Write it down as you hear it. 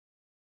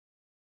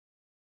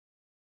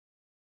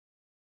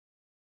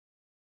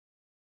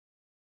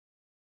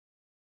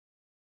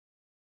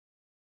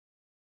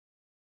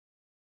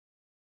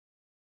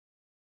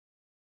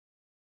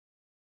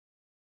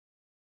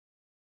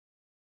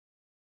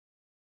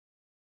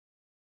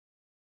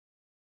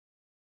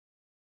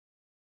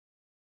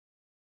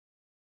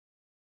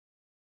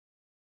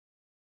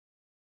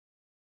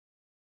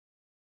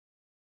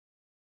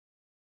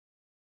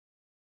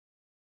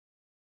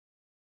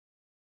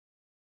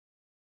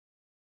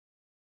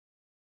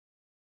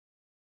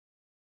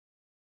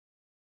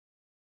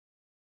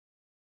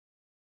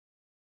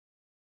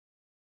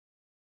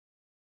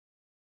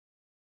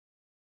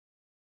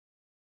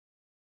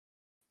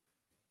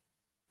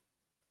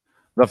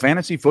The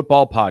Fantasy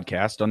Football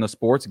Podcast on the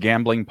Sports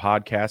Gambling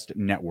Podcast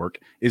Network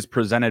is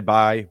presented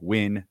by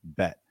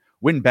WynnBET.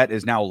 WynnBET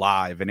is now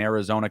live in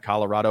Arizona,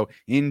 Colorado,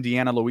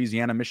 Indiana,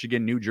 Louisiana,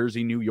 Michigan, New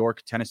Jersey, New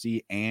York,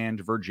 Tennessee,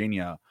 and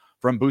Virginia.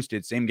 From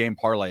boosted same-game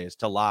parlays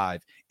to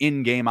live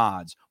in-game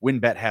odds,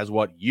 WynnBET has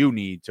what you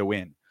need to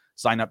win.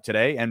 Sign up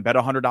today and bet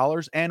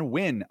 $100 and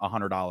win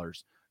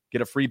 $100.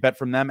 Get a free bet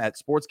from them at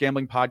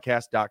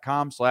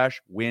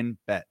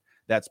sportsgamblingpodcast.com/WynnBET.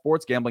 That's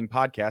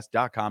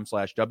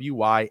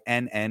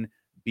sportsgamblingpodcast.com/WYNNBET.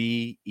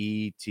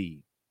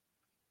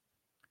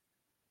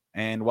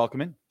 And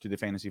welcome in to the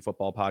Fantasy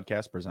Football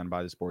Podcast presented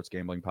by the Sports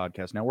Gambling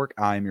Podcast Network.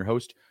 I am your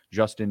host,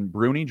 Justin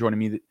Bruni. Joining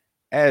me,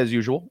 as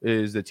usual,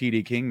 is the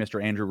TD King,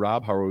 Mr. Andrew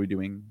Robb. How are we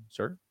doing,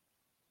 sir?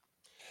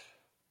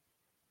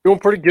 Doing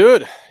pretty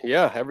good.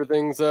 Yeah,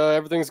 everything's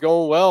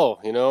going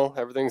well. You know,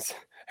 everything's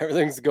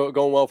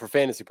going well for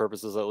fantasy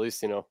purposes, at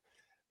least. You know,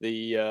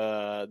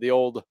 the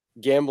old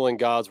gambling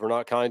gods were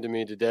not kind to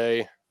me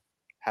today.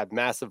 Had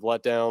massive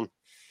letdown.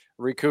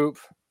 Recoup.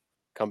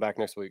 Come back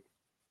next week.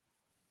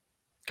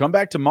 Come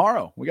back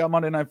tomorrow. We got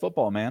Monday Night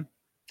Football, man.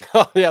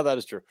 Oh, yeah, that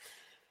is true.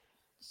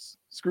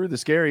 Screw the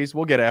scaries.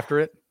 We'll get after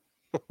it.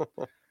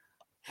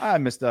 I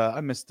missed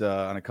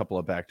on a couple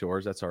of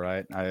backdoors. That's all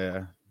right.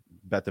 I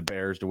bet the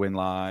Bears to win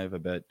live. I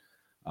bet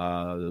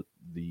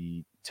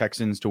the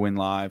Texans to win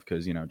live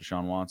because, you know,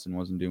 Deshaun Watson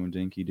wasn't doing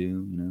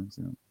dinky-doo, you know.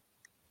 So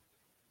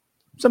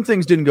some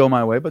things didn't go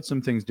my way, but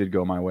some things did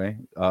go my way.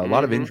 A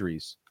lot of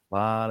injuries, a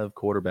lot of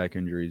quarterback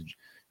injuries.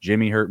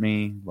 Jimmy hurt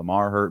me.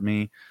 Lamar hurt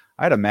me.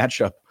 I had a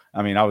matchup.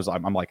 I mean,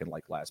 I'm like in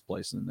last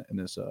place in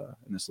this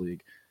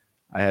league.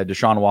 I had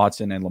Deshaun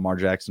Watson and Lamar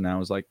Jackson. And I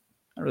was like,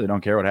 I really don't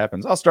care what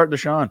happens. I'll start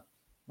Deshaun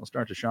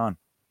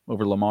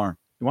over Lamar.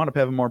 You want to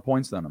have more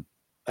points than him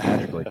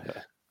magically.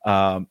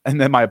 And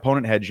then my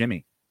opponent had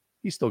Jimmy.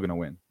 He's still going to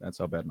win. That's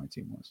how bad my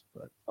team was.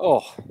 But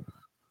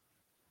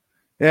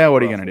yeah,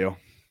 what are you going to do?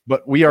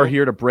 But we are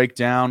here to break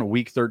down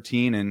Week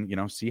 13 and, you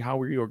know, see how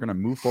we are going to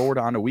move forward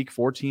on to Week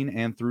 14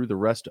 and through the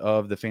rest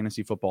of the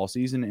fantasy football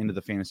season into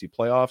the fantasy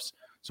playoffs.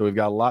 So we've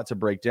got a lot to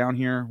break down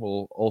here.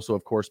 We'll also,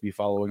 of course, be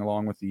following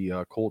along with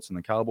the Colts and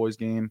the Cowboys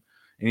game.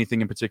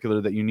 Anything in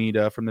particular that you need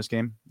from this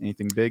game?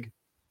 Anything big?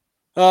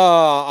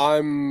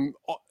 I'm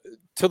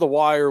to the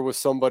wire with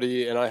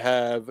somebody, and I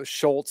have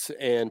Schultz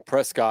and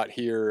Prescott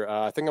here.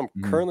 I think I'm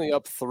currently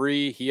up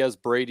 3. He has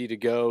Brady to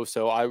go,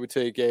 so I would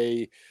take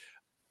a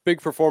big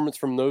performance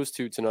from those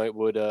two tonight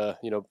would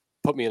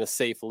put me in a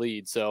safe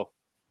lead. So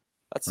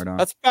that's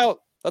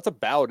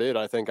about it.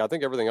 I think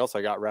everything else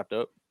I got wrapped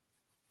up.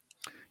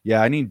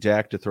 Yeah, I need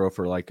Dak to throw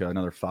for like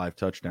another 5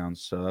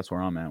 touchdowns, so that's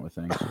where I'm at with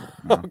things.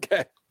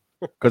 Okay.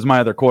 Because my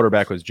other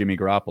quarterback was Jimmy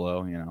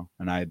Garoppolo, you know,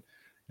 and I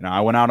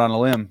went out on a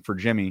limb for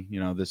Jimmy, you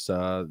know,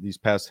 these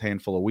past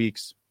handful of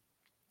weeks,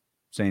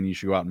 saying you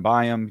should go out and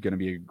buy him. Going to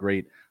be a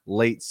great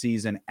late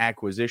season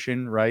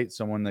acquisition, right?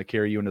 Someone that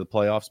carry you into the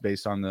playoffs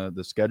based on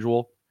the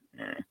schedule.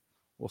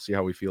 We'll see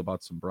how we feel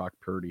about some Brock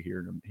Purdy here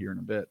in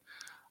a bit.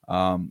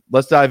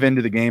 Let's dive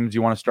into the games. Do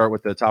you want to start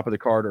with the top of the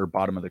card or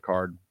bottom of the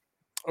card?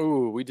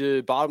 Oh, we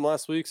did bottom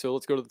last week, so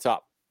let's go to the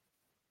top.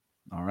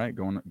 All right,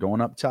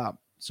 going up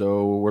top.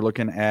 So we're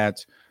looking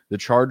at the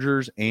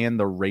Chargers and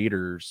the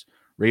Raiders.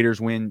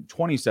 Raiders win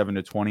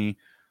 27-20.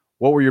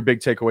 What were your big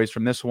takeaways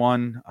from this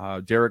one?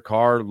 Derek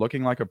Carr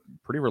looking like a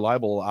pretty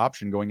reliable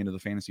option going into the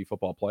fantasy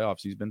football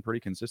playoffs. He's been pretty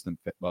consistent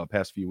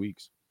past few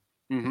weeks.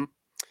 Mm-hmm.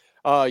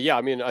 Yeah,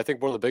 I mean, I think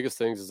one of the biggest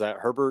things is that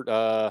Herbert,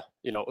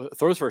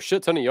 throws for a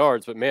shit ton of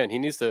yards, but man, he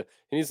needs to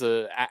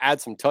add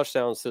some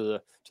touchdowns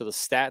to the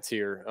stats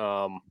here.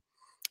 I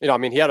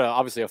mean, he had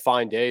obviously a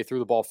fine day, threw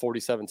the ball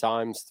 47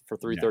 times for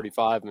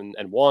 335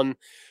 and won.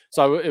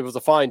 So it was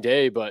a fine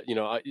day, but you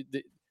know,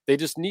 they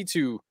need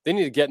to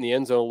get in the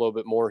end zone a little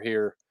bit more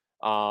here.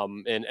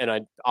 And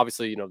I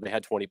obviously, you know, they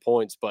had 20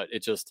 points, but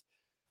it just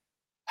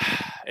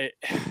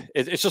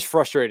it's just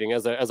frustrating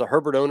as a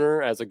Herbert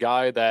owner, as a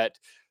guy that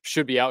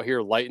should be out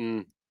here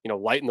lighting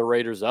the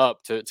Raiders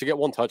up to get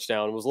one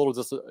touchdown. It was a little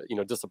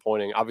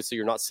disappointing. Obviously,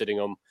 you're not sitting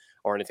them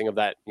or anything of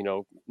that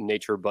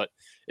nature, but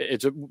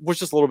it was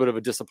just a little bit of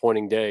a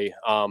disappointing day.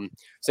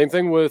 Same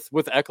thing with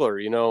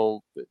Eckler.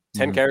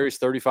 10 carries,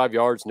 35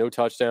 yards, no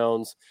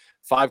touchdowns,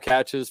 5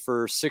 catches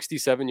for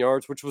 67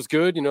 yards, which was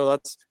good.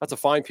 That's a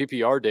fine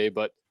PPR day,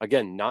 but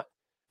again, not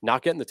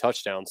getting the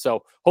touchdown.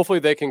 So hopefully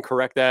they can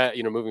correct that,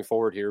 moving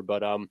forward here.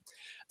 But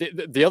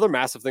the other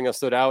massive thing that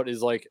stood out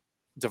is like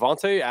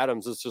Devontae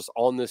Adams is just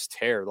on this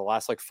tear the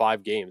last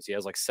 5 games. He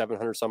has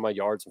 700 some odd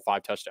yards and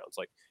 5 touchdowns.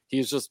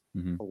 He's just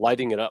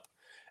lighting it up.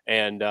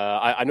 And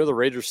I know the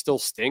Raiders still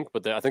stink,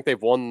 but I think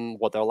they've won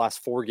their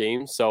last 4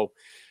 games. So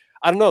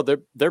I don't know.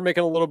 They're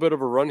making a little bit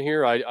of a run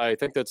here. I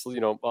think that's a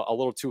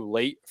little too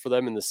late for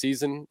them in the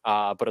season.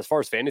 But as far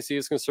as fantasy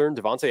is concerned,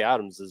 Devontae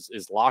Adams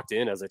is locked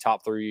in as a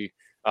top 3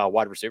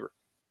 wide receiver.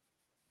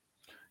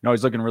 No,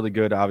 he's looking really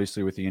good,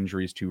 obviously, with the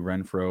injuries to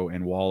Renfro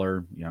and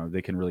Waller.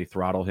 They can really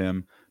throttle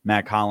him.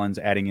 Matt Collins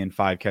adding in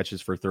 5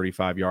 catches for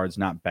 35 yards,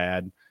 not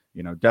bad.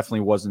 Definitely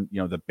wasn't,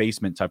 the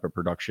basement type of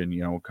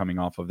production, coming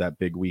off of that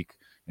big week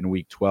in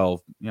week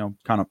 12,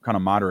 kind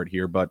of moderate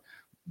here. But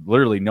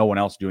literally no one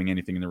else doing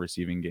anything in the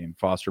receiving game.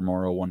 Foster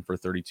Morrow 1 for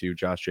 32,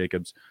 Josh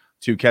Jacobs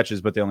 2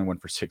 catches, but they only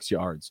went for 6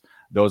 yards.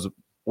 Those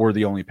were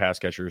the only pass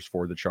catchers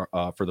for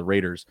the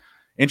Raiders.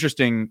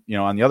 Interesting,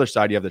 on the other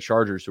side, you have the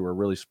Chargers who are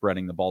really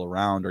spreading the ball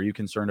around. Are you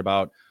concerned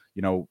about,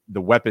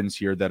 the weapons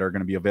here that are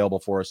going to be available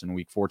for us in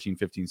week 14,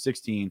 15,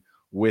 16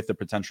 with the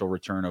potential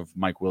return of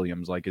Mike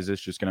Williams? Like, is this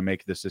just going to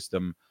make the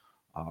system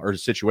or the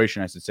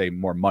situation, I should say,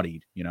 more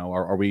muddied?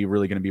 Are we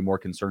really going to be more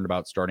concerned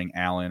about starting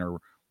Allen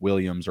or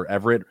Williams or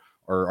Everett,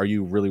 or are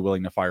you really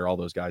willing to fire all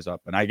those guys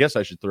up? And I guess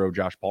I should throw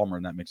Josh Palmer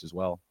in that mix as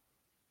well.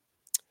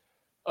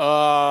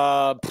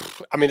 I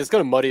mean, it's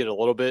going to muddy it a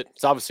little bit.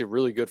 It's obviously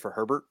really good for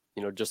Herbert,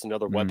 just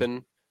another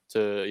weapon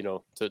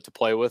to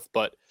play with.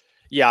 But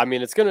yeah, I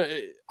mean,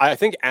 I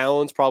think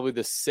Allen's probably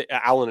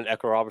Allen and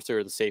Eckler obviously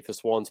are the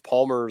safest ones.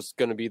 Palmer's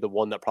going to be the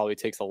one that probably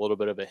takes a little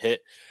bit of a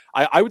hit.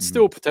 I would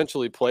still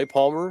potentially play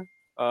Palmer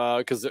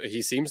because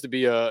he seems to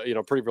be a,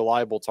 pretty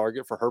reliable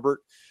target for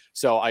Herbert.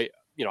 So I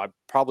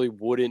probably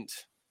wouldn't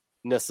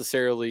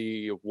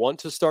necessarily want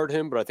to start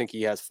him, but I think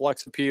he has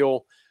flex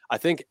appeal. I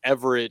think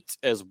Everett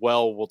as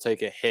well will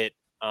take a hit.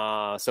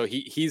 So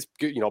he's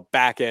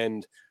back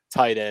end,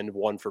 tight end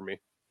one for me.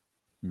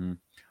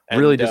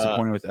 Really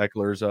disappointed with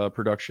Eckler's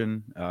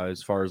production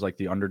as far as like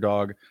the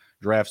underdog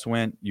drafts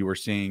went. You were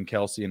seeing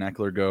Kelsey and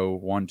Eckler go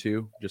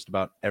 1-2 just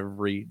about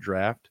every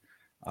draft.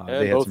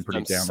 They had some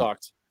pretty down.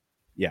 Sucked.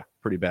 Yeah,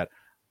 pretty bad.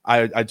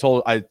 I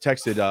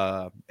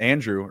texted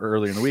Andrew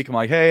earlier in the week. I'm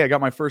like, hey, I got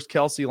my first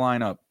Kelsey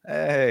lineup.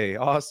 Hey,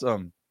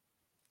 awesome.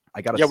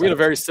 I got we had a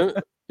very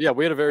similar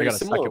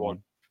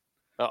one.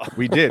 Oh.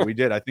 We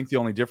did. I think the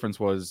only difference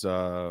was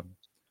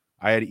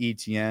I had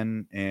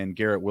ETN and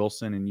Garrett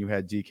Wilson, and you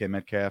had DK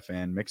Metcalf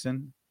and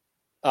Mixon.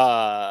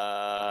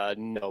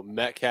 No,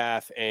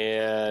 Metcalf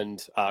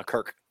and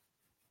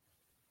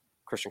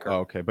Christian Kirk. Oh,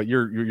 okay, but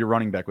your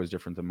running back was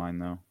different than mine,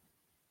 though.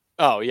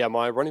 Oh yeah,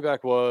 my running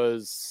back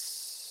was.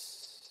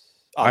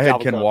 I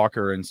had Ken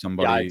Walker and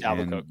somebody.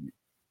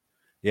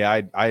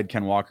 Yeah, I had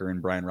Ken Walker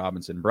and Brian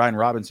Robinson. Brian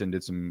Robinson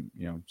did some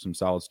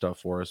solid stuff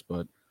for us,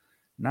 but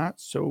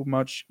not so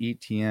much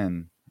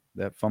ETN.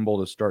 That fumble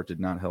to start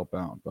did not help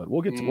out, but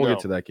we'll get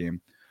to that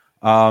game.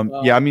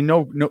 Yeah, I mean,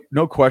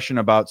 no question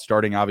about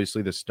starting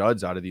obviously the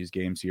studs out of these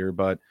games here,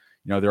 but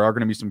there are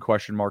going to be some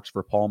question marks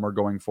for Palmer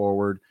going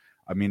forward.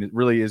 I mean, it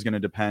really is going to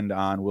depend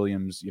on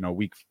Williams,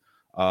 week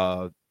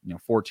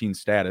 14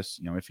 status,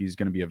 if he's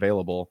going to be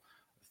available.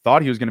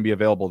 Thought he was going to be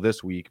available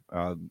this week,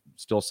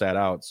 still sat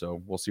out,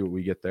 so we'll see what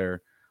we get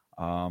there.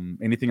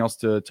 Anything else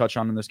to touch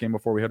on in this game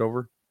before we head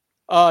over?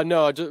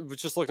 No, I was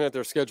just looking at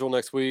their schedule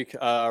next week.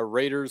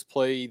 Raiders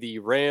play the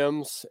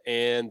Rams,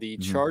 and the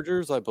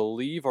Chargers, I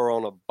believe, are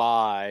on a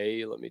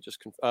bye. Let me just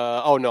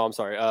oh no, I'm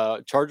sorry.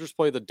 Chargers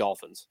play the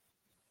Dolphins.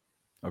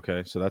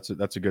 Okay, so that's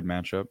a good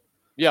matchup.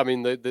 Yeah, I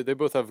mean they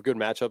both have good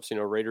matchups.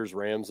 Raiders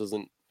Rams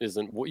isn't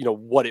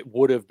what it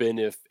would have been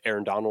if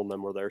Aaron Donald and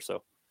them were there.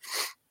 So.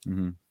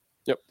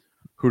 Yep.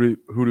 Who do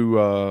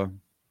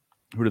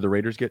the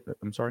Raiders get?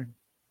 I'm sorry.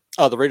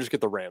 The Raiders get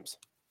the Rams.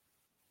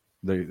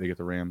 They get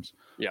the Rams.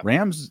 Yeah.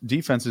 Rams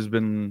defense has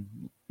been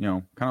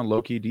kind of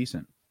low key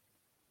decent.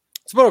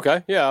 It's been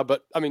okay. Yeah,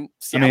 but I mean,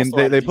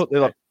 they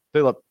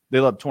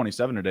left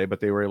 27 today, but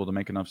they were able to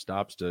make enough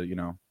stops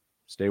to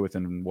stay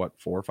within 4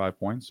 or 5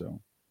 points.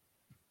 So.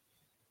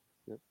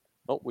 Yep.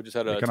 Oh, we just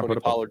had a Tony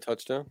Pollard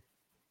touchdown.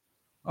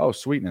 Oh,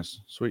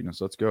 sweetness.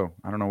 Let's go.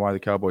 I don't know why the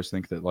Cowboys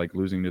think that like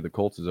losing to the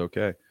Colts is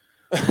okay.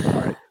 All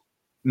right.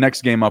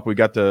 Next game up, we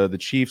got the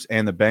Chiefs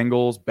and the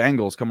Bengals.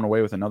 Bengals coming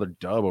away with another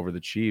dub over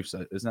the Chiefs.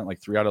 Isn't that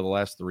like 3 out of the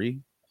last 3?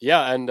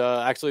 Yeah, and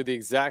actually the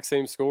exact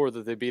same score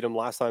that they beat them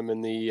last time in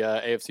the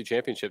AFC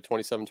Championship,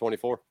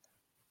 27-24.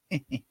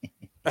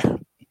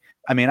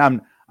 I mean,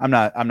 I'm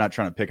not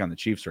trying to pick on the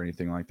Chiefs or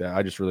anything like that.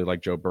 I just really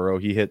like Joe Burrow.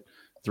 He hit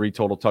 3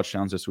 total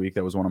touchdowns this week.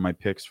 That was one of my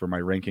picks for my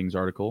rankings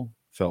article.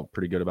 Felt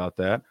pretty good about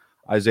that.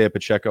 Isaiah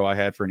Pacheco I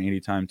had for an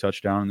 80-time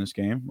touchdown in this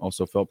game.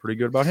 Also felt pretty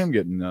good about him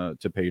getting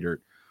to pay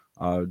dirt.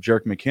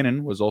 Jerick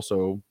McKinnon was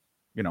also,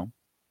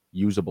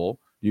 usable.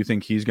 Do you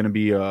think he's going to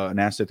be an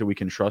asset that we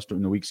can trust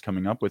in the weeks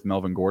coming up with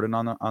Melvin Gordon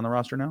on the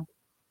roster now?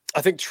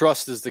 I think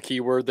trust is the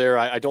key word there.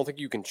 I don't think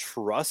you can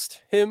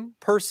trust him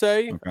per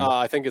se. Okay.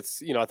 I think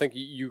I think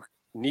you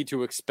need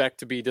to expect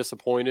to be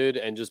disappointed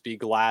and just be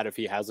glad if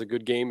he has a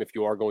good game if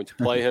you are going to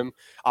play him.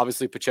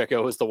 Obviously,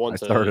 Pacheco is the one. I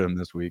started him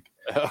this week.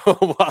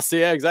 Well, see,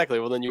 yeah, exactly.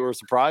 Well, then you were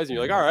surprised and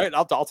you're like, all right,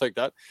 I'll take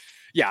that.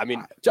 Yeah, I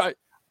mean,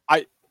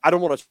 I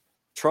don't want to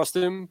trust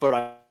him, but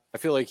I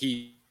feel like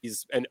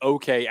he's an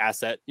okay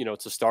asset,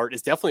 to start.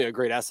 It's definitely a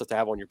great asset to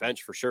have on your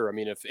bench for sure. I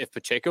mean, if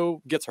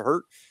Pacheco gets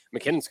hurt,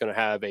 McKinnon's going to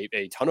have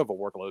a ton of a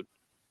workload.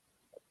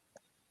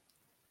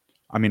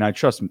 I mean, I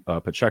trust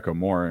Pacheco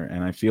more,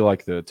 and I feel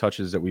like the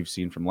touches that we've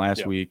seen from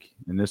last week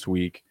and this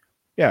week,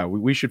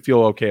 we should feel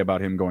okay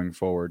about him going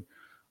forward.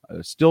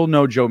 Still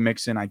no Joe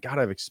Mixon. I got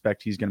to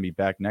expect he's going to be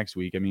back next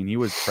week. I mean, he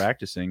was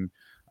practicing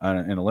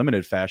in a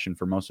limited fashion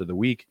for most of the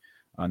week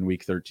on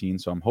week 13,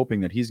 so I'm hoping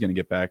that he's going to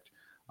get back.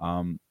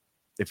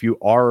 If you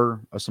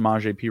are a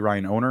Samaje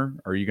Perine owner,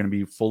 are you going to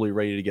be fully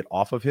ready to get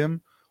off of him,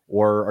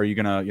 Or are you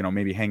gonna,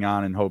 maybe hang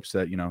on in hopes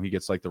that, he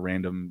gets like the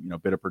random,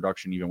 bit of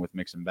production even with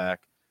Mixon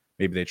back?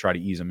 Maybe they try to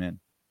ease him in.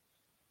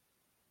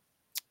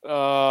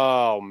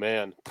 Oh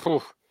man,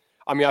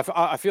 I mean,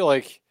 I feel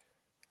like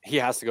he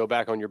has to go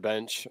back on your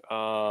bench.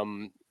 I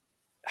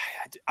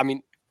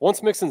mean,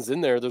 once Mixon's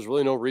in there, there's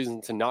really no reason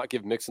to not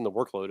give Mixon the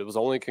workload. It was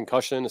only a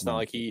concussion. It's not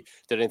like he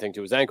did anything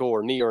to his ankle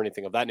or knee or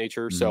anything of that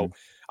nature. So,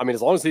 I mean,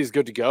 as long as he's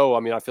good to go,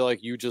 I mean, I feel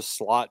like you just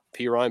slot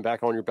P. Ryan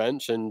back on your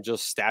bench and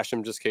just stash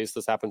him just in case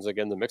this happens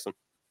again to Mixon.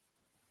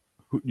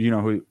 Do you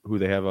know who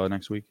they have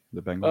next week?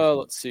 The Bengals?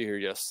 Let's see here.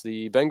 Yes,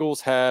 the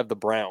Bengals have the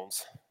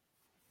Browns.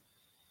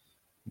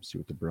 Let's see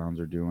what the Browns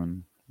are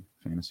doing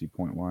fantasy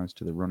point wise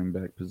to the running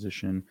back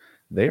position.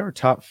 They are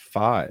top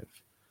 5.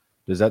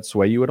 Does that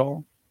sway you at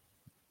all?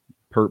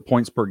 Per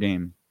points per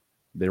game,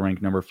 they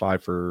rank number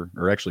 5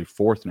 or actually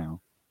 4th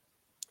now.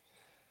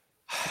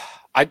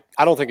 I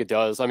don't think it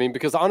does. I mean,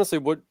 because honestly,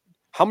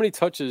 how many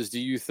touches do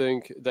you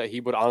think that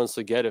he would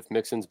honestly get if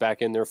Mixon's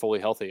back in there fully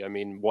healthy? I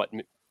mean, what,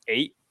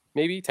 8,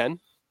 maybe 10?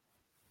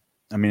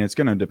 I mean, it's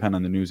going to depend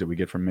on the news that we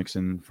get from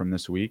Mixon from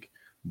this week.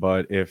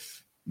 But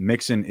if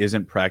Mixon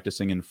isn't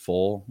practicing in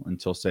full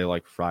until, say,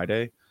 like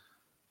Friday,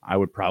 I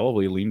would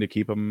probably lean to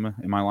keep him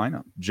in my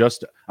lineup.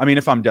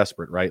 If I'm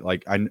desperate, right?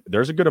 Like,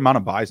 there's a good amount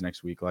of buys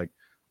next week. Like,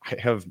 I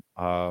have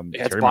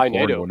Terry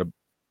McLaurin going to.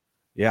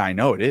 Yeah, I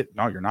know it.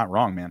 No, you're not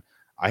wrong, man.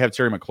 I have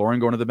Terry McLaurin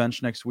going to the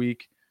bench next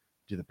week.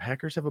 Do the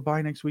Packers have a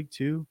bye next week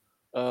too?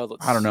 I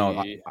don't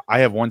know. I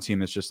have one team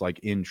that's just like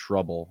in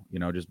trouble.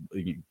 Just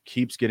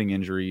keeps getting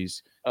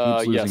injuries,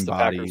 keeps losing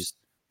bodies.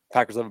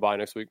 Packers have a bye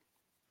next week.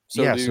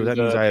 So that means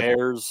I have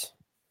Bears.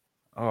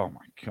 Oh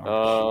my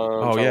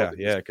gosh.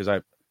 Yeah. Because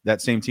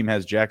that same team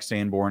has Jack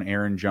Sanborn,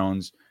 Aaron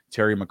Jones,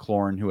 Terry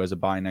McLaurin, who has a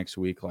bye next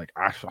week. Like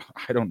I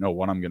don't know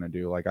what I'm gonna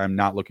do. Like I'm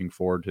not looking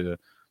forward to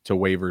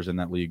waivers in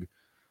that league.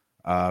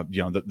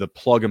 The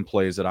plug and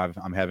plays that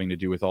I'm having to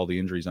do with all the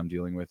injuries I'm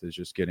dealing with is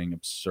just getting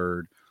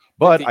absurd.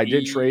 But I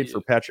did trade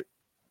for Patrick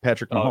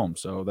Mahomes,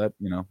 so that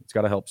it's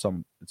got to help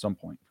at some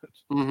point.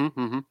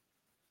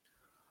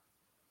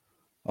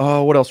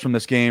 What else from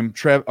this game?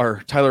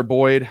 Tyler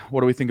Boyd. What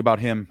do we think about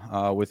him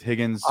with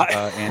Higgins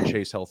and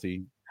Chase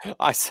healthy?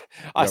 I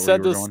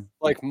said this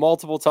like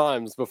multiple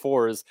times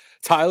before. Is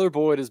Tyler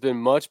Boyd has been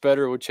much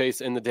better with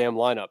Chase in the damn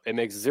lineup. It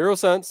makes 0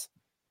 sense.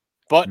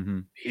 But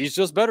he's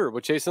just better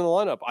with Chase in the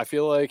lineup. I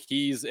feel like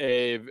he's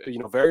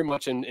very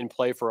much in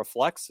play for a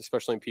flex,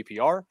 especially in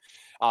PPR.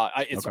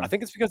 I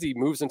think it's because he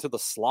moves into the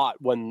slot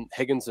when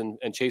Higgins and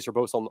Chase are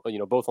both on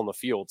the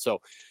field.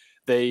 So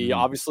they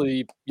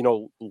obviously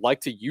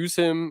like to use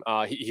him.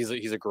 He's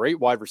a great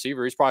wide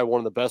receiver. He's probably one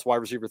of the best wide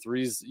receiver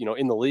 3s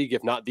in the league,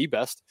 if not the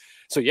best.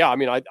 So yeah, I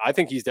mean I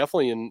think he's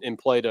definitely in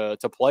play to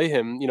play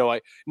him.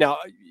 Now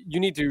you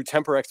need to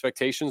temper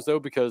expectations though,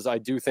 because I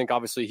do think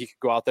obviously he could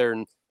go out there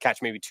and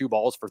catch maybe 2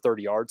 balls for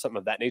 30 yards, something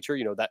of that nature.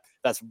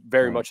 That's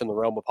very much in the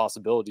realm of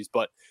possibilities.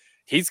 But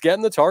he's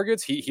getting the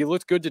targets. He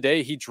looked good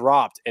today. He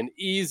dropped an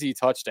easy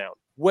touchdown.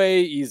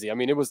 Way easy. I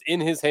mean, it was in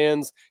his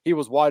hands. He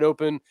was wide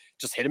open.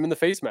 Just hit him in the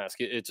face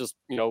mask. It just,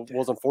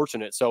 was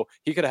unfortunate. So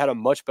he could have had a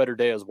much better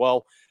day as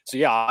well. So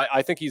yeah,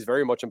 I think he's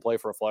very much in play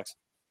for a flex.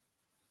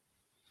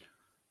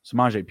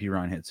 Samaje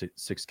Perine had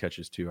 6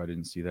 catches too. I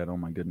didn't see that. Oh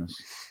my goodness.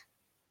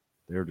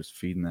 They're just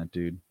feeding that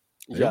dude.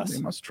 They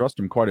must trust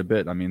him quite a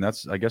bit. I mean,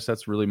 I guess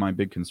that's really my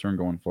big concern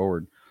going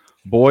forward.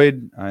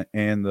 Boyd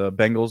and the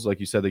Bengals, like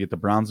you said, they get the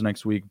Browns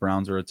next week.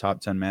 Browns are a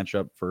top 10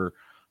 matchup for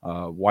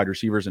wide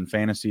receivers in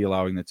fantasy,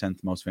 allowing the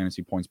 10th most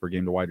fantasy points per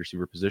game to wide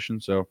receiver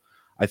position. So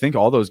I think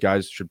all those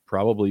guys should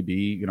probably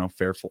be,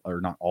 fair,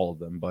 or not all of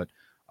them, but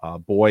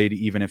Boyd,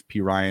 even if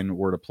P. Ryan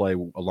were to play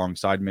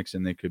alongside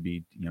Mixon, they could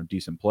be,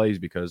 decent plays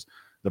because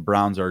the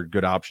Browns are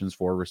good options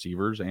for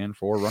receivers and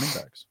for running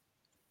backs.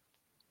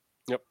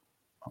 Yep.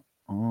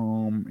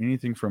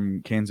 Anything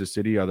from Kansas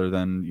City other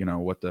than,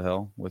 what the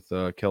hell with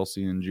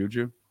Kelsey and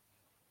Juju?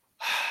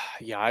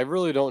 Yeah, I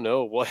really don't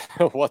know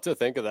what to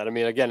think of that. I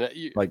mean, again,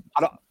 I'm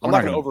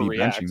not going to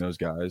overreact. Benching those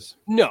guys.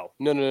 No.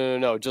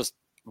 Just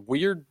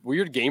weird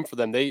game for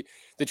them. They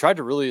tried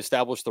to really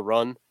establish the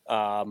run,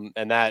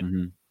 and that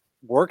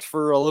worked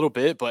for a little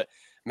bit. But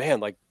man,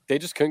 like they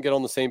just couldn't get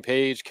on the same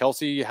page.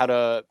 Kelsey had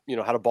a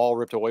ball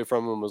ripped away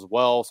from him as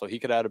well, so he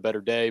could have had a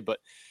better day. But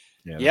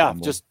yeah,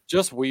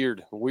 just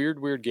weird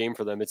game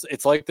for them.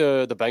 It's like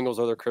the Bengals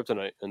are their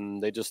kryptonite,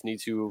 and they just need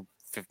to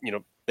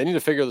they need to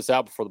figure this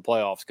out before the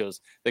playoffs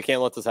because they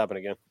can't let this happen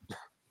again.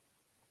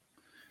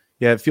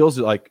 Yeah, it feels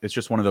like it's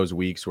just one of those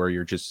weeks where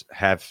you just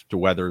have to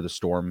weather the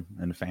storm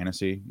in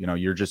fantasy.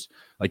 You're just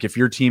like, if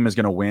your team is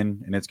going to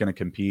win and it's going to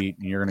compete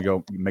and you're going to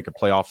go make a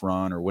playoff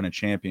run or win a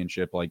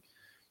championship, like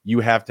you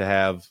have to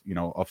have,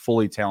 a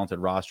fully talented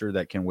roster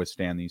that can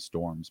withstand these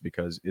storms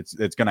because it's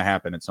going to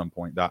happen at some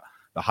point. The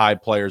high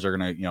players are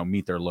going to,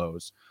 meet their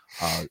lows,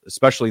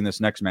 especially in this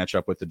next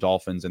matchup with the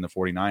Dolphins and the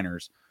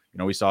 49ers.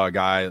 We saw a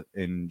guy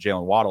in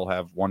Jalen Waddle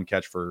have 1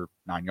 catch for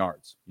 9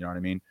 yards. You know what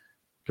I mean?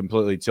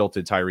 Completely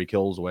tilted Tyreek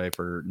Hill's way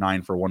for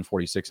 9 for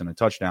 146 and a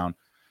touchdown.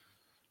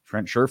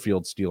 Trent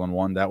Sherfield stealing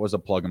one. That was a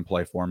plug and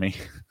play for me.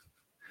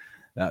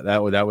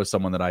 That was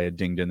someone that I had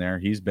dinged in there.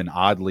 He's been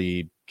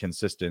oddly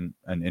consistent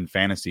in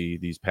fantasy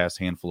these past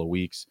handful of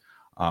weeks.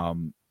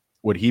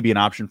 Would he be an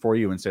option for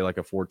you in, say, like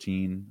a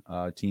 14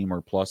 team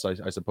or plus,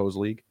 I suppose,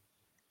 league?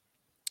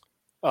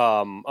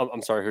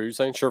 I'm sorry, who are you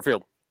saying?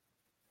 Sherfield.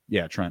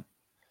 Yeah, Trent.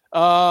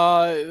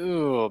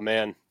 Oh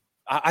man,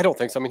 I don't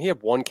think so. I mean, he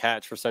had one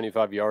catch for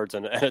 75 yards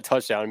and a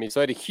touchdown. I mean, so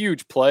he had a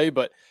huge play,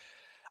 but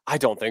I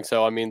don't think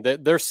so. I mean,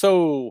 they're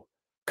so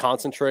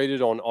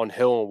concentrated on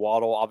Hill and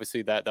Waddle.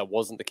 Obviously, that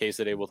wasn't the case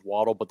today with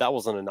Waddle, but that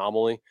was an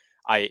anomaly.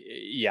 I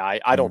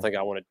don't think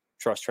I want to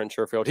trust Trent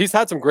Sherfield. He's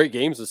had some great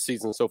games this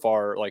season so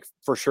far, like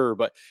for sure.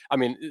 But I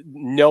mean,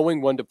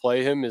 knowing when to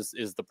play him is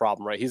the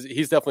problem, right?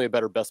 He's definitely a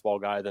better best ball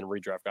guy than a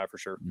redraft guy for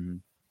sure. Mm-hmm.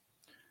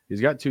 He's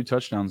got 2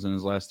 touchdowns in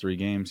his last 3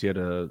 games. He had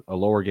a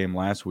lower game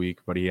last week,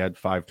 but he had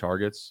 5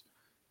 targets.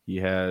 He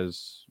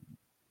has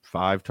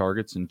 5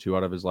 targets in 2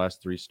 out of his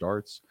last 3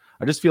 starts.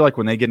 I just feel like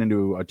when they get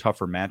into a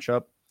tougher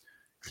matchup,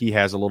 he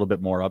has a little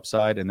bit more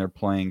upside, and they're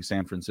playing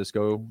San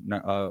Francisco.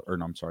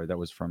 I'm sorry, that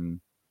was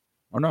from.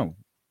 Oh no,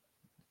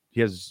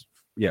 he has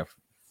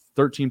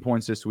 13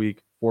 points this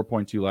week,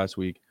 4.2 last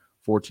week,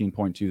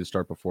 14.2 the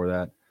start before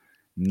that.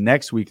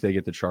 Next week they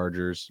get the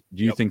Chargers.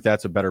 Do you think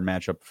that's a better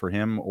matchup for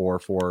him or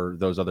for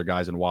those other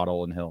guys in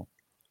Waddle and Hill?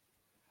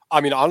 I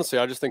mean, honestly,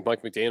 I just think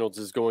Mike McDaniels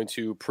is going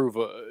to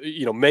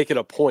make it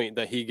a point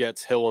that he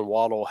gets Hill and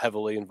Waddle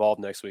heavily involved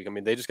next week. I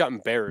mean, they just got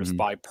embarrassed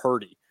by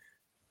Purdy.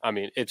 I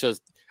mean,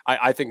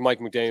 I think Mike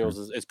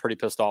McDaniels is pretty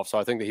pissed off. So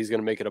I think that he's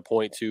going to make it a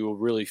point to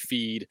really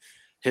feed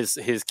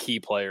his key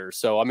players.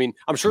 So, I mean,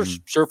 I'm sure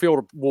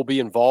Sherfield will be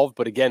involved,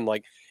 but again,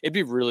 like it'd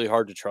be really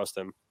hard to trust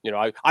him.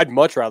 I'd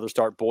much rather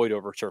start Boyd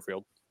over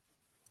Sherfield.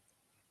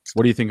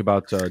 What do you think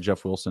about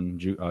Jeff Wilson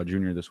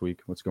Jr. this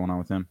week? What's going on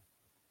with him?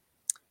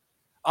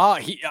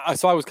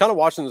 So I was kind of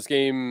watching this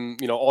game,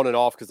 on and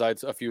off because I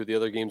had a few of the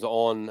other games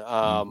on.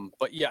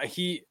 But yeah,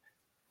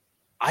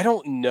 I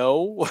don't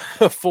know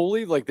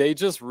fully. Like they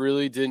just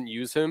really didn't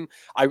use him.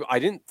 I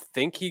didn't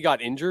think he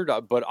got injured,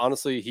 but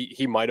honestly,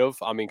 he might have.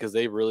 I mean, because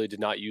they really did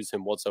not use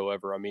him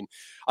whatsoever. I mean,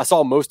 I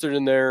saw Mostert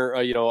in there,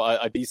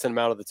 a decent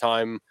amount of the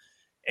time,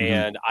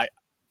 and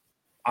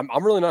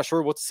I'm really not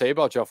sure what to say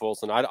about Jeff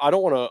Wilson. I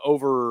don't want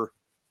to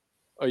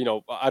I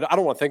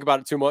don't want to think about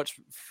it too much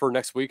for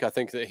next week. I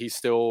think that he's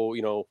still,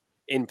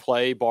 in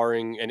play,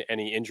 barring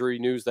any injury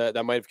news that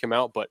might have come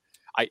out. But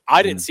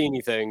I didn't see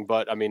anything.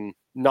 But I mean,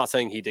 not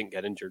saying he didn't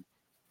get injured.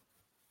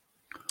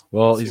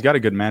 Well, he's got a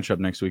good matchup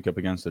next week up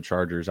against the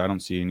Chargers. I don't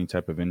see any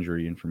type of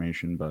injury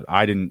information, but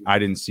I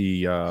didn't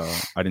see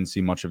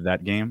much of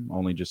that game.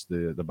 Only just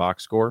the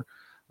box score.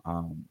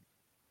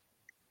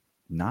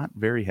 Not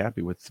very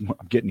happy with what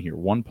I'm getting here.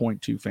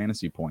 1.2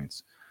 fantasy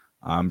points.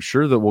 I'm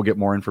sure that we'll get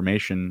more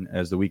information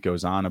as the week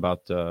goes on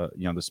about the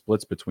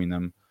splits between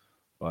them,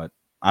 but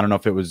I don't know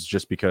if it was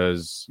just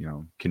because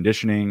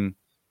conditioning,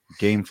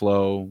 game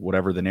flow,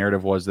 whatever the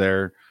narrative was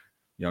there,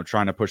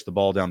 trying to push the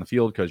ball down the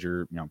field because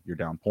you're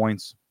down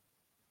points.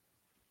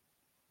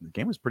 The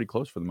game was pretty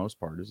close for the most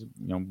part. It's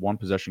one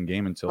possession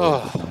game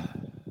until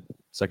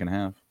second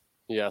half.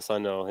 Yes, I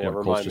know. Yeah,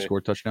 close to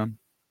score touchdown.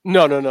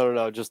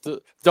 No. Just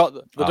the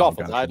Dolphins.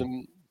 Gotcha. I had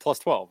them plus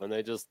 12, and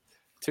they just.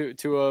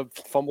 Tua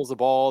fumbles the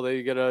ball.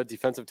 They get a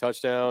defensive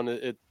touchdown.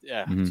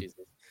 Jesus.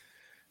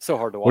 So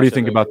hard to watch. What do you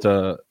think about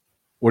the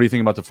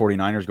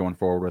 49ers going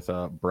forward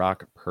with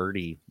Brock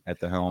Purdy at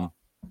the helm?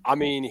 I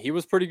mean, he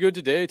was pretty good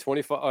today.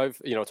 25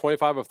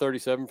 of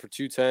 37 for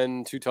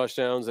 210, 2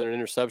 touchdowns and an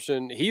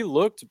interception. He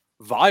looked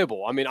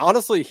viable. I mean,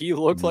 honestly, he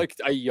looked like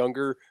a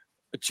younger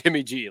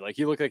Jimmy G. Like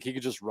he looked like he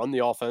could just run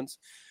the offense.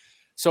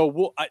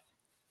 So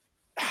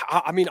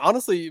I mean,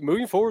 honestly,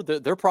 moving forward,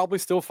 they're probably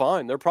still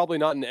fine. They're probably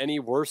not in any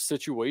worse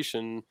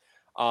situation,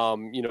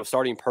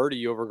 starting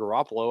Purdy over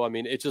Garoppolo. I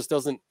mean, it just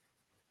doesn't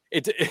 –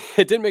 it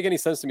didn't make any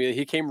sense to me that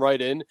he came right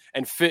in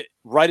and fit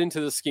right into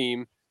the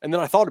scheme. And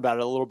then I thought about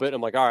it a little bit.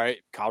 I'm like, all right,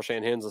 Kyle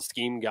Shanahan's a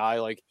scheme guy.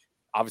 Like,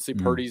 obviously,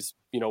 Purdy's,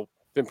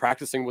 been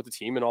practicing with the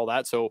team and all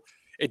that. So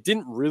it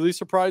didn't really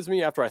surprise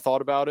me after I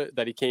thought about it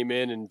that he came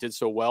in and did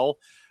so well.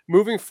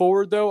 Moving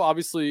forward, though,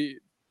 obviously,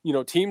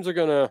 teams are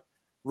going to –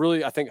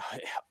 really, I think,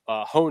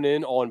 hone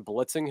in on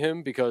blitzing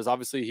him because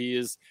obviously he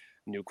is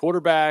new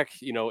quarterback,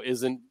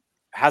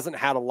 hasn't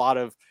had a lot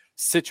of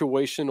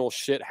situational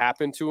shit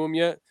happen to him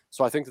yet.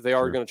 So I think that they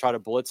are going to try to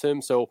blitz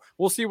him. So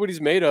we'll see what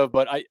he's made of.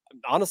 But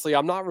honestly,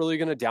 I'm not really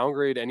going to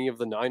downgrade any of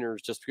the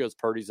Niners just because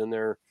Purdy's in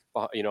there,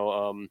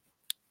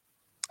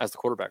 as the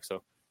quarterback.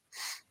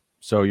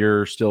 So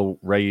you're still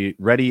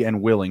ready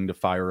and willing to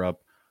fire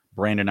up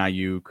Brandon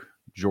Ayuk,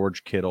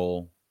 George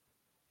Kittle.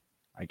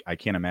 I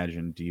can't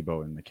imagine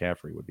Debo and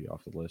McCaffrey would be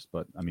off the list,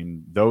 but I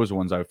mean, those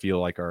ones I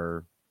feel like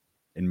are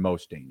in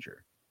most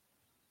danger.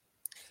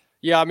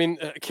 Yeah, I mean,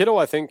 Kittle,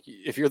 I think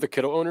if you're the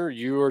Kittle owner,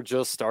 you are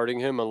just starting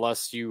him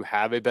unless you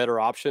have a better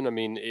option. I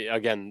mean,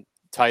 again,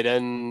 tight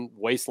end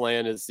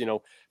wasteland is,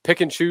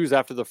 pick and choose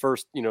after the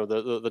first,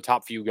 the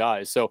top few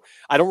guys. So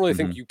I don't really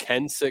think you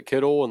can sit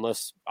Kittle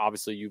unless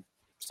obviously you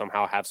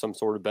somehow have some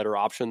sort of better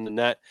option than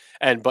that.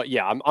 But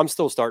yeah, I'm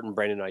still starting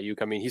Brandon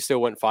Ayuk. I mean, he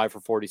still went 5 for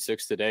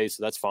 46 today,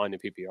 so that's fine in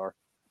PPR.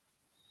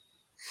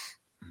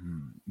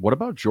 What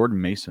about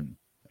Jordan Mason?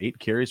 8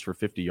 carries for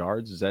 50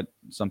 yards. Is that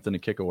something to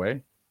kick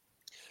away?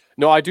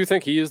 No, I do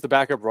think he is the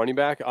backup running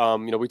back.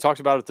 We talked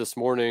about it this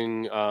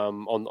morning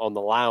on the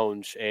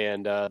lounge,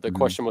 and the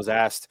question was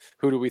asked,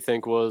 who do we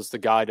think was the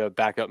guy to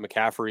back up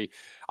McCaffrey?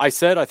 I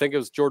said I think it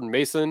was Jordan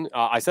Mason.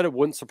 I said it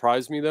wouldn't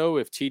surprise me, though,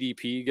 if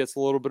TDP gets a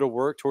little bit of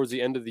work towards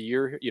the end of the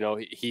year.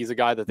 He's a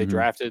guy that they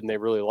drafted and they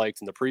really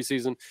liked in the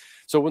preseason.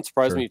 So it wouldn't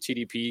surprise me if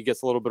TDP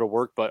gets a little bit of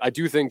work. But I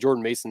do think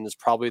Jordan Mason is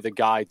probably the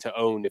guy to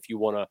own if you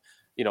want to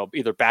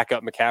either back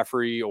up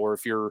McCaffrey or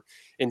if you're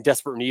in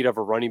desperate need of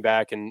a running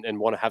back and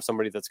want to have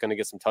somebody that's going to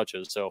get some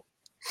touches. So,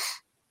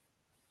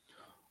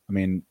 I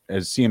mean,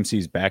 as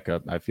CMC's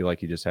backup, I feel like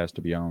he just has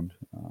to be owned.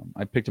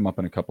 I picked him up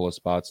in a couple of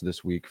spots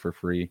this week for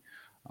free.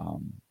 I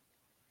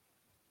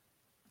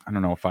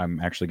don't know if I'm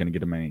actually going to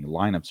get him any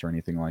lineups or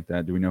anything like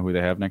that. Do we know who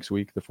they have next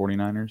week, the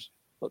 49ers?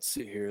 Let's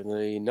see here.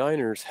 The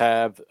Niners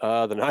have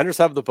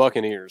the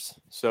Buccaneers.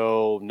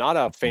 So not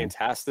a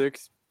fantastic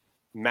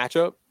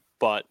matchup,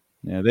 but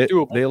yeah,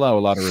 they allow a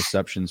lot of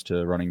receptions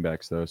to running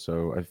backs, though.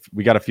 So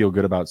we got to feel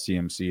good about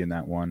CMC in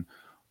that one.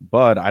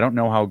 But I don't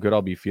know how good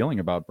I'll be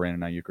feeling about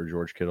Brandon Ayuk or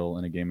George Kittle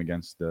in a game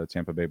against the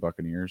Tampa Bay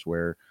Buccaneers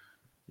where,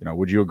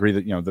 would you agree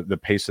that, the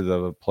pace of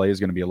the play is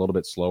going to be a little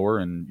bit slower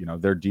and,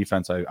 their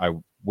defense, I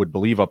would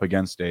believe up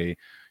against a,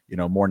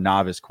 more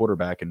novice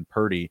quarterback in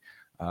Purdy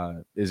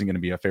isn't going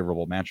to be a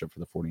favorable matchup for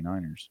the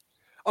 49ers.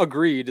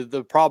 Agreed.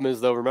 The problem is,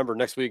 though, remember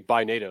next week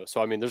bye NATO.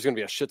 So I mean, there's going to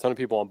be a shit ton of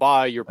people on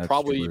bye. You're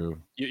probably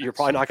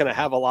not going to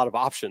have a lot of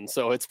options.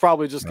 So it's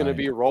probably just going to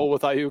be a roll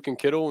with Ayuk and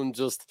Kittle and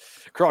just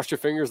cross your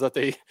fingers that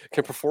they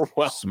can perform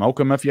well. Smoke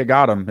them if you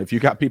got them. If you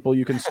got people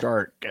you can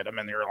start, get them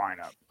in your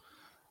lineup.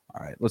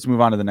 All right, let's move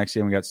on to the next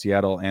game. We got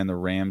Seattle and the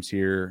Rams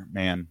here.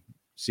 Man,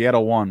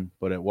 Seattle won,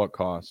 but at what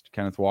cost?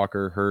 Kenneth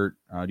Walker hurt.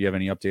 Do you have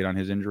any update on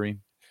his injury?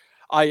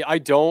 I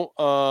don't.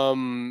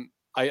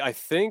 I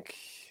think.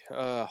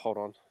 Hold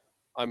on.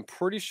 I'm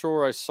pretty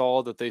sure I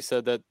saw that they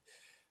said that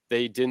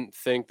they didn't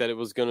think that it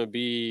was going to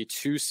be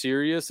too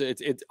serious.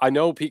 I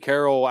know Pete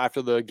Carroll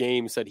after the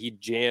game said he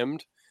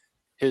jammed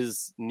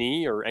his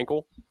knee or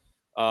ankle.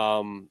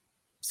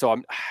 So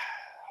I'm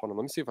hold on.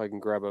 Let me see if I can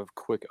grab a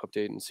quick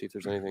update and see if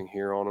there's anything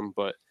here on him.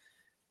 But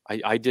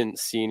I didn't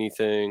see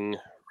anything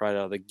right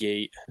out of the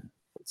gate.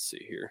 Let's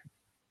see here.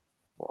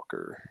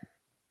 Walker.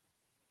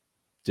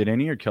 Did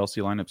any of your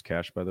Kelsey lineups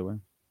cash, by the way?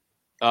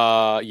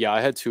 Yeah,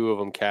 I had 2 of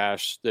them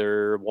cash.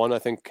 One I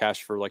think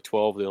cashed for like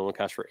 12. The other one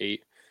cashed for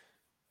 8.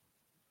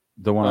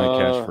 The one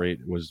I cashed for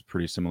 8 was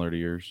pretty similar to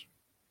yours.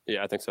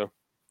 Yeah, I think so.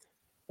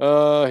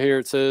 Here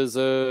it says.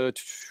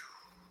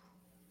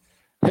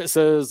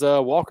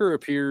 Walker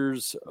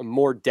appears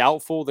more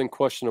doubtful than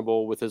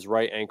questionable with his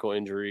right ankle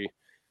injury.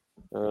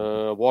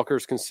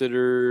 Walker's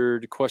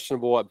considered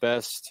questionable at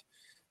best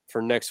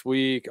for next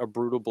week, a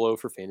brutal blow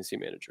for fantasy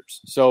managers.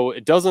 So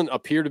it doesn't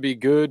appear to be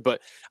good, but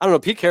I don't know.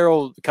 Pete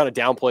Carroll kind of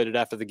downplayed it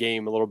after the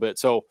game a little bit.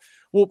 So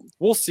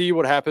we'll see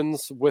what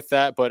happens with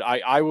that. But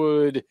I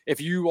would,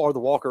 if you are the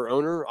Walker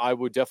owner, I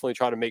would definitely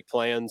try to make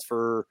plans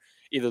for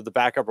either the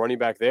backup running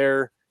back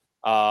there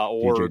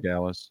or DJ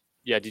Dallas.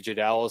 Yeah, DJ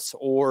Dallas,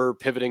 or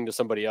pivoting to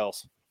somebody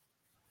else.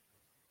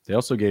 They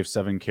also gave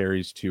 7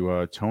 carries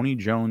to Tony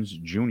Jones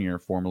Jr.,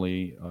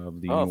 formerly of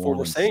the New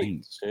Orleans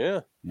Saints. Yeah.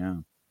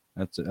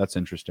 That's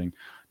interesting.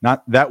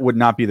 That would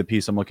not be the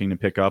piece I'm looking to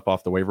pick up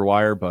off the waiver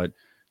wire, but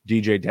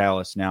DJ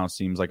Dallas now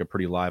seems like a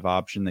pretty live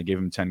option. They gave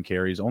him 10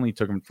 carries, only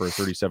took him for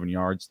 37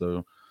 yards,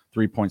 though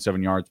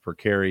 3.7 yards per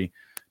carry.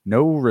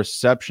 No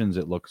receptions,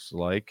 it looks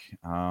like.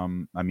 I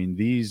mean,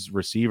 these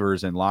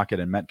receivers and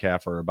Lockett and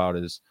Metcalf are about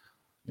as,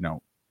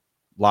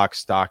 lock,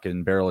 stock,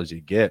 and barrel as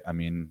you get. I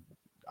mean,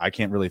 I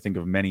can't really think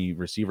of many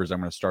receivers I'm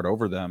going to start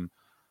over them.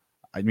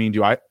 I mean,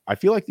 I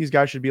feel like these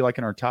guys should be like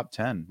in our top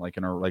 10, like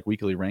in our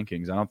weekly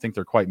rankings. I don't think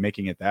they're quite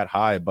making it that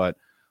high, but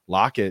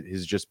Lockett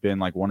has just been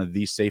like one of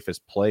the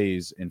safest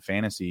plays in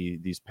fantasy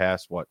these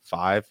past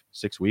 5-6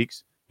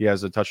 weeks. He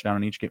has a touchdown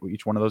in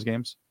each one of those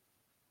games.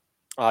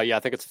 I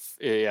think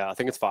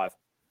it's 5.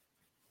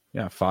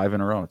 Yeah, 5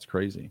 in a row. It's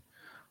crazy.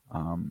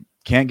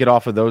 Can't get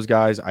off of those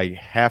guys. I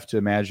have to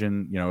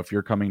imagine, if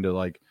you're coming to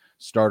like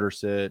starter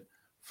sit,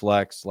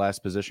 flex,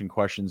 last position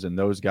questions, and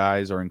those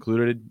guys are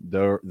included,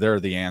 they're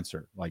the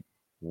answer. Like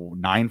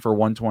 9 for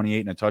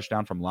 128 and a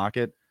touchdown from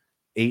Lockett,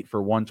 8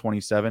 for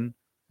 127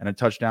 and a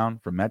touchdown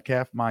from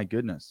Metcalf. My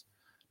goodness.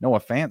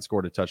 Noah Fant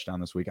scored a touchdown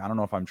this week. I don't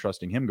know if I'm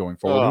trusting him going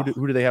forward.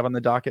 Who do they have on the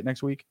docket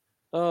next week?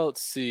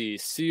 Let's see.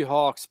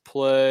 Seahawks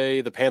play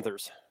the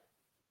Panthers.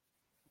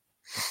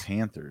 The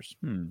Panthers.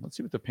 Let's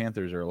see what the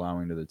Panthers are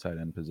allowing to the tight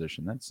end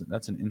position.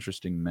 That's an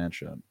interesting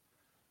matchup.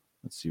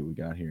 Let's see what we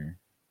got here.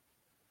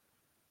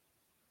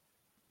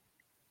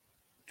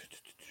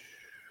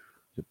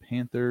 The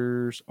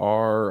Panthers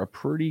are a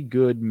pretty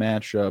good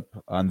matchup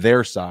on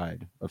their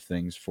side of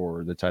things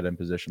for the tight end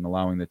position,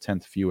 allowing the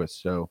 10th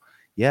fewest. So,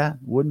 yeah,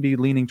 wouldn't be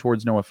leaning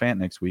towards Noah Fant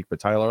next week, but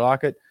Tyler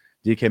Lockett,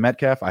 DK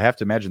Metcalf, I have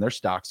to imagine their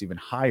stock's even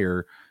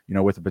higher,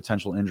 with a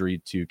potential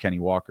injury to Kenny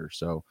Walker.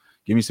 So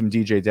give me some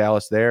DJ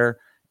Dallas there.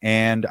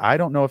 And I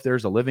don't know if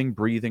there's a living,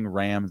 breathing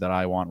Ram that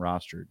I want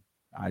rostered.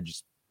 I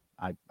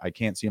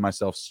can't see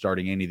myself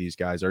starting any of these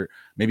guys. Or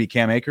maybe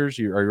Cam Akers.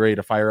 Are you ready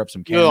to fire up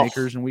some Cam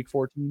Akers in week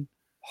 14?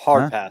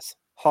 Hard pass.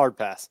 Hard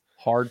pass,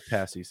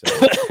 he said.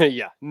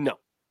 Yeah, no.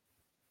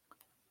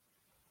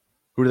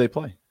 Who do they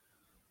play?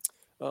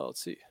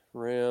 Let's see.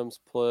 Rams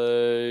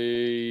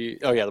play.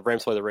 Oh, yeah, the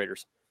Rams play the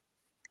Raiders.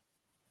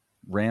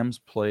 Rams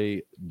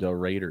play the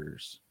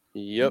Raiders.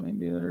 Yep.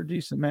 Maybe they're a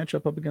decent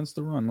matchup up against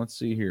the run. Let's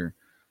see here.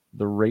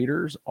 The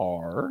Raiders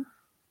are.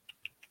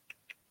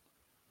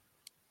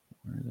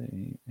 Where are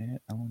they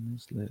at on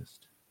this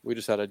list? We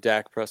just had a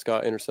Dak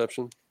Prescott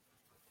interception.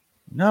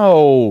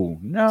 No.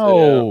 So,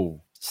 yeah.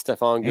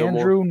 Stephon Gilmore.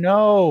 Andrew,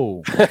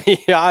 no.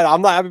 Yeah,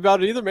 I'm not happy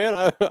about it either,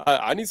 man.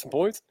 I need some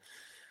points.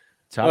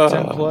 Top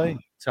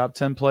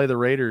 10 play the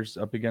Raiders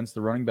up against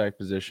the running back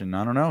position.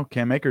 I don't know.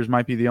 Cam Akers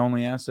might be the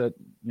only asset,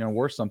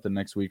 worth something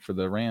next week for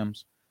the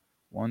Rams.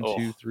 1,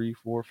 2, 3,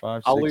 4,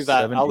 5, 6,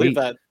 7, 8. I'll leave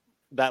that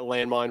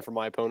landmine for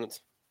my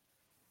opponents.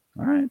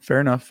 All right, fair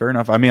enough.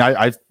 I mean,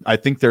 I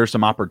think there's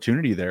some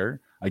opportunity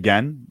there.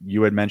 Again,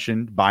 you had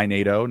mentioned buy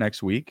NATO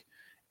next week.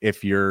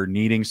 If you're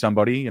needing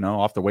somebody,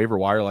 off the waiver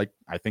wire, like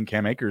I think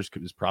Cam Akers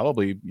is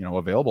probably,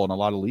 available in a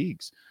lot of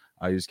leagues.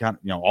 He's kind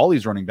of, all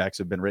these running backs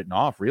have been written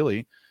off,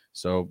 really.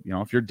 So,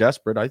 if you're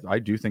desperate, I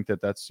do think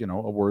that's, a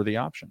worthy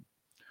option.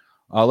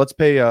 Let's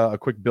pay a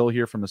quick bill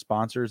here from the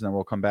sponsors, and then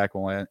we'll come back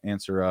and we'll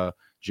answer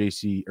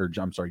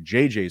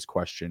JJ's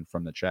question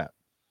from the chat.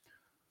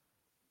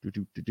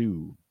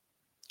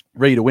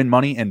 Ready to win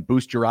money and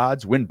boost your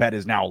odds? WynnBET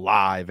is now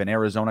live in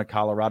Arizona,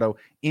 Colorado,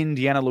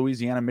 Indiana,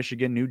 Louisiana,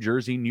 Michigan, New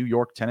Jersey, New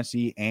York,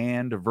 Tennessee,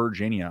 and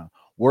Virginia.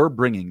 We're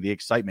bringing the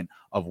excitement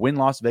of Wynn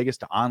Las Vegas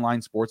to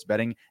online sports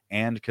betting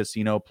and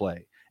casino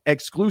play.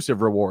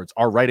 Exclusive rewards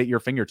are right at your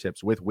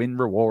fingertips with Wynn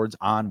Rewards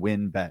on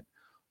WynnBET.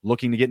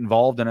 Looking to get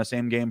involved in a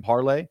same-game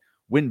parlay?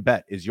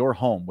 WynnBET is your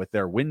home with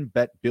their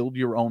WynnBET Build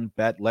Your Own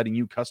Bet, letting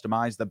you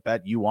customize the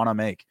bet you want to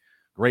make.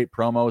 Great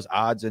promos,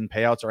 odds, and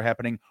payouts are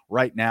happening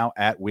right now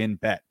at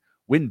WynnBET.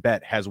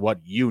 WynnBET has what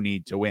you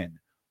need to win.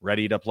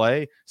 Ready to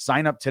play?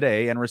 Sign up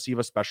today and receive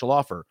a special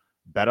offer.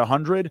 Bet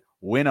 100,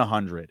 win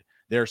 100.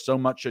 There's so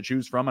much to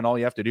choose from, and all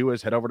you have to do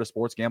is head over to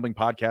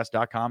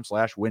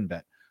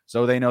sportsgamblingpodcast.com/WynnBET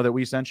so they know that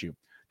we sent you.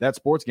 That's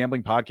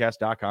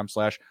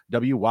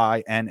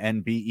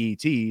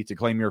sportsgamblingpodcast.com/WYNNBET to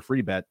claim your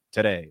free bet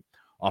today.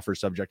 Offer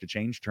subject to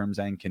change, terms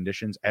and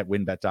conditions at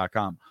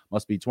wynnbet.com.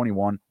 Must be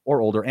 21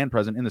 or older and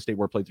present in the state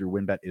where playthrough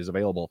WynnBET is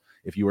available.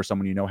 If you or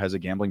someone you know has a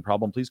gambling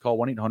problem, please call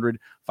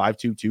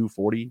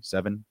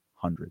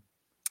 1-800-522-4700.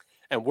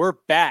 And we're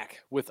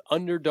back with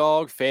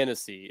Underdog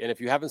Fantasy. And if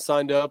you haven't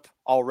signed up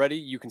already,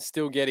 you can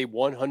still get a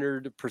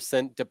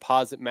 100%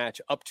 deposit match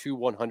up to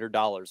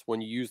 $100 when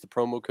you use the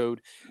promo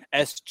code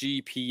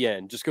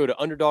SGPN. Just go to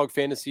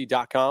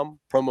underdogfantasy.com,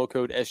 promo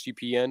code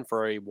SGPN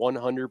for a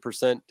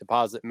 100%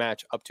 deposit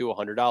match up to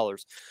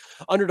 $100.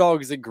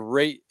 Underdog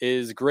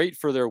is great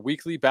for their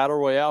weekly battle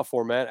royale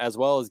format, as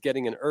well as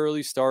getting an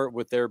early start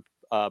with their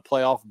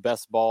playoff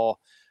best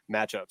ball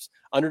matchups.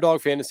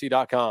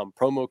 Underdogfantasy.com,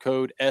 promo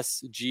code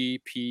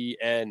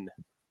SGPN.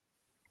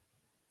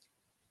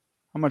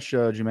 How much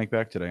did you make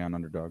back today on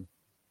Underdog?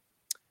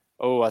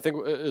 Oh, I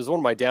think it was one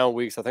of my down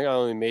weeks. I think I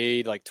only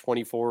made like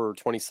 24 or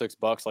 26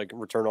 bucks, like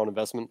return on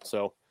investment.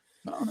 So,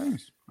 oh,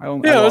 nice. It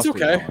was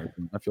okay.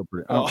 I feel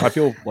pretty. I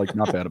feel like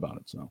not bad about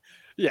it. So,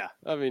 yeah,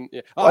 I mean,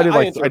 yeah. I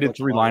did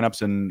 3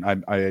 lineups and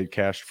I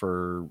cashed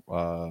for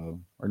I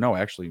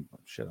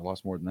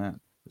lost more than that.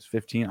 It was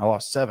 15. I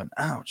lost 7.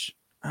 Ouch.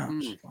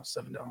 Lost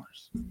 $7.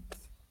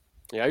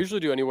 Yeah, I usually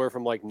do anywhere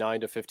from like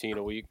 9 to 15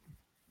 a week.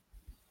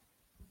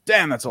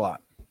 Damn, that's a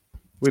lot.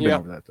 We've been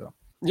over that though.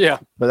 Yeah,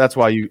 but that's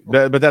why you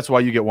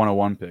get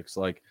 101 picks.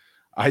 Like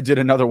I did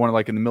another one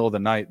like in the middle of the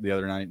night the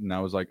other night, and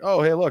I was like,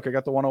 oh hey, look, I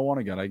got the 101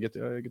 again. I get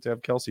to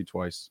have Kelsey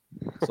twice.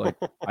 It's like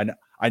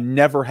I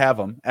never have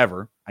him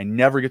ever. I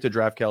never get to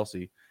draft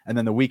Kelsey, and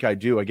then the week I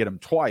do, I get him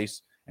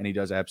twice, and he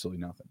does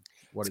absolutely nothing.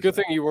 It's a good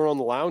thing you weren't on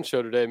the lounge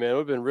show today, man. It would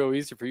have been real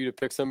easy for you to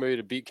pick somebody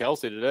to beat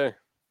Kelsey today.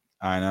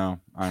 I know.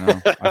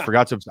 I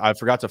forgot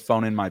to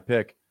phone in my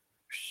pick.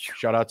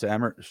 Shout out to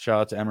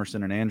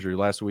Emerson and Andrew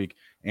last week.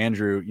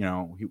 Andrew,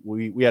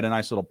 we had a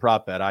nice little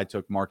prop bet. I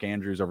took Mark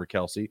Andrews over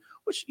Kelsey,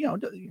 which,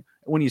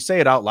 when you say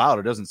it out loud,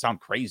 it doesn't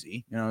sound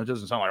crazy. It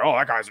doesn't sound like, oh,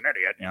 that guy's an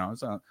idiot.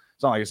 It's not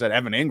like I said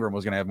Evan Ingram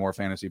was going to have more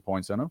fantasy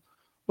points than him.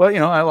 But,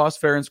 I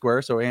lost fair and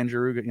square. So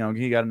Andrew,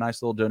 he got a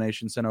nice little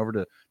donation sent over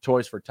to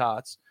Toys for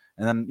Tots.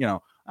 And then,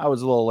 I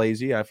was a little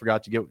lazy. I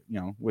forgot to get,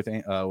 with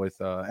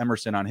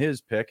Emerson on his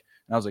pick.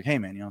 And I was like, hey,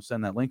 man,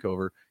 send that link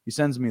over. He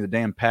sends me the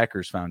damn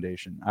Packers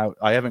Foundation.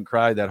 I haven't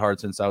cried that hard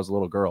since I was a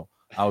little girl.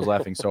 I was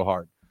laughing so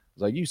hard. I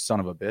was like, you son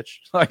of a bitch.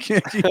 Like,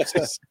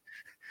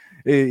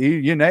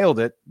 you nailed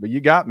it, but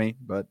you got me.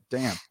 But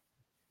damn,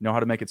 know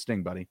how to make it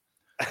sting, buddy.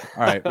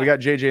 All right. We got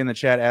JJ in the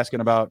chat asking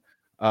about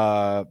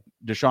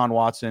Deshaun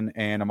Watson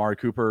and Amari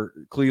Cooper.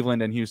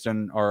 Cleveland and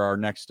Houston are our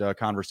next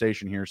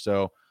conversation here.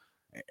 So,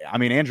 I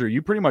mean, Andrew,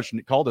 you pretty much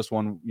called this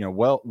one,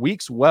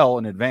 weeks well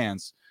in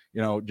advance.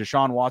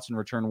 Deshaun Watson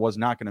return was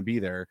not going to be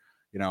there.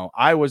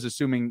 I was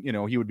assuming,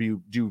 he would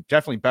do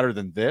definitely better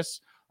than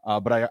this,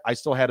 but I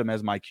still had him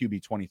as my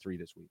QB 23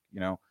 this week.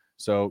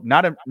 So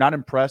not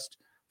impressed.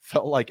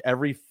 Felt like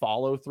every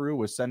follow through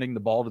was sending the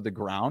ball to the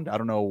ground. I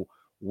don't know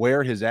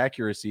where his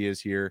accuracy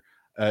is here.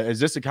 Is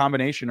this a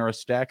combination or a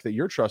stack that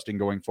you're trusting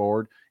going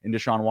forward in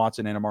Deshaun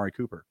Watson and Amari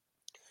Cooper?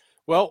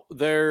 Well,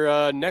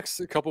 their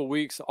next couple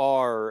weeks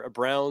are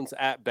Browns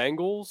at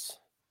Bengals,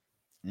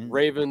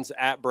 Ravens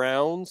at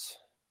Browns.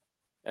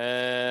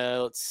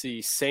 Let's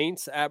see,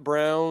 Saints at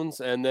Browns,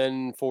 and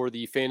then for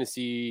the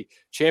fantasy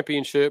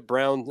championship,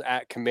 Browns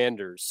at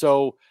Commanders.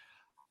 So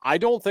I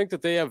don't think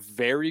that they have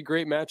very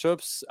great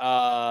matchups.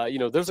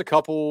 There's a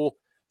couple.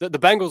 The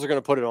Bengals are going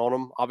to put it on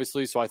him,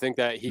 obviously. So I think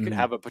that he could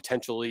have a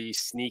potentially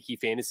sneaky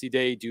fantasy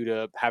day due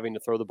to having to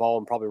throw the ball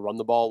and probably run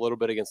the ball a little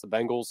bit against the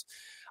Bengals.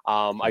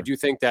 Sure. I do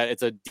think that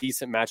it's a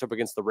decent matchup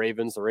against the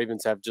Ravens. The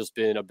Ravens have just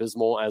been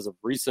abysmal as of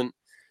recent.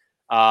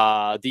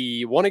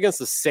 The one against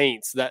the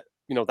Saints, that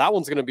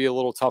one's going to be a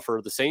little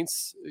tougher. The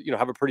Saints,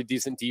 have a pretty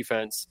decent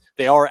defense.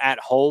 They are at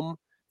home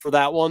for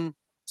that one.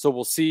 So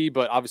we'll see,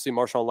 but obviously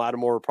Marshawn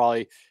Lattimore will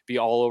probably be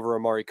all over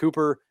Amari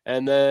Cooper.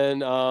 And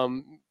then,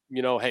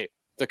 hey,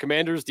 the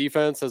Commanders'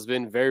 defense has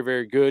been very,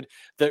 very good.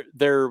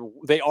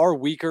 They are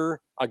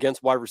weaker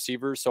against wide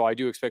receivers, so I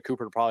do expect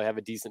Cooper to probably have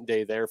a decent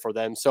day there for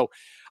them. So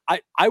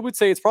I would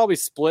say it's probably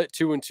split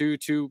 2-2,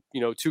 two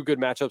good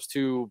matchups,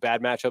 two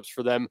bad matchups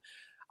for them.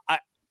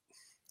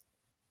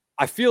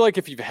 I feel like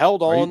if you've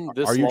held on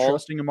are you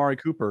trusting Amari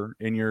Cooper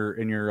in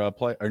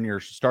your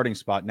starting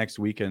spot next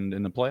weekend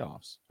in the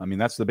playoffs? I mean,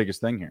 that's the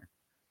biggest thing here,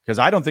 because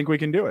I don't think we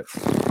can do it.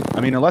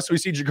 I mean, unless we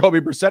see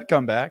Jacoby Brissett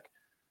come back.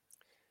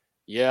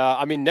 Yeah,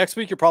 I mean, next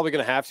week you're probably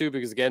going to have to,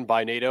 because again,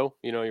 by NATO,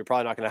 you're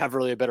probably not going to have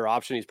really a better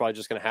option. He's probably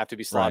just going to have to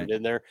be slotted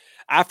in there.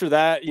 After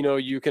that,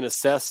 you can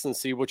assess and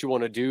see what you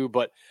want to do.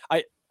 But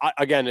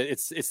again,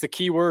 it's the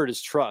key word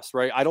is trust,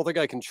 right? I don't think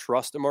I can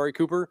trust Amari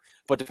Cooper,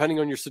 but depending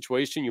on your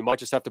situation, you might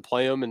just have to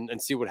play him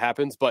and see what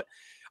happens. But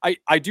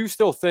I do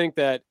still think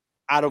that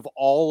out of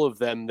all of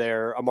them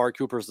there, Amari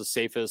Cooper is the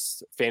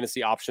safest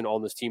fantasy option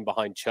on this team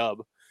behind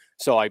Chubb.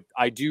 So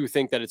I do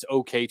think that it's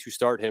okay to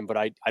start him, but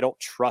I don't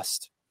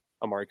trust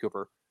Amari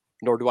Cooper,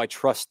 nor do I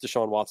trust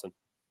Deshaun Watson.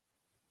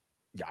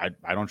 Yeah,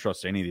 I don't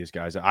trust any of these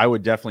guys. I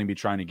would definitely be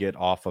trying to get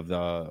off of the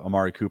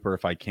Amari Cooper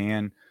if I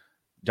can.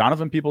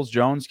 Donovan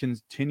Peoples-Jones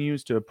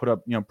continues to put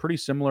up, pretty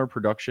similar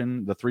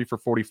production. The 3 for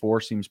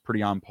 44 seems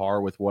pretty on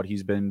par with what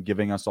he's been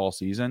giving us all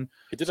season.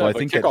 He did have a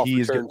kickoff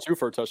return too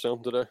for a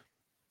touchdown today.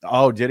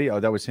 Oh, did he? Oh,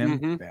 that was him?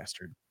 Mm-hmm.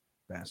 Bastard.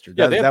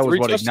 Yeah, that was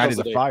what ignited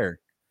the fire.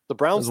 The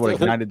Browns what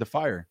ignited the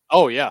fire.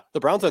 Oh, yeah. The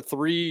Browns had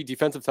 3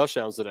 defensive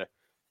touchdowns today. It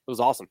was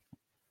awesome.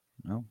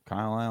 Oh,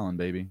 Kyle Allen,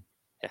 baby.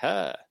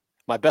 Yeah.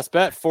 My best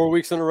bet 4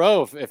 weeks in a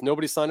row. If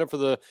nobody signed up for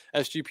the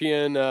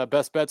SGPN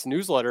Best Bets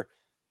newsletter,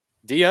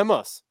 DM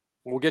us.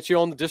 We'll get you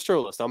on the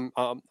distro list. I'm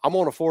on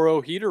a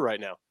 4-0 heater right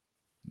now.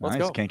 Let's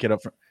nice. Go. Can't get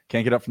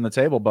up from the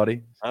table,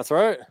 buddy. That's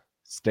right.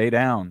 Stay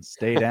down.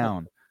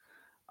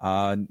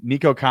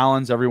 Nico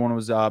Collins, everyone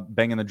was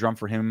banging the drum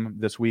for him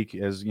this week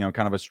as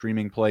kind of a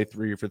streaming play,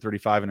 3 for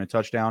 35 and a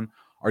touchdown.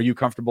 Are you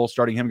comfortable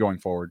starting him going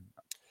forward?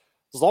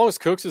 As long as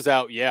Cooks is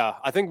out, yeah.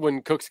 I think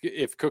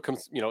if Cook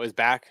comes, is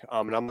back,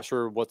 and I'm not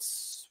sure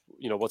what's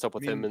up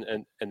with him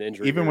and the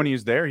injury. Even when he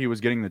was there, he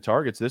was getting the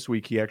targets. This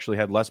week, he actually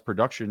had less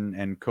production,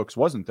 and Cooks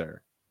wasn't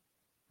there.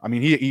 I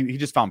mean, he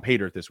just found pay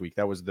dirt this week.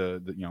 That was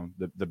the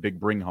big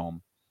bring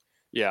home.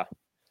 Yeah.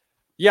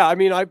 I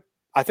mean,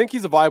 I think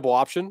he's a viable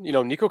option.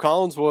 Nico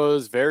Collins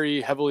was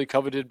very heavily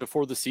coveted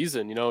before the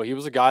season. He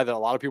was a guy that a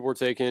lot of people were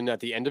taking at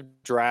the end of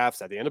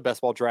drafts, at the end of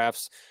best ball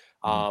drafts.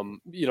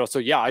 So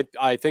yeah,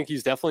 I think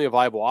he's definitely a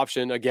viable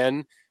option.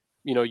 Again,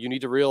 you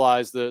need to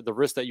realize the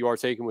risk that you are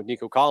taking with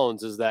Nico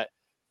Collins is that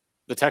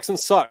the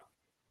Texans suck,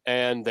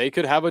 and they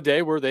could have a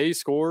day where they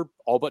score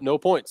all but no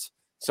points.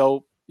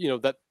 So,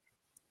 that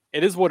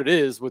it is what it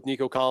is with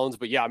Nico Collins.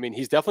 But yeah, I mean,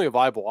 he's definitely a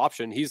viable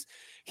option.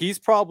 He's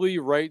probably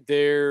right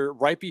there,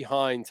 right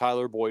behind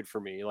Tyler Boyd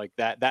for me, like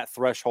that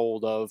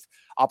threshold of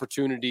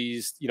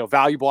opportunities,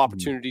 valuable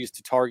opportunities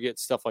to target,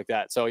 stuff like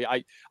that. So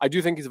I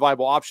do think he's a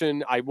viable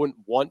option. I wouldn't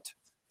want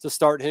to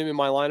start him in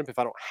my lineup if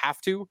I don't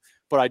have to,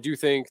 but I do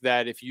think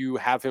that if you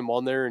have him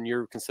on there and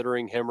you're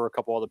considering him or a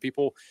couple other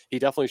people, he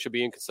definitely should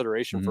be in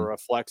consideration for a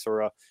flex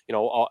or I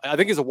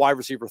think he's a wide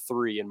receiver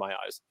 3 in my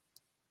eyes.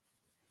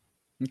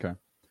 Okay.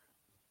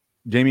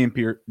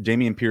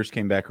 Dameon Pierce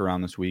came back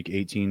around this week,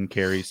 18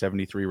 carries,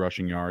 73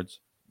 rushing yards,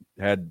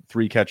 had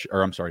 3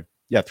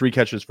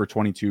 catches for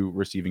 22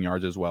 receiving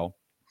yards as well.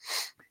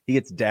 He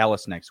gets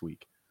Dallas next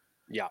week.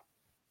 Yeah.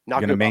 Not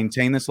going to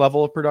maintain this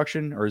level of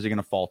production, or is he going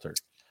to falter?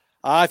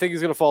 I think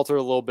he's going to falter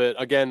a little bit.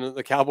 Again,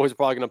 the Cowboys are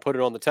probably going to put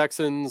it on the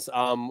Texans.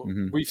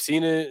 We've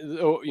seen it,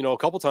 a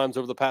couple times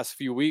over the past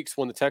few weeks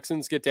when the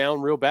Texans get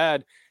down real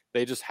bad.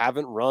 They just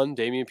haven't run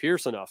Dameon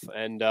Pierce enough.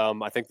 And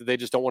I think that they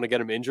just don't want to get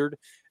him injured.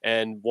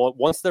 And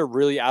once they're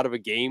really out of a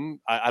game,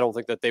 I don't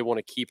think that they want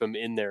to keep him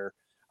in there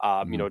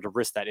to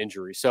risk that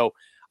injury. So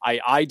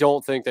I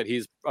don't think that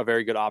he's a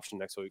very good option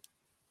next week.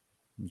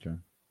 Okay.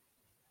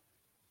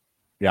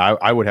 Yeah,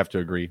 I would have to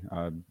agree.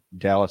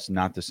 Dallas,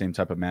 not the same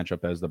type of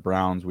matchup as the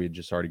Browns. We had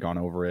just already gone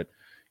over it.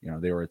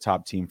 They were a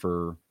top team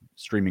for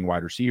streaming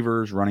wide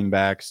receivers, running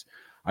backs.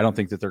 I don't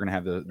think that they're going to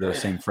have the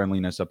same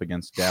friendliness up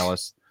against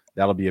Dallas.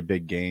 That'll be a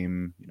big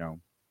game.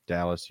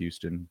 Dallas,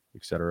 Houston,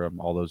 etc.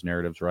 All those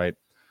narratives, right?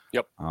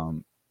 Yep.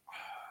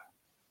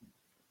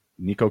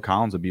 Nico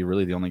Collins would be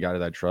really the only guy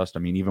that I trust. I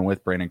mean, even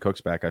with Brandon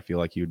Cooks back, I feel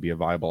like he would be a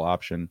viable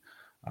option,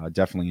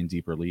 definitely in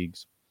deeper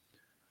leagues.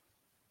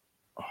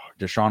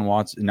 Deshaun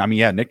Watson. I mean,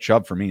 yeah, Nick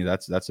Chubb for me.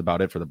 That's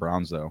about it for the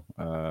Browns, though.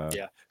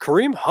 Yeah,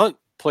 Kareem Hunt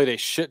played a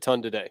shit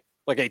ton today,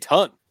 like a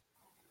ton.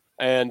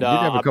 And he did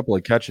have a couple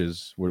of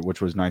catches,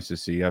 which was nice to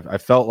see. I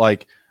felt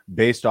like,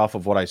 based off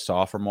of what I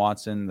saw from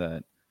Watson,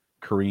 that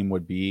Kareem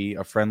would be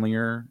a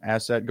friendlier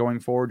asset going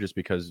forward, just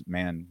because,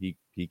 man,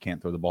 he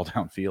can't throw the ball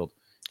downfield.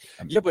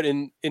 Yeah, but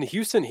in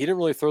Houston, he didn't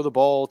really throw the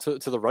ball to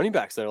the running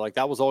backs there. Like,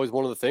 that was always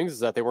one of the things, is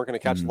that they weren't going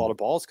to catch a lot of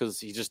balls because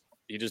he just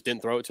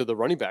didn't throw it to the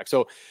running back.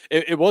 So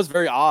it was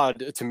very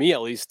odd, to me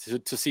at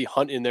least, to see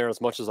Hunt in there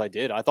as much as I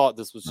did. I thought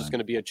this was just going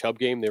to be a Chubb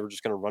game. They were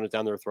just going to run it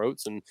down their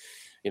throats and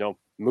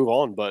move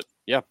on. But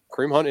yeah,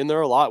 Kareem Hunt in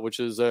there a lot,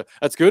 which is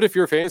that's good if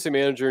you're a fantasy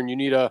manager and you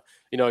need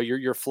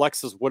your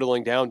flex is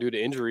whittling down due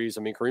to injuries.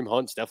 I mean, Kareem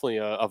Hunt's definitely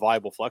a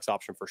viable flex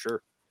option for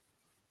sure.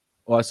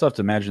 Well, I still have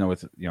to imagine that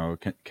with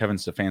Kevin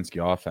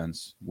Stefanski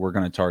offense, we're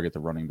going to target the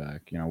running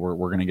back. We're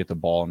going to get the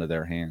ball into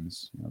their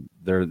hands.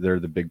 They're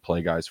the big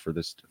play guys for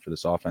this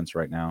offense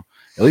right now.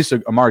 At least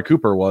Amari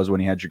Cooper was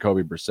when he had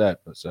Jacoby Brissett.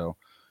 But so,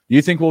 do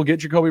you think we'll get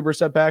Jacoby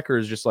Brissett back, or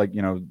is just like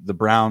the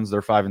Browns?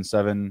 They're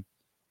 5-7,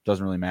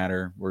 doesn't really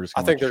matter. We're just.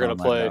 I think they're going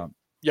to play.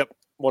 Yep,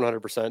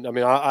 100%. I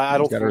mean, I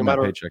don't think no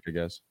matter paycheck, I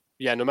guess.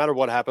 Yeah, no matter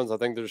what happens, I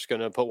think they're just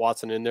going to put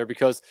Watson in there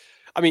because,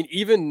 I mean,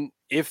 even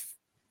if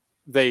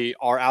they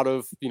are out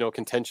of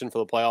contention for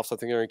the playoffs, I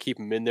think they're going to keep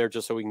him in there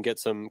just so we can get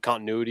some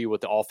continuity with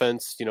the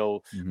offense,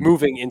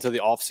 moving into the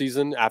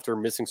offseason after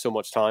missing so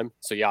much time.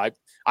 So yeah,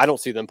 I don't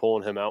see them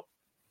pulling him out.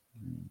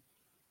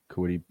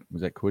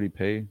 Kwity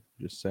Paye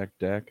just sacked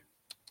Dak?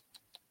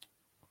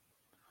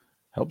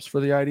 Helps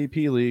for the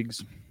IDP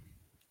leagues.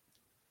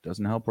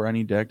 Doesn't help where I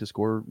need Dak to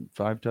score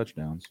 5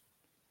 touchdowns.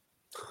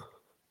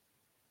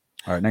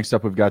 All right, next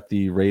up we've got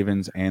the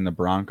Ravens and the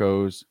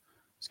Broncos.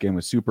 This game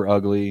was super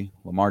ugly.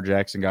 Lamar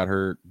Jackson got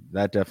hurt.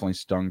 That definitely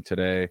stung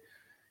today.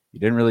 You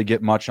didn't really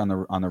get much on the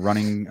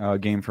running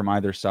game from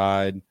either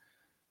side.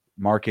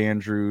 Mark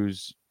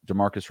Andrews,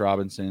 Demarcus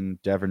Robinson,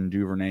 Devin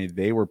Duvernay,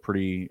 they were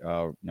pretty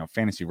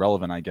fantasy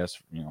relevant, I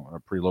guess. A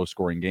pretty low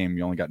scoring game.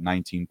 You only got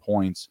 19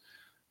 points.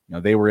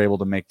 They were able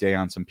to make day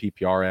on some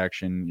PPR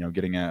action.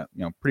 Getting a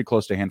pretty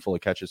close to a handful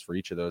of catches for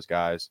each of those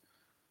guys.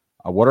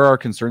 What are our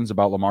concerns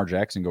about Lamar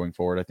Jackson going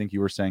forward? I think you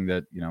were saying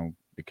that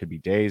it could be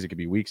days, it could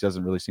be weeks.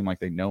 Doesn't really seem like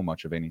they know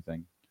much of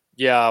anything.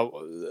 Yeah,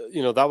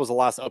 that was the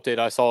last update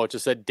I saw. It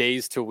just said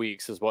days to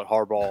weeks is what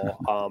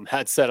Harbaugh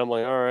had said. I'm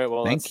like, all right,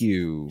 well, thank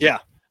you. Yeah,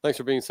 thanks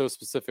for being so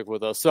specific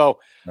with us. So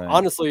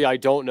honestly, I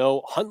don't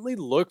know. Huntley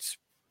looked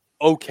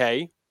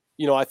okay.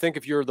 I think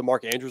if you're the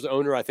Mark Andrews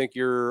owner, I think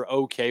you're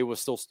okay with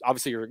still.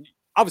 Obviously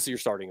you're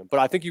starting him, but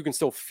I think you can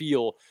still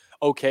feel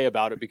okay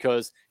about it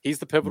because he's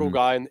the pivotal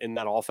guy in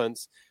that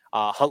offense.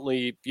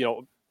 Huntley,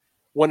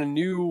 when a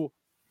new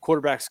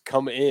quarterbacks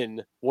come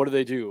in, what do?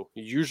 You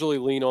usually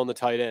lean on the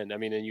tight end. I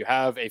mean, and you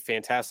have a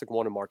fantastic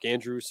one in Mark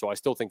Andrews, so I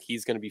still think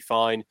he's going to be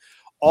fine.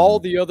 All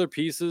the other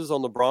pieces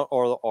on the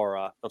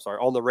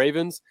on the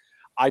Ravens,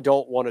 I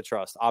don't want to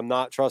trust. I'm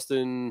not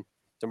trusting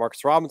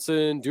Demarcus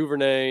Robinson,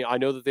 Duvernay. I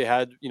know that they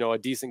had a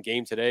decent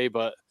game today,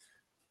 but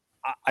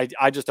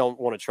I just don't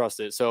want to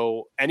trust it.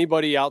 So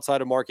anybody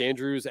outside of Mark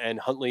Andrews and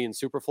Huntley and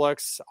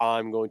Superflex,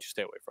 I'm going to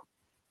stay away from.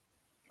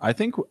 I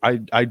think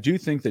I do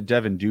think that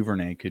Devin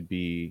Duvernay could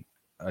be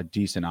a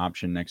decent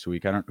option next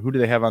week. Who do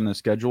they have on the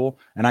schedule?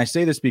 And I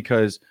say this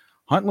because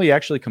Huntley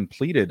actually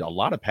completed a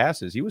lot of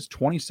passes. He was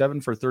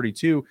 27 for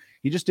 32.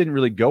 He just didn't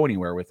really go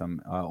anywhere with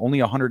them.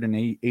 Only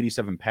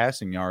 187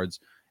 passing yards.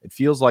 It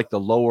feels like the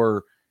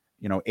lower,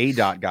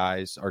 ADOT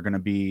guys are going to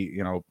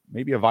be,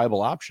 maybe a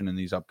viable option in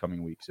these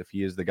upcoming weeks if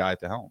he is the guy at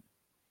the helm.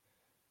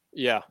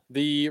 Yeah,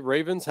 the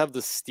Ravens have the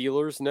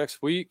Steelers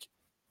next week.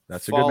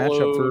 That's a good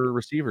matchup for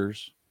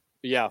receivers.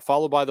 Yeah,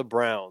 followed by the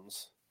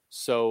Browns.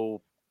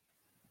 So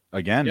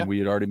again, we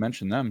had already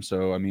mentioned them.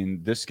 So, I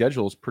mean, this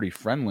schedule is pretty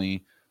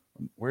friendly.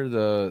 Where are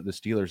the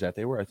Steelers at?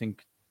 They were, I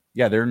think,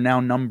 they're now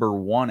number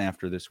 1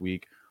 after this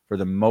week for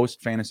the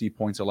most fantasy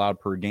points allowed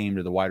per game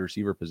to the wide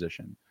receiver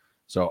position.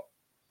 So,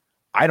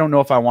 I don't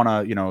know if I want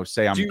to,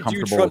 say I'm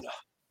comfortable.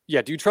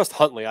 Do you trust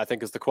Huntley? I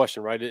think is the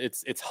question, right?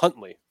 It's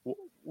Huntley.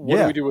 What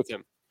do we do with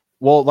him?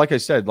 Well, like I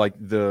said,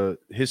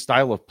 his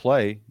style of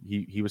play,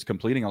 he was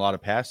completing a lot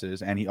of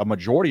passes, and a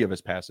majority of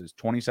his passes,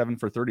 27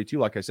 for 32,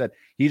 like I said,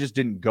 he just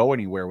didn't go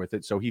anywhere with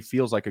it. So he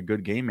feels like a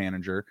good game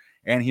manager,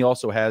 and he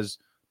also has,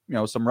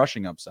 some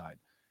rushing upside.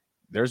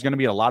 There's going to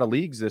be a lot of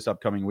leagues this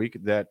upcoming week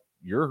that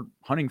you're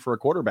hunting for a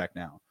quarterback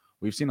now.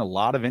 We've seen a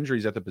lot of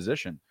injuries at the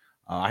position.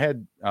 I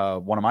had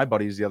one of my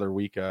buddies the other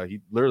week. He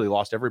literally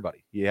lost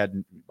everybody. He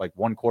had like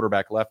one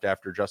quarterback left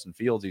after Justin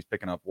Fields. He's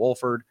picking up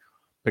Wolford,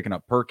 picking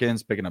up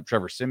Perkins, picking up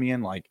Trevor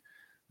Siemian. Like,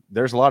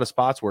 there's a lot of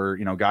spots where,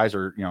 guys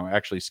are,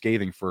 actually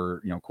scathing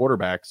for,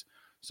 quarterbacks.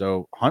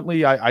 So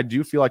Huntley, I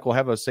do feel like we'll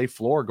have a safe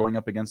floor going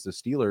up against the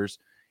Steelers.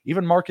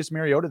 Even Marcus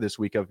Mariota this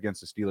week up against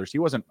the Steelers, he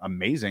wasn't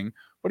amazing,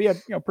 but he had,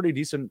 pretty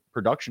decent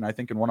production. I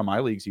think in one of my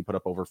leagues, he put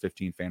up over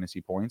 15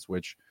 fantasy points,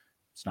 which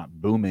it's not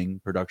booming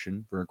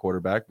production for a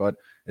quarterback, but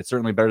it's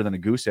certainly better than a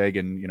goose egg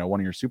in,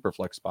 one of your super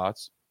flex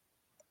spots.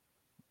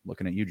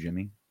 Looking at you,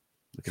 Jimmy.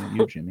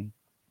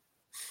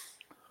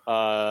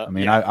 I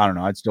mean, yeah. I don't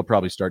know. I'd still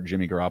probably start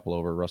Jimmy Garoppolo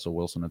over Russell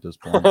Wilson at this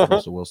point.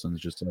 Russell Wilson's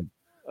just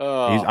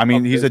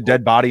he's a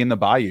dead body in the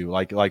bayou.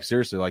 Like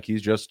seriously, like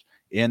he's just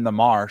in the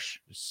marsh,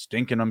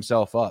 stinking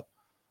himself up.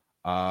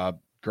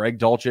 Greg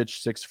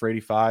Dulcich, 6 for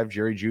 85.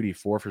 Jerry Jeudy,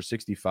 4 for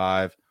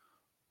 65.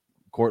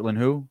 Cortland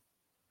who?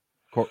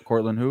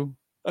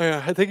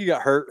 I think he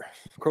got hurt.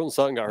 Cortland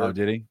Sutton got hurt. Oh,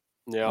 did he?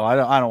 Yeah. Well,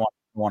 I don't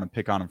want to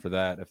pick on him for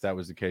that if that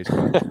was the case.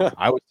 But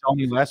I was telling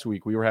you last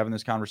week, we were having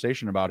this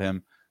conversation about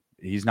him.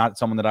 He's not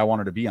someone that I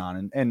wanted to be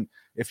on. And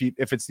if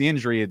it's the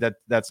injury,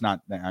 that's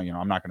not,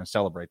 I'm not going to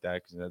celebrate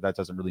that because that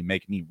doesn't really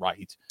make me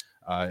right.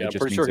 I'm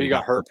pretty sure he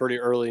got hurt pretty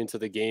early into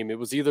the game. It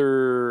was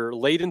either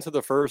late into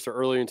the first or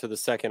early into the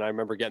second. I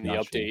remember getting the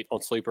update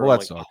on Sleeper. Well,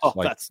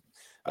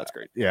 that's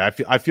great. Yeah,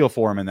 I feel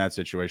for him in that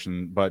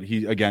situation. But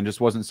he, again,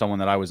 just wasn't someone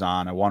that I was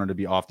on. I wanted to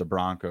be off the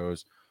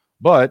Broncos.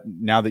 But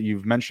now that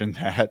you've mentioned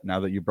that, now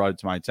that you brought it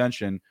to my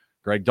attention,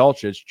 Greg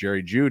Dulcich,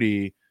 Jerry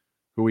Jeudy,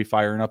 who are we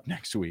firing up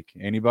next week?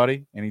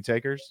 Anybody? Any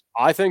takers?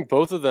 I think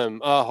both of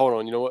them. Hold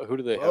on. You know what? Who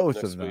do they have both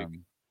next of them.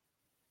 week?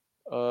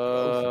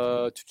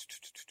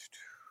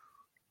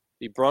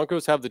 The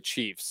Broncos have the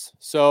Chiefs.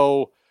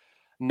 So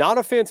not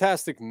a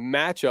fantastic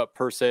matchup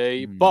per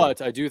se,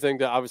 but I do think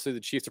that obviously the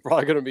Chiefs are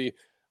probably going to be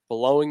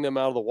blowing them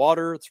out of the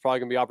water. It's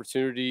probably going to be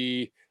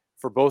opportunity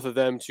for both of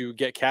them to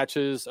get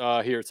catches.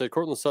 Here, it said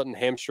Cortland Sutton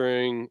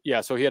hamstring.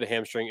 Yeah, so he had a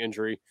hamstring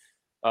injury.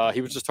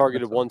 He was just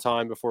targeted one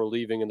time before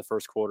leaving in the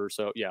first quarter.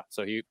 So, yeah,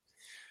 it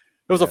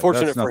was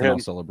unfortunate for him. I'll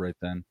celebrate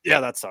then.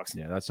 Yeah, that sucks.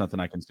 Yeah, that's nothing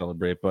I can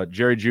celebrate. But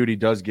Jerry Jeudy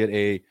does get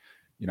a,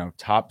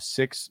 top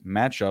 6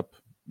 matchup,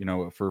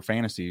 for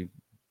fantasy.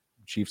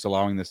 Chiefs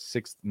allowing the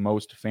 6th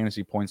most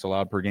fantasy points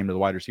allowed per game to the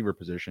wide receiver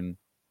position.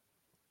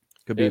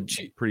 Could be a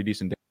pretty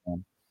decent day for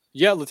him.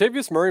 Yeah,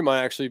 Latavius Murray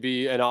might actually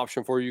be an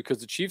option for you because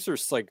the Chiefs are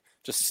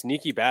just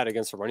sneaky bad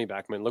against the running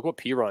back, man. Look what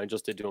P. Ryan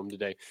just did to him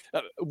today.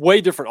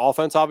 Way different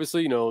offense,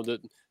 obviously.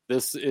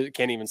 It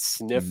can't even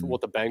sniff what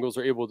the Bengals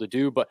are able to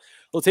do. But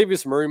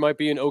Latavius Murray might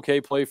be an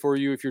okay play for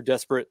you if you're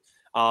desperate.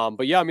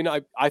 But yeah, I mean,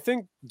 I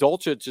think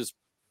Dulcich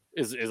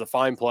is a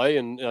fine play,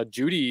 and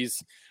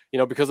Judy's,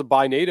 because of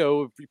By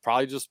NATO, you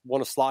probably just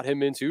want to slot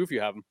him in too if you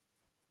have him,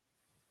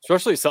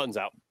 especially if Sutton's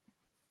out.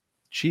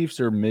 Chiefs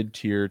are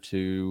mid-tier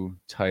to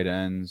tight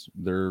ends.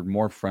 They're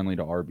more friendly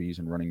to RBs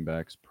and running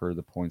backs per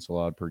the points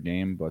allowed per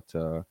game. But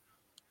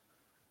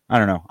I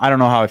don't know. I don't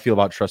know how I feel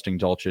about trusting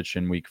Dulcich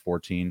in week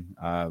 14.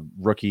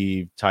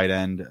 Rookie tight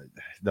end,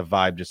 the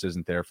vibe just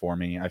isn't there for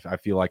me. I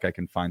feel like I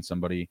can find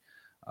somebody.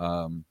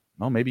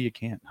 Well, maybe you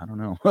can't. I don't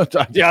know.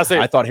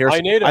 I thought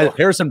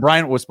Harrison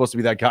Bryant was supposed to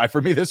be that guy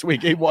for me this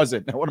week. He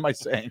wasn't. What am I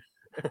saying?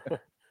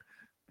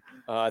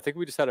 I think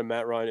we just had a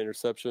Matt Ryan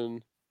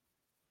interception.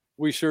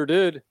 We sure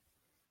did.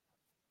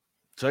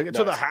 Take it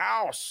to the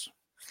house.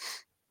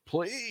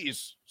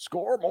 Please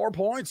score more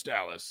points,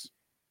 Dallas.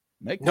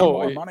 Make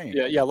more money.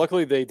 Yeah.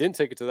 Luckily, they didn't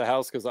take it to the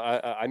house because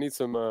I need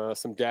some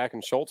Dak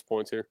and Schultz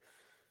points here.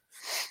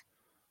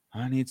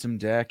 I need some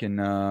Dak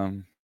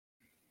and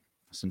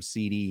some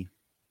CD.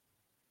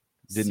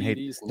 Didn't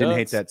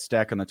hate that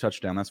stack on the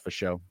touchdown. That's for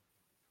sure.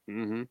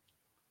 Mm-hmm.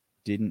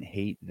 Didn't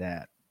hate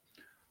that.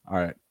 All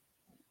right.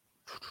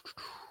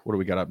 What do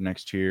we got up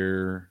next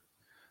here?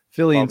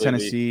 Philly and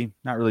Tennessee.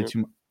 Not really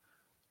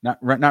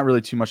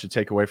too much to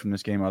take away from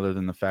this game other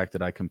than the fact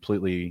that I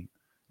completely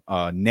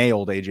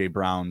nailed AJ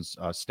Brown's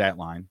stat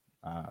line.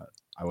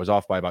 I was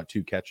off by about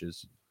 2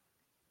 catches.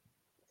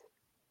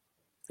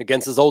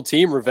 Against his old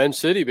team, Revenge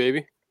City,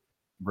 baby.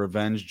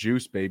 Revenge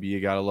juice, baby. You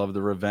got to love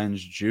the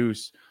revenge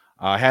juice.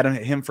 I had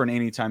him for an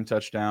anytime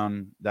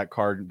touchdown. That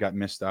card got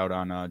missed out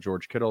on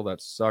George Kittle.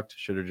 That sucked.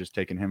 Should have just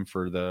taken him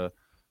for the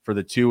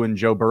 2 and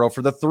Joe Burrow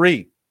for the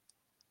 3,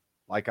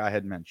 like I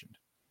had mentioned.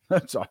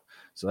 So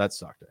that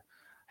sucked. I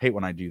hate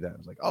when I do that. I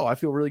was like, oh, I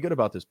feel really good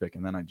about this pick,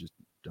 and then I just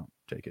don't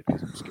take it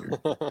because I'm scared.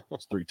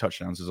 3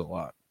 touchdowns is a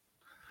lot.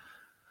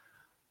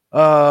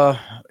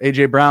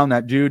 AJ Brown,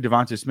 that dude,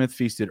 Devonta Smith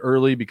feasted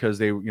early because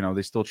they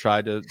still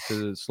tried to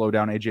slow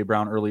down AJ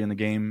Brown early in the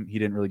game. He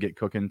didn't really get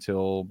cooking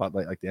until about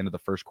like the end of the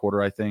first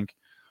quarter, I think.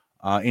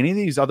 Any of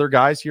these other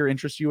guys here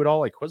interest you at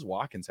all? Like Quez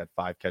Watkins had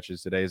 5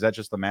 catches today. Is that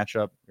just the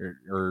matchup,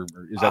 or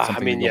is that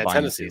something?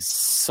 Tennessee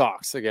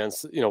sucks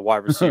against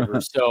wide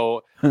receivers.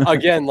 So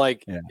again,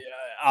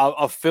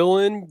 a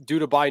fill-in due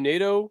to By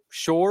NATO,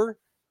 sure.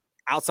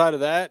 outside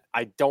of that,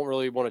 I don't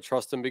really want to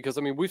trust him because,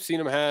 I mean, we've seen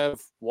him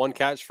have one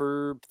catch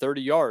for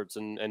 30 yards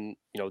and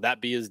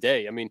that be his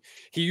day. I mean,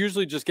 he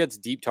usually just gets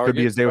deep Could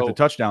be his targets. day with the So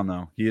touchdown,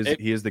 though.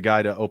 He is the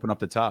guy to open up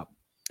the top.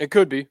 it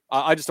could be.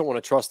 I just don't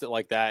want to trust it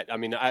like that. I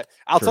mean,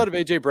 outside of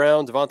A.J.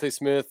 Brown, Devontae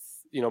Smith,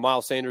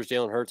 Miles Sanders,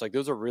 Jalen Hurts, like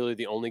those are really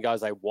the only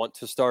guys I want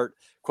to start.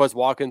 Quez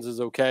Watkins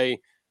is okay.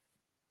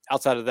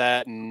 Outside of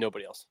that,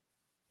 nobody else.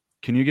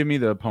 Can you give me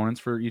the opponents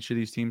for each of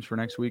these teams for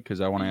next week?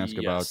 Because I want to ask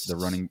about the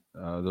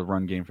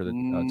run game for the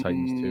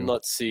Titans too.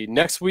 Let's see.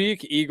 Next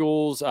week,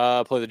 Eagles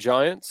play the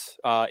Giants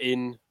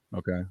in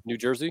New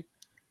Jersey,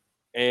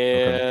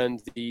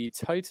 and the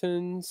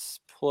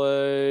Titans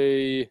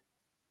play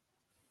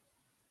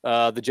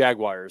the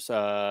Jaguars.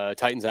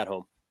 Titans at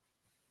home.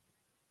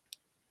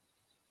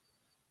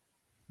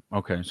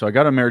 Okay, so I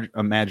got to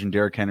imagine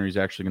Derrick Henry's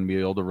actually going to be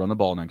able to run the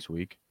ball next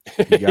week.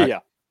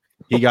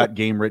 He got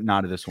game written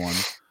out of this one.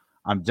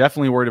 I'm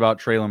definitely worried about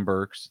Treylon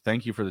Burks.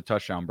 Thank you for the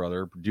touchdown,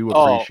 brother. Do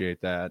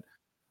appreciate that.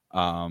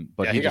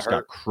 But he just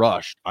got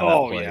crushed on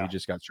that play. Yeah. He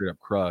just got straight up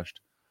crushed.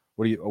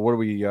 What are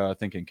we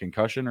thinking?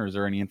 Concussion, or is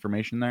there any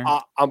information there?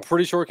 I'm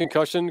pretty sure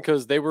concussion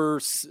because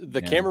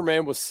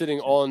cameraman was sitting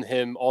on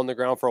him on the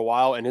ground for a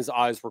while and his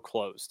eyes were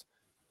closed,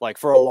 like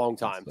for a long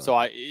time. So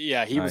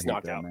he was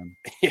knocked out.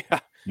 Yeah.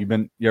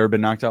 You ever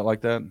been knocked out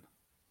like that?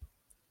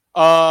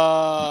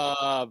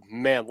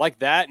 Man, like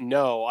that?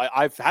 No,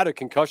 I've had a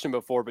concussion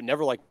before, but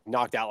never like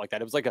knocked out like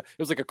that. It was like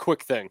a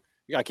quick thing.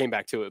 I came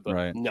back to it,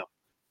 but no.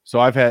 So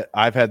I've had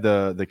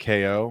the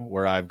KO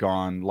where I've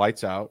gone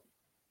lights out,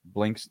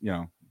 blinks,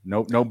 no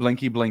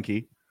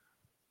blinky.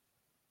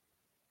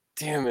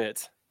 Damn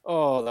it!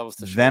 Oh, that was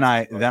the. Then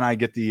I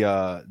get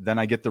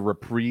the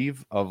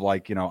reprieve of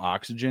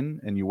oxygen,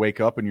 and you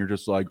wake up and you're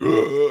just like.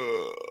 Dude,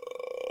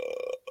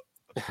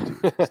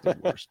 it's the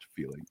worst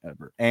feeling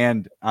ever.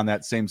 And on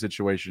that same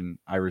situation,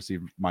 I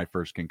received my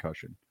first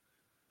concussion.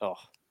 Oh,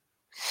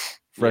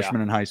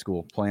 freshman in high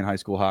school, playing high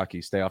school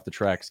hockey. Stay off the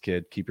tracks,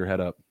 kid. Keep your head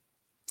up.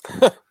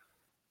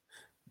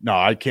 No,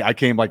 I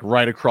came like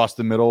right across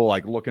the middle,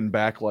 like looking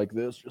back like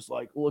this, just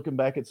like looking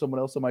back at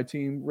someone else on my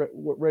team,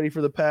 ready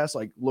for the pass.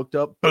 Like looked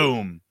up,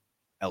 boom,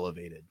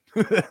 elevated.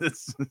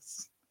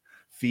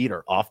 Feet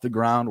are off the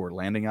ground. We're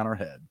landing on our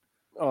head.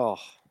 Oh.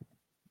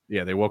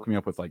 Yeah, they woke me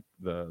up with like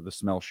the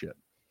smell shit.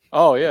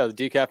 Oh yeah, the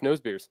decaf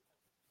nose beers.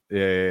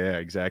 Yeah,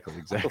 exactly.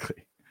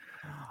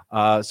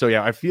 So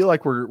yeah, I feel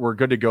like we're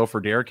good to go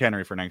for Derrick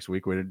Henry for next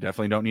week. We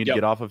definitely don't need to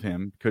get off of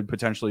him. Could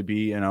potentially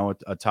be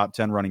a top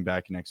 10 running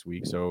back next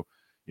week. So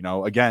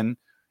again,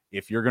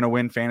 if you're going to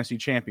win fantasy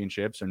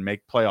championships and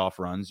make playoff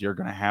runs, you're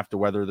going to have to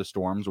weather the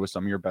storms with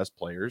some of your best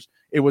players.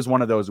 It was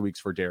one of those weeks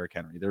for Derrick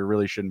Henry. There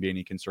really shouldn't be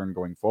any concern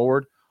going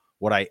forward.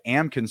 What I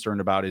am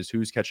concerned about is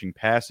who's catching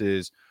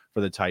passes for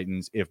the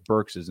Titans if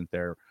Burks isn't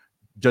there.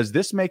 Does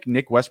this make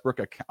Nick Westbrook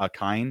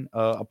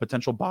a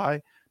potential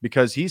buy?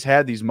 Because he's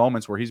had these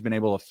moments where he's been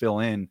able to fill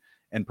in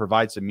and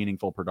provide some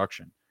meaningful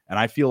production. And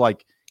I feel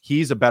like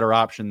he's a better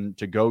option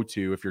to go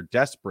to if you're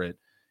desperate,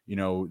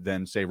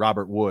 than say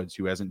Robert Woods,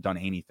 who hasn't done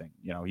anything.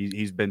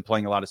 He's been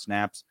playing a lot of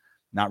snaps,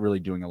 not really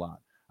doing a lot.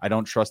 I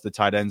don't trust the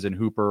tight ends in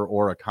Hooper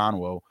or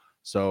Okonkwo.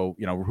 So,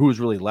 who's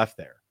really left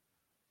there?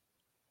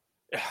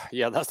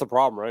 Yeah, that's the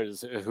problem, right?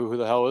 Is who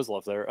the hell is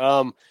left there?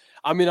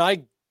 I mean,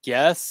 I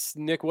guess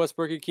Nick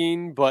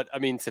Westbrook-Ikhine, but I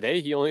mean, today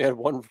he only had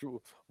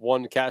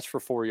one catch for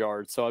 4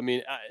 yards. So I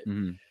mean,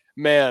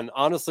 man,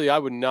 honestly, I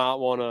would not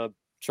want to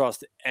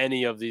trust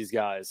any of these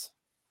guys,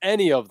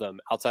 any of them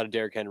outside of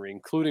Derrick Henry,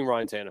 including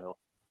Ryan Tannehill.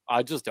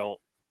 I just don't.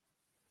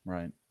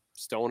 Right.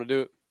 Just don't want to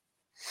do it.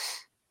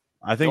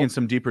 I think in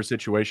some deeper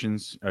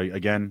situations,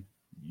 again,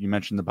 you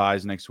mentioned the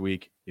buys next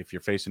week. If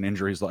you're facing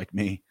injuries like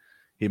me,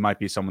 he might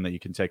be someone that you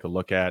can take a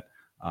look at.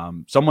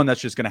 Someone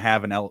that's just going to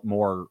have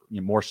more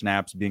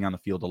snaps, being on the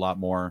field a lot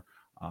more.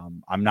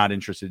 I'm not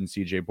interested in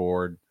CJ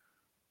Board,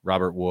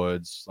 Robert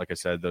Woods. Like I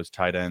said, those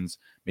tight ends.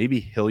 Maybe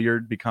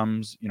Hilliard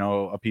becomes,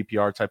 a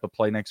PPR type of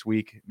play next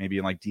week. Maybe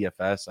in like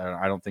DFS.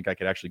 I don't think I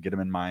could actually get him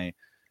in my,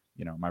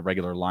 my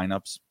regular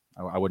lineups.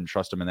 I wouldn't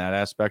trust him in that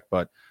aspect,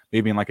 but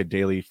maybe in like a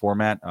daily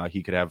format,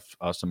 he could have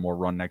some more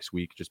run next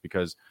week just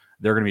because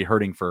they're going to be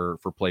hurting for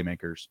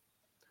playmakers.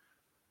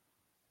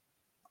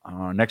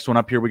 Next one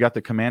up here, we got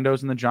the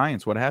Commandos and the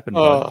Giants. What happened?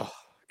 Oh,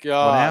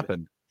 God. What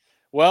happened?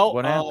 Well,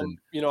 what happened?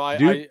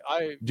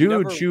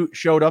 Dude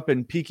showed up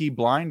in Peaky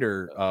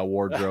Blinder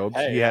wardrobes.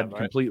 He had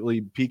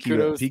completely Peaky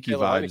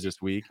vibes this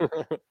week.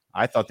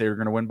 I thought they were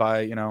going to win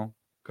by, a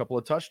couple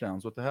of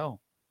touchdowns. What the hell?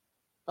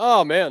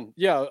 Oh, man.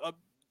 Yeah.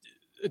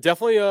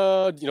 Definitely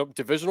a,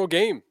 divisional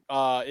game.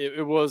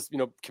 It was,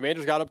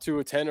 Commanders got up to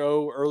a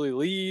 10-0 early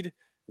lead.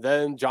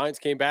 Then Giants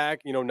came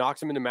back, knocked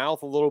them in the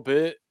mouth a little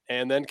bit.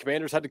 And then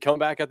Commanders had to come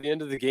back at the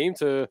end of the game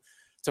to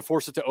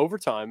force it to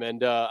overtime.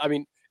 And, I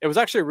mean, it was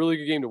actually a really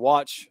good game to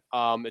watch.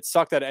 It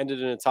sucked that it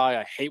ended in a tie.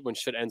 I hate when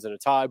shit ends in a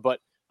tie. But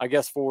I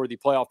guess for the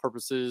playoff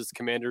purposes,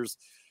 Commanders,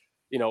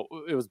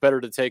 it was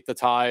better to take the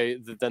tie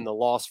than the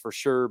loss for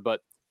sure. But,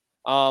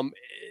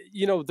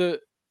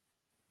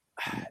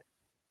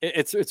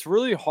 It's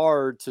really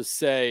hard to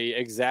say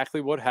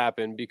exactly what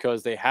happened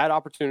because they had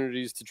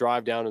opportunities to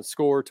drive down and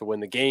score to win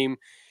the game.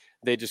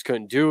 They just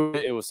couldn't do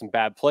it. It was some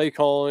bad play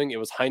calling. It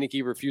was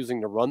Heineke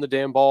refusing to run the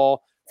damn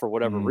ball for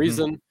whatever Mm-hmm.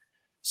 reason.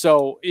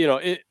 So,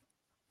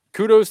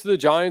 kudos to the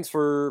Giants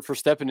for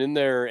stepping in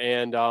there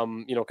and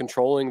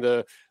controlling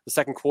the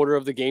second quarter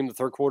of the game, the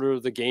third quarter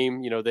of the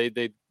game.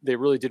 They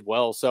really did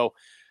well. So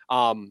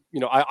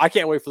I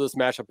can't wait for this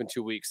matchup in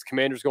 2 weeks.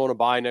 Commanders going to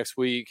bye next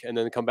week and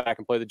then come back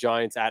and play the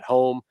Giants at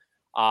home.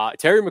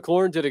 Terry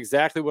McLaurin did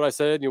exactly what I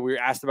said. We were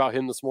asked about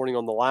him this morning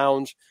on the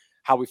lounge,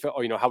 how we felt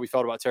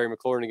about Terry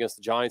McLaurin against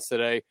the Giants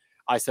today.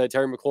 I said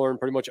Terry McLaurin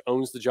pretty much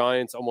owns the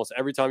Giants almost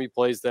every time he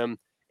plays them.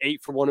 8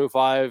 for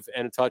 105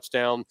 and a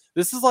touchdown.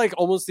 This is like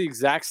almost the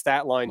exact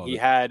stat line Love he it.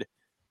 had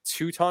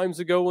 2 times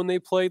ago when they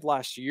played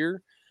last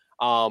year.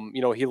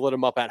 He lit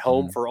him up at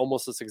home Mm-hmm. for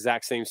almost this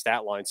exact same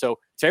stat line. So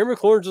Terry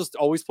McLaurin just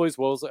always plays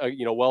well,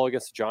 well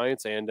against the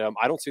Giants, and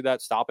I don't see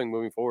that stopping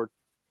moving forward.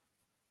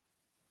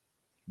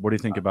 What do you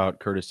think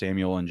about Curtis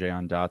Samuel and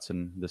Jayon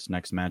Dotson this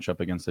next matchup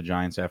against the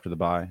Giants after the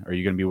bye? Are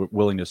you going to be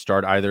willing to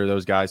start either of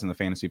those guys in the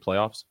fantasy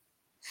playoffs?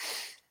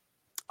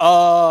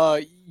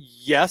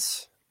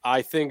 Yes.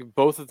 I think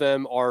both of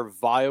them are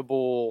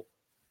viable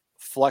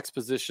flex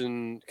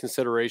position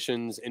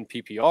considerations in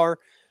PPR.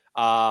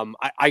 I'm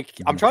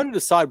trying to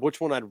decide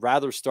which one I'd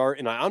rather start,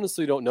 and I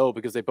honestly don't know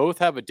because they both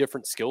have a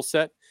different skill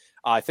set.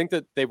 I think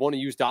that they want to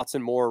use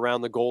Dotson more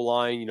around the goal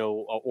line,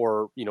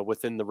 or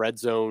within the red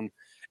zone.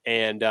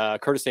 And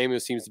Curtis Samuel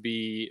seems to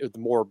be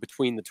more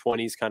between the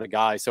 20s kind of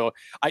guy. So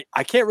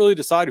I can't really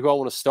decide who I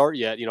want to start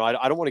yet.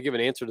 I don't want to give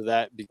an answer to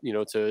that,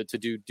 to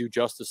do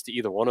justice to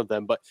either one of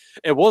them. But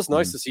it was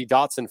nice Mm-hmm. to see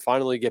Dotson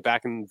finally get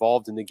back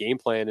involved in the game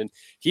plan. And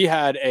he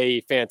had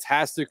a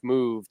fantastic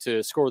move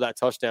to score that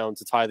touchdown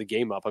to tie the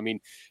game up. I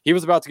mean, he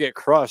was about to get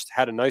crushed,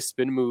 had a nice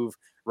spin move,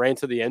 ran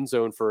to the end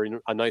zone for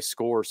a nice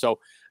score. So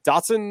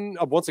Dotson,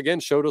 once again,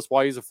 showed us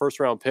why he's a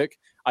first-round pick.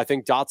 I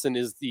think Dotson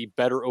is the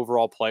better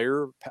overall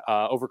player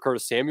over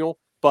Curtis Samuel,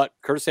 but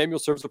Curtis Samuel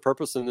serves a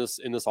purpose in this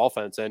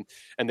offense, and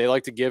they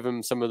like to give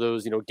him some of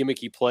those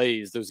gimmicky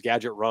plays, those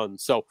gadget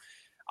runs. So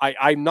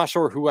I'm not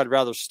sure who I'd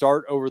rather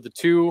start over the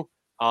two,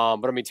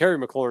 but I mean Terry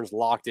McLaurin's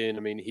locked in. I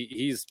mean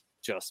he's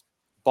just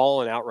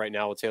balling out right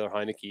now with Taylor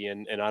Heineke,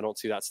 and I don't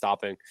see that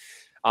stopping.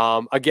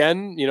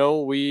 Again,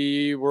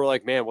 we were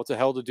like, man, what the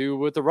hell to do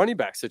with the running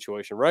back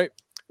situation, right?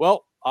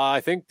 Well,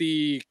 I think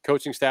the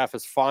coaching staff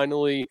has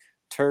finally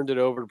turned it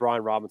over to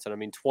Brian Robinson. I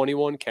mean,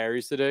 21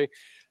 carries today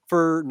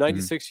for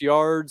 96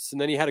 yards, and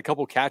then he had a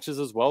couple catches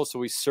as well.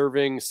 So he's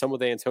serving some of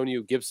the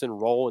Antonio Gibson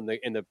role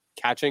in the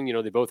catching.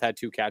 They both had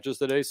 2 catches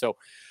today. So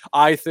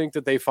I think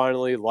that they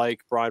finally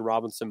like Brian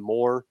Robinson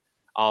more.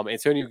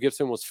 Antonio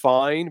Gibson was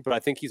fine, but I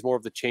think he's more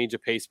of the change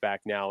of pace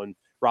back now, and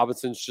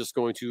Robinson's just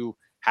going to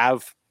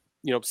have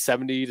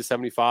 70 to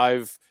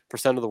 75%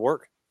 of the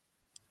work.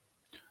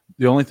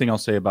 The only thing I'll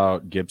say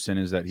about Gibson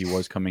is that he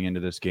was coming into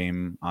this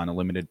game on a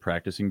limited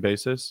practicing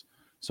basis.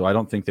 So I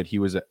don't think that he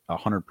was at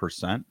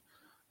 100%.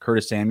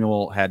 Curtis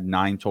Samuel had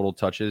 9 total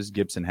touches.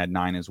 Gibson had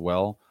 9 as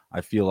well.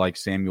 I feel like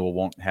Samuel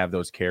won't have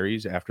those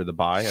carries after the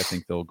bye. I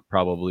think they'll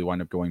probably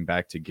wind up going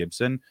back to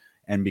Gibson.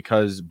 And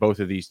because both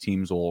of these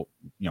teams will,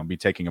 be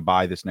taking a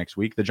bye this next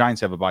week, the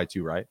Giants have a bye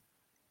too, right?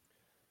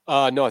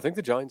 No, I think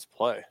the Giants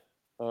play.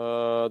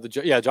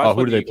 Giants. Oh,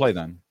 who do they play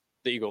then?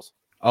 The Eagles.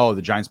 Oh,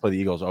 the Giants play the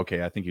Eagles.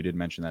 Okay, I think you did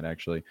mention that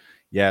actually.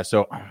 Yeah,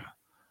 so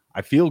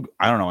I don't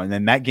know. And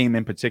then that game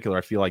in particular,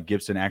 I feel like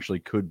Gibson actually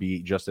could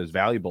be just as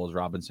valuable as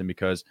Robinson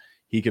because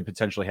he could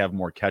potentially have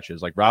more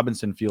catches. Like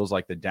Robinson feels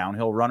like the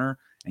downhill runner,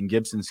 and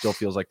Gibson still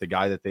feels like the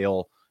guy that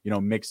they'll,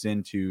 mix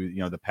into,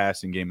 the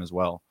passing game as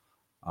well.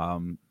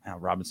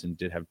 Robinson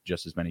did have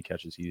just as many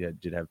catches. He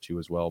did have 2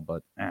 as well,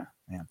 but man.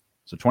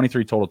 So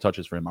 23 total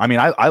touches for him. I mean,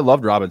 I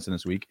loved Robinson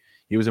this week.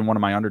 He was in one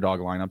of my underdog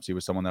lineups. He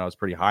was someone that I was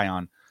pretty high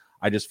on.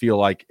 I just feel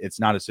like it's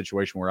not a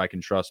situation where I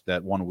can trust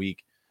that 1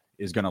 week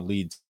is going to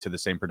lead to the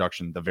same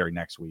production the very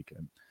next week.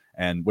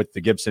 And with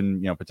the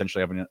Gibson,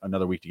 potentially having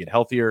another week to get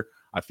healthier,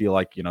 I feel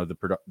like,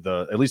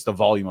 the at least the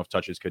volume of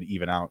touches could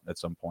even out at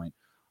some point.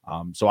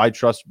 So I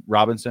trust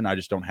Robinson. I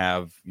just don't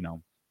have,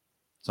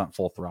 it's not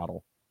full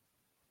throttle.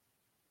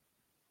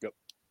 Yep.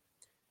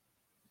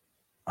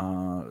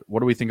 What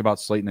do we think about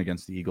Slayton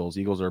against the Eagles?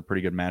 Eagles are a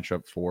pretty good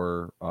matchup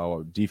for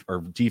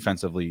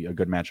defensively a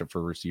good matchup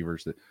for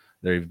receivers. That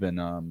they've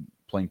been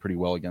playing pretty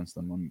well against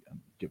them. Let me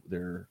get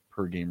their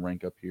per game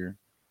rank up here.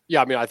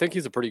 Yeah, I mean, I think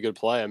he's a pretty good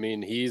play. I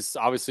mean, he's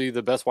obviously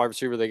the best wide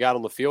receiver they got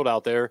on the field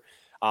out there.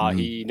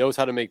 He knows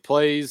how to make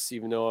plays,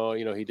 even though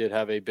he did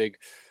have a big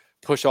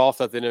push off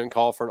that they didn't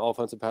call for an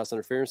offensive pass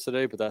interference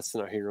today, but that's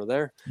not here nor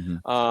there.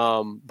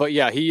 But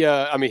yeah,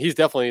 he's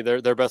definitely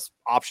their best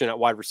option at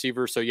wide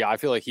receiver. So yeah, I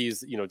feel like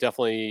he's,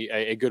 definitely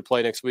a good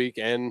play next week.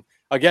 And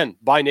again,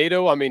 by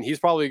NATO, I mean, he's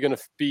probably going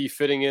to be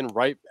fitting in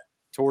right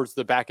towards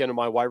the back end of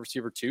my wide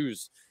receiver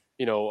 2s,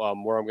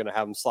 where I'm going to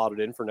have him slotted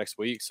in for next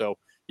week. So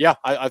yeah,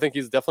 I think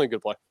he's definitely a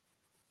good play.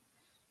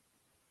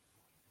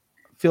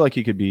 feel like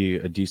he could be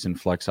a decent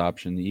flex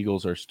option. The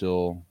Eagles are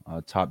still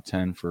top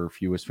 10 for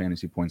fewest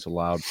fantasy points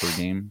allowed per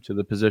game to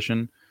the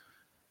position.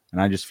 And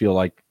I just feel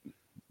like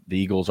the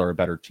Eagles are a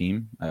better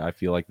team. I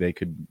feel like they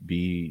could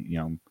be,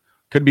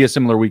 could be a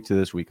similar week to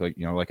this week, like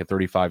a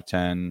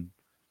 35-10,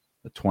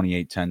 a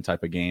 28-10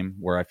 type of game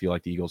where I feel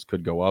like the Eagles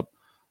could go up.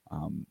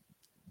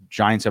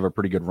 Giants have a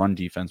pretty good run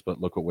defense,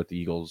 but look at what the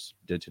Eagles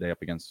did today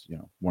up against,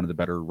 one of the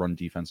better run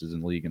defenses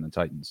in the league in the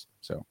Titans.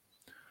 So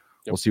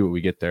we'll see what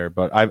we get there.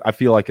 But I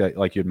feel like you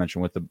had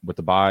mentioned with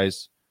the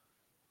buys,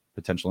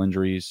 potential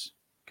injuries,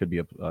 could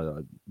be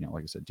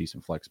like I said,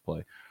 decent flex play.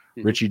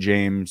 Mm-hmm. Richie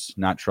James,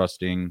 not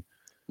trusting.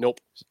 Nope.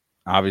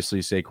 Obviously,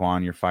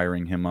 Saquon, you're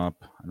firing him up.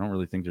 I don't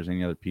really think there's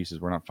any other pieces.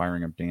 We're not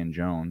firing up Dan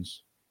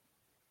Jones.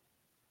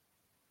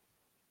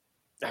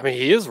 I mean,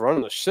 he is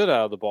running the shit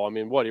out of the ball. I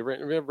mean, what he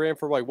ran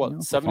for like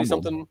what 70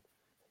 something?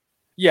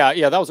 Yeah,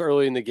 that was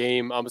early in the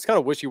game. It's kind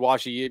of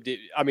wishy-washy.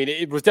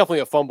 It was definitely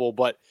a fumble,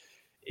 but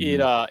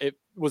it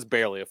was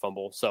barely a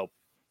fumble. So,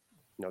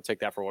 take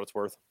that for what it's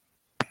worth.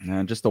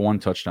 Yeah, just the one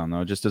touchdown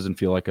though. It just doesn't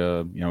feel like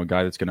a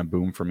guy that's going to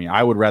boom for me.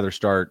 I would rather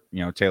start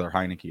Taylor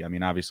Heineke. I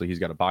mean, obviously he's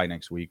got a bye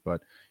next week,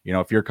 but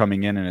if you're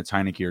coming in and it's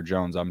Heineke or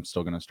Jones, I'm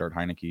still going to start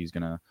Heineke. He's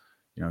going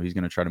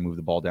to try to move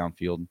the ball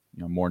downfield,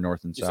 more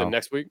north and south. You said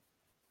next week?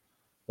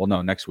 Well,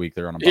 no, next week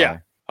they're on a bye. Yeah.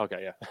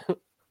 Okay. Yeah.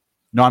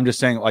 No, I'm just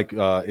saying, like,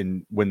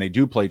 when they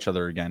do play each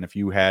other again, if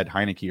you had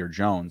Heineke or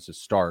Jones to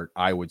start,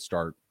 I would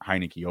start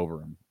Heineke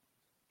over him.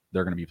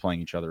 They're going to be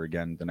playing each other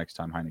again the next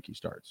time Heineke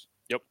starts.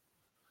 Yep.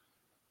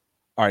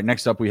 All right,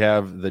 next up we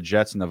have the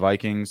Jets and the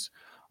Vikings.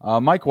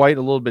 Mike White,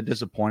 a little bit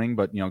disappointing,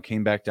 but,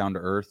 came back down to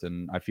earth,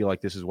 and I feel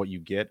like this is what you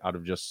get out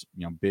of just,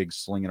 big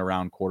slinging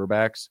around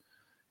quarterbacks.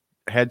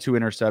 Had 2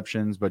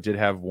 interceptions, but did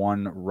have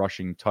 1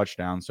 rushing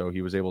touchdown, so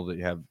he was able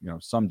to have,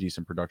 some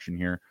decent production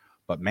here.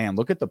 But, man,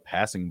 look at the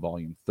passing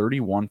volume,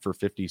 31 for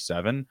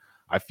 57.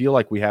 I feel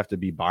like we have to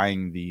be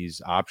buying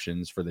these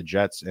options for the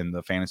Jets in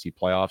the fantasy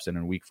playoffs, and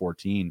in Week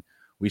 14,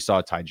 we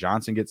saw Ty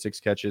Johnson get 6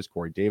 catches.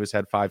 Corey Davis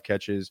had 5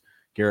 catches.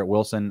 Garrett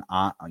Wilson,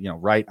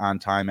 right on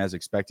time as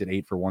expected,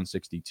 8 for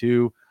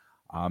 162.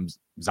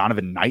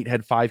 Zonovan Knight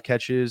had 5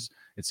 catches.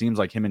 It seems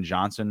like him and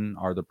Johnson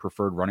are the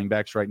preferred running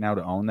backs right now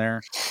to own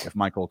there if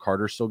Michael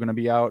Carter's still going to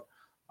be out.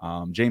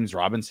 James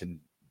Robinson,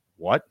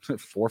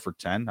 4 for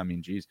 10? I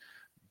mean, geez,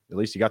 at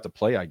least he got to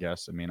play, I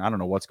guess. I mean, I don't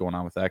know what's going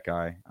on with that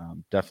guy.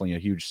 Definitely a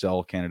huge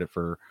sell candidate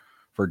for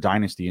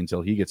Dynasty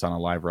until he gets on a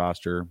live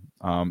roster.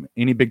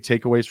 Any big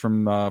takeaways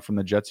from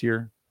the Jets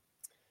here?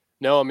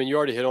 No, I mean, you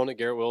already hit on it.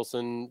 Garrett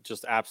Wilson,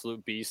 just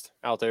absolute beast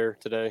out there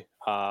today.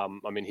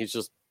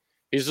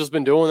 He's just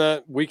been doing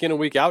that week in and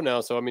week out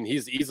now. So, I mean,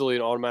 he's easily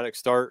an automatic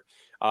start.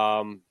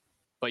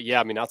 But yeah,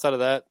 I mean, outside of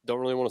that, don't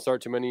really want to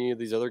start too many of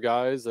these other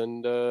guys.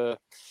 And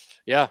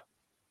yeah,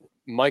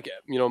 Mike,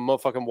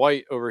 motherfucking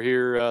White over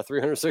here,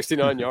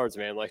 369 yards,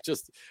 man. Like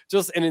just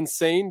an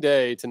insane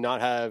day to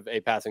not have a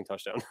passing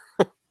touchdown.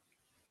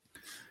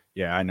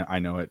 Yeah, I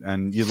know it.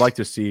 And you'd like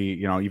to see,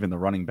 even the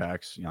running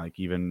backs,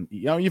 even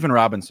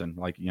Robinson,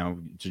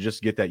 to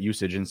just get that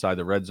usage inside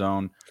the red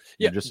zone.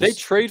 Yeah, they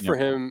trade for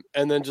him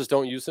and then just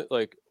don't use it.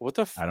 Like, what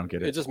the I don't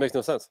get it. It just makes no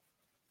sense.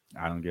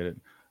 I don't get it.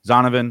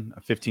 Zonovan,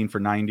 15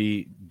 for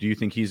 90. Do you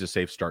think he's a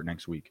safe start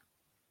next week?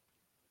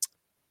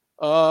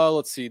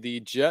 Let's see. The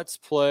Jets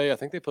play, I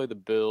think they play the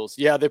Bills.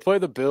 Yeah, they play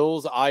the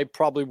Bills. I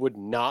probably would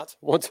not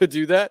want to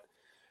do that.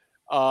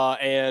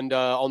 And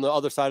on the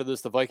other side of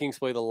this, the Vikings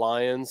play the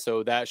Lions,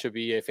 so that should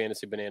be a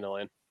fantasy banana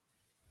land.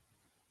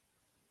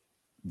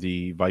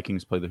 The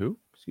Vikings play the who?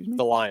 Excuse me?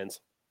 The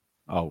Lions.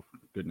 Oh,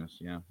 goodness.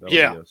 Yeah.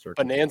 Yeah, be a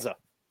circus. Bonanza.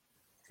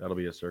 That'll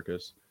be a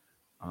circus.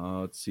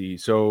 Let's see.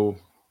 So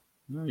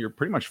you're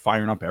pretty much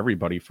firing up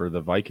everybody for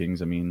the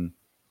Vikings. I mean,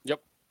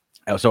 yep.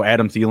 So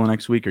Adam Thielen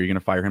next week, are you going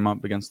to fire him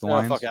up against the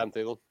Lions? Fuck Adam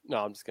Thielen. No,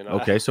 I'm just kidding.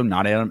 Okay, so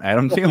not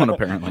Adam Thielen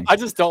apparently. I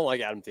just don't like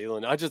Adam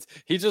Thielen.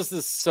 He just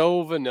is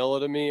so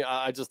vanilla to me.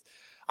 I just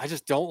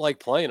don't like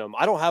playing him.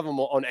 I don't have him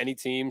on any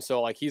team,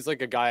 so like he's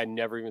like a guy I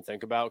never even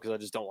think about because I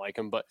just don't like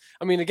him. But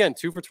I mean, again,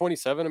 2 for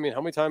 27. I mean,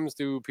 how many times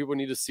do people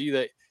need to see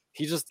that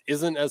he just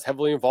isn't as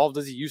heavily involved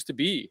as he used to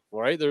be?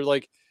 Right? They're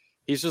like,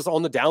 he's just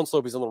on the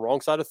downslope. He's on the wrong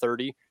side of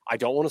 30. I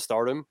don't want to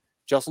start him.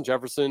 Justin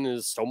Jefferson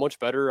is so much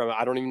better.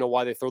 I don't even know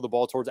why they throw the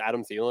ball towards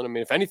Adam Thielen. I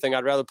mean, if anything,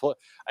 I'd rather put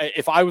 –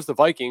 if I was the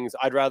Vikings,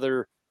 I'd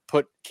rather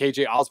put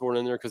KJ Osborne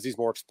in there because he's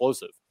more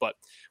explosive. But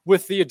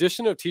with the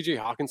addition of TJ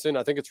Hawkinson,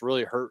 I think it's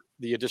really hurt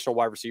the additional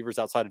wide receivers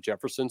outside of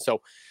Jefferson.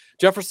 So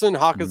Jefferson,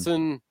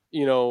 Hawkinson,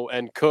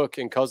 and Cook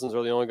and Cousins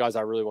are the only guys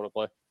I really want to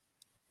play.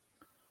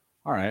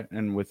 All right.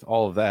 And with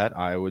all of that,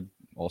 I would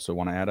also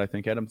want to add, I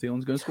think Adam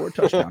Thielen's going to score a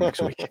touchdown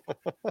next week.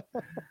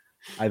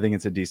 I think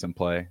it's a decent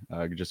play,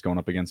 just going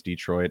up against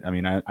Detroit. I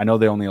mean, I know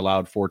they only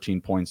allowed 14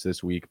 points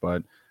this week,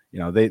 but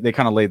they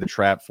kind of laid the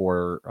trap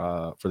for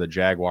the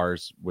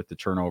Jaguars with the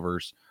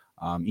turnovers.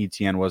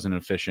 ETN wasn't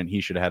efficient.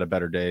 He should have had a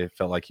better day.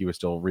 Felt like he was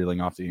still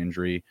reeling off the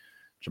injury.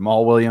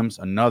 Jamal Williams,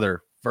 the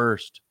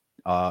first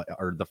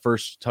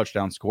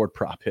touchdown scored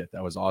prop hit.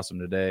 That was awesome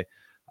today.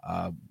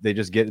 They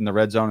just get in the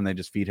red zone and they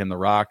just feed him the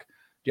rock.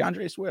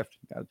 DeAndre Swift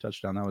got a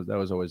touchdown. That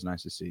was always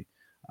nice to see.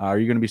 Are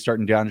you going to be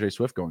starting DeAndre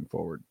Swift going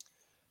forward?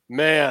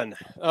 Man,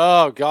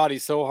 oh God,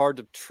 he's so hard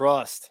to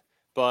trust.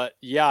 But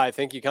yeah, I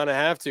think you kind of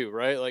have to,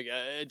 right? Like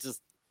it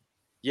just,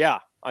 yeah,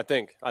 I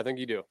think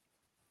you do.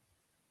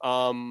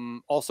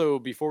 Also,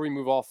 before we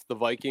move off the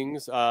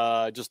Vikings,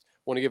 just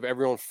want to give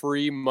everyone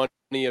free money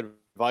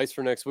advice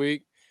for next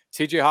week.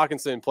 TJ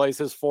Hawkinson plays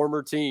his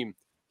former team.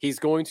 He's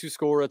going to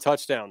score a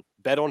touchdown.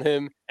 Bet on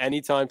him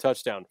anytime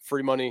touchdown.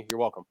 Free money. You're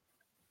welcome.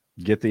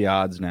 Get the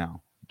odds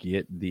now.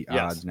 Get the Yes.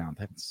 odds now.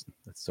 That's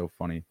so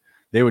funny.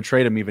 They would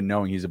trade him even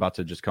knowing he's about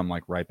to just come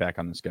like right back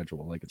on the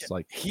schedule. Like it's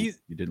like you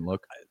didn't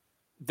look.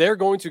 They're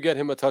going to get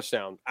him a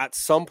touchdown at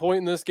some point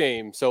in this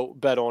game. So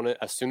bet on it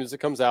as soon as it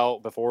comes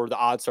out before the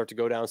odds start to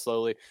go down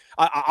slowly.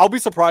 I'll be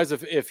surprised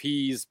if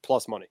he's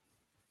plus money.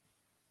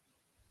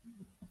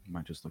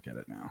 Might just look at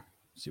it now.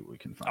 See what we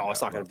can find. Oh,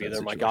 it's not going to be there.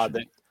 Situation. My God,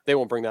 they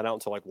won't bring that out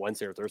until like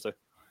Wednesday or Thursday.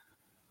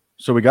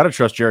 So we got to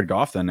trust Jared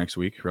Goff then next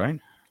week, right?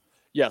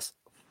 Yes.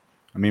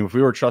 I mean, if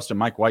we were trusting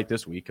Mike White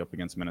this week up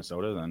against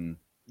Minnesota, then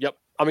yep.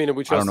 I mean, I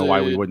don't know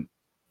why we wouldn't.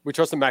 We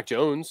trusted Mac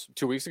Jones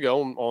 2 weeks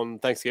ago on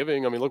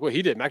Thanksgiving. I mean, look what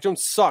he did. Mac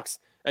Jones sucks,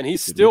 and he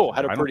still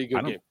had a pretty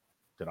good game.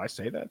 Did I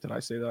say that? Did I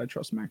say that I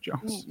trust Mac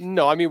Jones?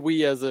 No, I mean,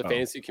 we as a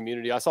fantasy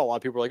community, I saw a lot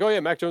of people were like, oh, yeah,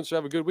 Mac Jones should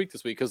have a good week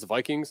this week because the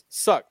Vikings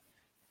suck.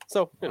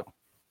 So,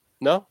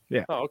 no?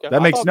 Yeah. Oh, okay.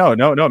 That makes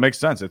it makes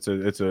sense. It's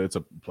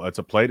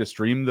a play to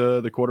stream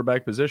the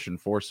quarterback position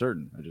for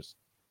certain.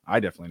 I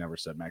definitely never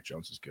said Mac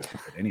Jones is good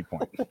at any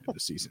point in the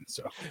season.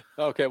 So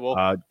okay, well,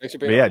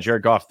 but yeah,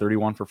 Jared Goff,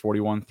 31 for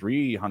 41,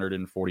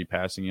 340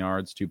 passing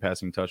yards, 2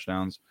 passing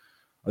touchdowns.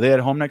 Are they at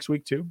home next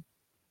week too?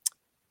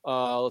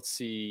 Let's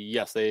see.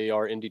 Yes, they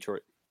are in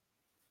Detroit.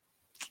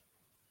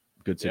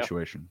 Good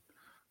situation.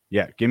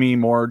 Yeah, give me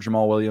more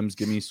Jamal Williams.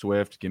 Give me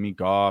Swift. Give me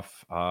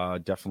Goff.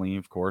 Definitely,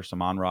 of course,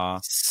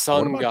 Amon-Ra.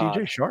 Sun what about God.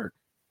 DJ Shark?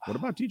 What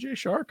about DJ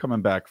Shark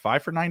coming back?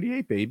 5 for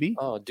 98, baby.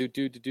 Oh,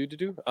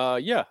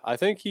 yeah, I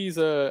think he's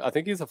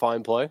a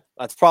fine play.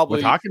 That's probably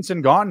with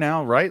Hawkinson gone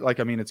now, right?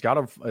 Like, I mean,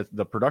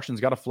 the production's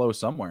got to flow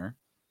somewhere.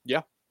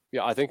 Yeah,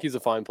 I think he's a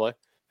fine play.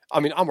 I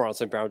mean, Amon-Ra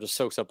St. Brown just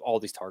soaks up all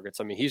these targets.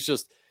 I mean, he's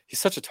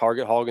such a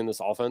target hog in this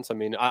offense. I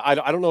mean, I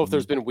don't know if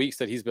there's been weeks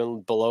that he's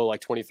been below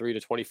like 23 to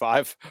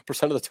 25%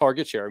 of the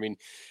target share. I mean,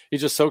 he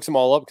just soaks them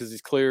all up because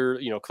he's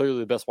clearly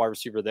the best wide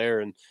receiver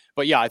there.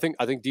 But yeah, I think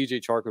DJ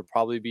Chark would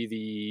probably be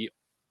the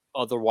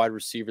other wide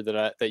receiver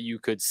that you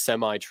could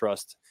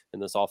semi-trust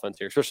in this offense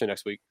here, especially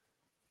next week.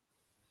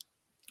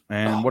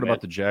 And what about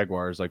the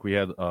Jaguars? Like, we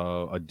had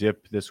a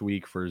dip this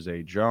week for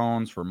Zay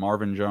Jones, for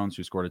Marvin Jones,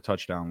 who scored a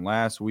touchdown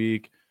last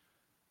week.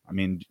 I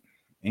mean,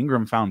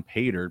 Ingram found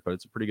pay dirt, but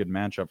it's a pretty good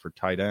matchup for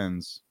tight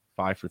ends.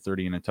 5 for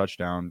 30 and a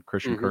touchdown.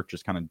 Christian Kirk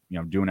just kind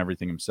of doing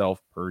everything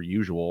himself per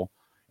usual.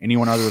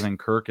 Anyone other than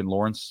Kirk and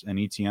Lawrence and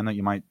ETN that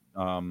you might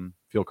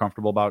feel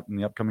comfortable about in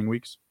the upcoming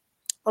weeks?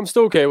 I'm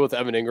still okay with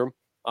Evan Ingram.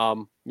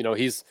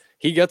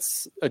 He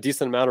gets a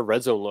decent amount of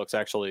red zone looks.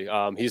 Actually,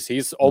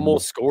 he's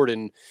almost scored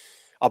in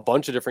a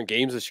bunch of different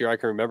games this year. I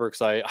can remember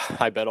because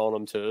I bet on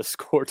him to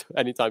score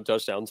anytime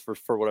touchdowns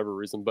for whatever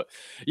reason. But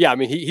yeah, I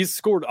mean he's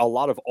scored a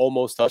lot of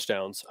almost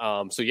touchdowns.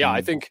 So yeah,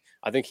 I think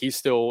he's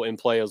still in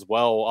play as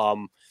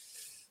well.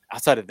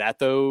 Outside of that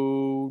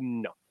though,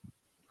 no.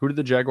 Who did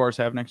the Jaguars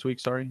have next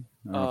week? Sorry,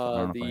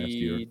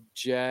 the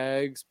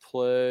Jags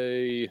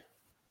play.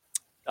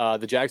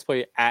 The Jags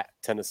play at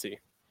Tennessee.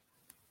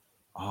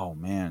 Oh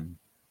man,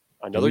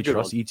 another good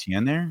trust one.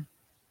 ETN there?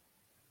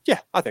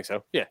 Yeah, I think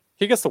so. Yeah,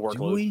 he gets the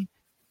workload.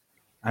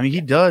 I mean,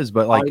 he does,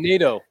 but like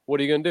NATO, what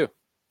are you gonna do?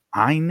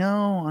 I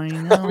know.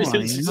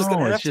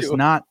 It's just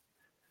not.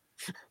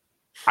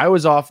 I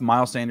was off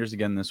Miles Sanders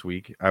again this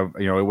week.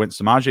 It went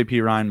Samaje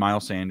Perine,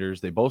 Miles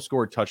Sanders. They both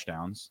scored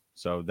touchdowns,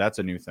 so that's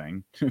a new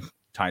thing.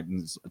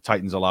 Titans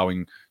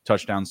allowing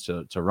touchdowns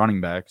to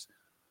running backs.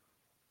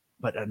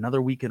 But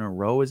another week in a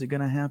row, is it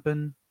going to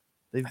happen?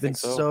 They've been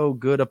so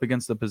good up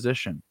against the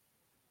position.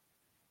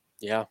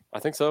 Yeah, I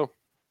think so.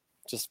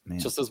 Just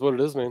is what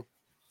it is, man.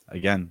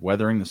 Again,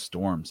 weathering the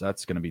storms.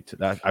 That's going to be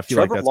that. I feel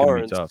Trevor like that's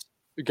Lawrence going to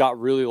be tough. Got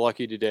really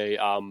lucky today.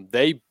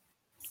 They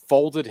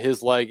folded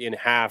his leg in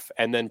half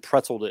and then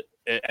pretzeled it,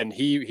 and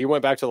he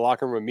went back to the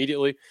locker room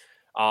immediately.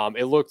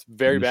 It looked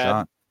very bad.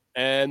 Shot.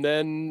 And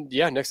then,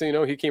 next thing you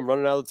know, he came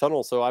running out of the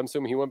tunnel. So I'm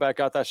assuming he went back,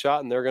 got that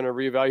shot, and they're going to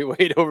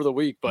reevaluate over the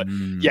week. But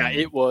yeah,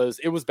 it was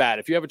bad.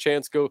 If you have a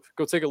chance, go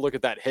take a look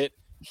at that hit.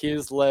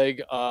 His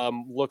leg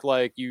looked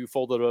like you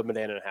folded a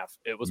banana in half.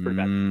 It was pretty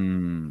bad.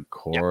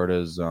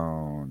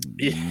 Cortisone.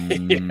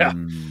 Yeah,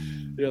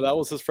 that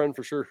was his friend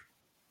for sure.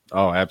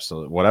 Oh,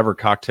 absolutely. Whatever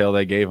cocktail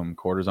they gave him,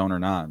 cortisone or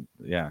not.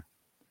 Yeah,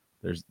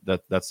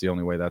 that's the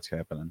only way that's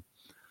happening.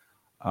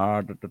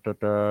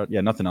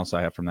 Yeah, nothing else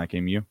I have from that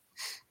game. You?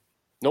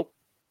 Nope.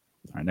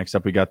 All right, next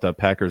up we got the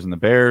Packers and the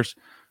Bears.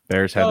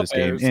 Bears had this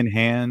game in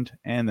hand,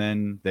 and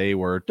then they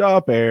were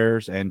the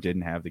Bears and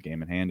didn't have the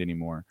game in hand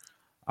anymore.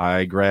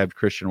 I grabbed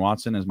Christian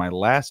Watson as my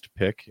last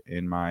pick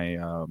in my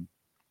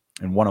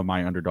in one of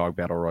my underdog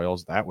battle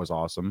royals. That was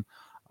awesome.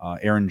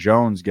 Aaron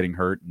Jones getting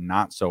hurt,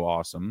 not so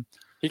awesome.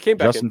 He came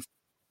back in.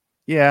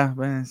 Yeah,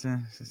 but it's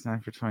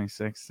 9 for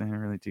 26. They didn't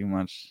really do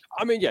much.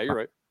 I mean, yeah, you're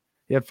right.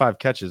 He had 5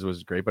 catches,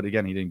 was great, but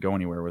again, he didn't go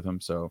anywhere with him.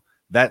 So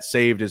that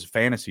saved his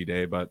fantasy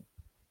day, but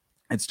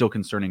it's still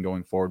concerning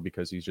going forward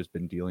because he's just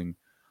been dealing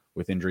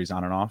with injuries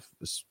on and off,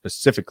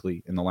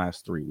 specifically in the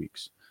last 3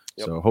 weeks.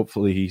 Yep. So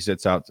hopefully he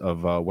sits out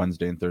of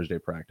Wednesday and Thursday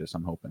practice.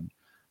 I'm hoping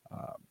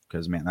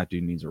because man, that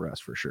dude needs a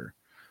rest for sure.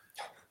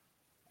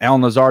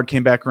 Alan Lazard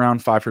came back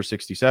around 5 for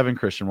 67.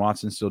 Christian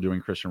Watson still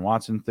doing Christian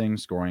Watson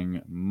things,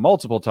 scoring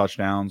multiple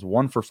touchdowns,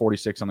 1 for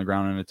 46 on the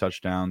ground and a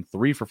touchdown,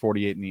 3 for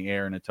 48 in the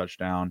air and a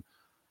touchdown.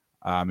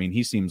 I mean,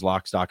 he seems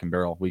lock, stock, and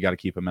barrel. We got to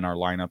keep him in our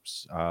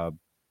lineups.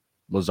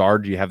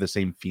 Lazard, do you have the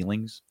same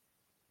feelings?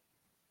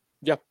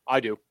 Yeah,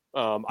 I do.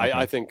 Okay.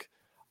 I think,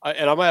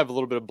 and I might have a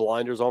little bit of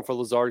blinders on for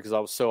Lazard because I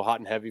was so hot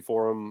and heavy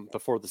for him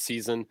before the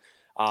season.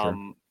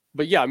 Sure.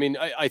 But yeah, I mean,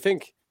 I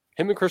think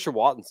him and Christian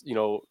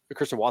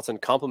Watson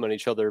complement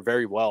each other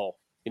very well.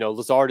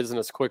 Lazard isn't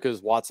as quick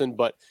as Watson,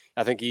 but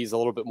I think he's a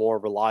little bit more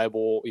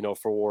reliable,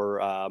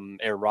 for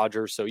Aaron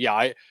Rodgers. So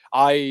yeah,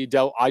 I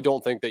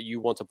don't think that you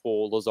want to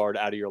pull Lazard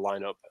out of your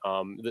lineup.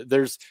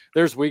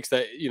 There's weeks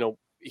that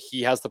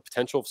he has the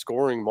potential of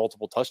scoring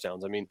multiple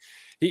touchdowns. I mean,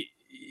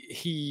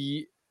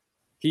 he's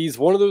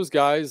one of those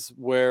guys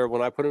where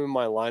when I put him in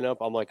my lineup,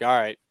 I'm like, all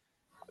right,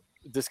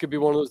 this could be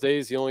one of those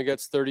days he only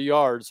gets 30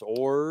 yards,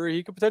 or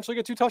he could potentially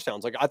get 2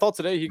 touchdowns. Like I thought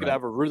today he could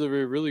have a really,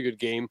 really, really good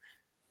game.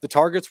 The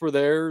targets were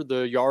there,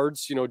 the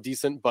yards,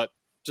 decent, but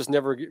just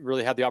never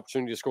really had the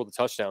opportunity to score the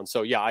touchdown.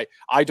 So yeah,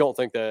 I don't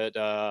think that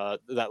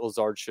that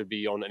Lazard should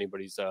be on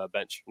anybody's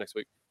bench next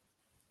week.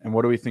 And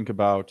what do we think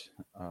about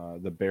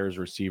the Bears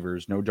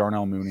receivers? No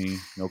Darnell Mooney,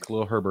 no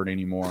Khalil Herbert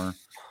anymore.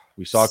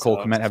 We saw Cole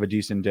Kmet have a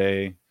decent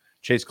day.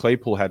 Chase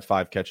Claypool had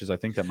 5 catches. I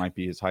think that might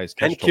be his highest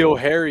catch. And kill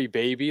Harry,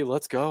 baby.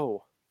 Let's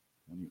go.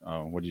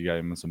 Oh, what did you get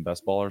him, some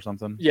best ball or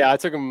something? Yeah, I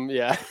took him.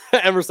 Yeah,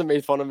 Emerson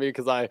made fun of me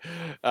because I,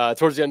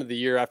 towards the end of the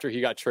year after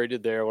he got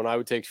traded there, when I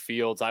would take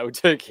Fields, I would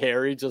take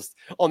Harry just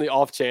on the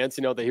off chance,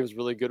 that he was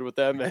really good with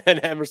them.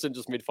 And Emerson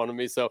just made fun of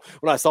me. So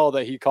when I saw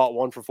that he caught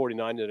 1 for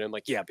 49, and I'm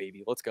like, yeah,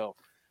 baby, let's go.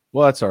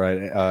 Well, that's all right.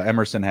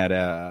 Emerson had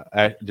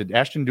did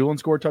Ashton Doolin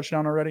score a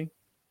touchdown already?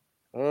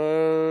 I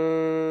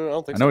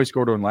don't think. I know he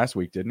scored one last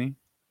week, didn't he?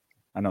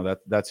 I know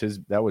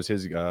that was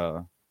his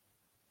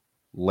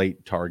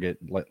late target,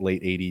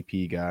 late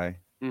ADP guy.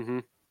 Mm-hmm.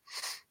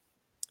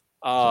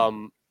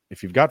 So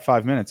if you've got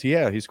 5 minutes,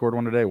 he scored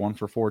one today, 1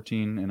 for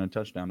 14 and a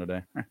touchdown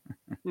today.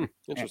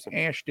 Interesting.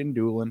 Ashton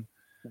Doolin.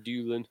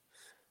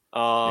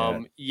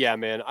 Yeah,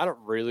 man, I don't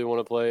really want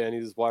to play any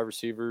of these wide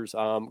receivers.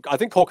 I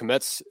think Cole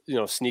Kmet's,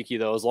 sneaky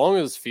though. As long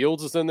as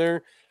Fields is in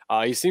there,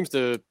 he seems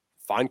to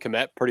find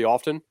Kmet pretty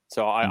often.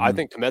 So I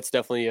think Kmet's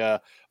definitely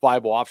a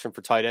viable option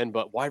for tight end.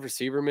 But wide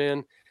receiver,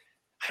 man,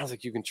 I don't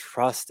think you can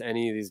trust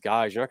any of these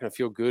guys. You're not going to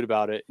feel good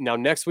about it. Now,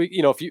 next week,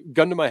 if you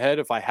gun to my head,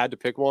 if I had to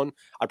pick one,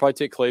 I'd probably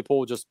take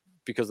Claypool just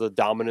because of the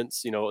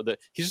dominance.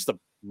 He's just a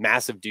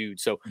massive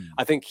dude. So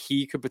I think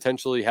he could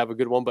potentially have a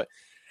good one. But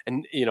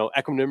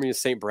Equanimity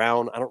St.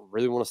 Brown, I don't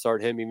really want to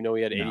start him, even though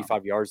he had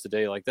 85 yards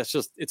today. Like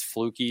it's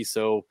fluky.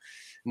 So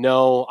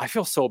no, I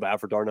feel so bad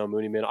for Darnell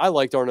Mooney, man. I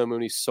like Darnell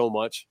Mooney so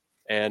much,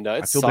 and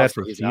I feel bad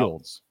for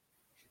Fields.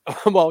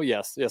 Well,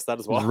 yes, that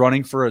as well. He's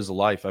running for his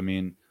life. I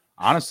mean,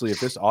 honestly, if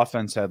this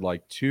offense had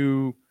like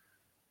 2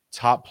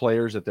 top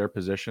players at their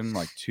position,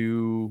 like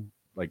 2,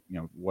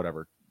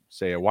 whatever,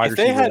 say a wide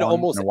receiver, if they had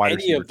almost and a wide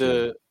any of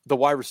the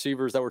wide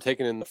receivers that were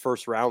taken in the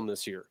first round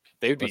this year,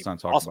 they would be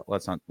awesome.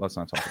 Let's not talk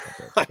about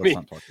that. Let's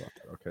not talk about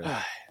that. Okay.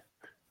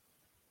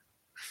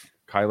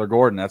 Kyler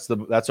Gordon,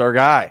 that's our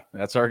guy.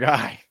 That's our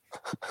guy.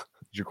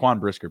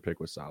 Jaquan Brisker pick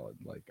was solid.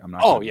 Like I'm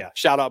not. Oh yeah,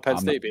 shout out Penn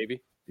State,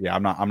 baby. Yeah,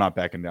 I'm not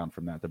backing down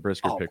from that. The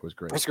Brisker pick was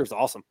great. Brisker's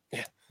awesome.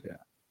 Yeah.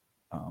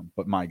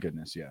 But my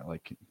goodness,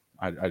 like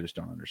I just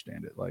don't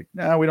understand it. Like,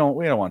 no, we don't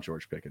want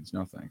George Pickens.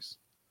 No thanks.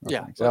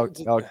 No,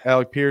 thanks.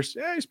 Alec Pierce,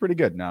 he's pretty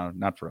good. No,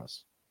 not for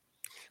us.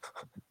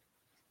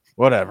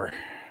 Whatever.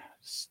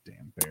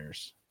 Damn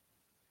Bears.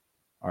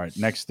 All right,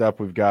 next up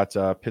we've got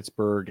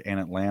Pittsburgh and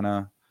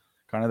Atlanta.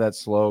 Kind of that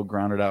slow,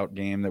 grounded out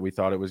game that we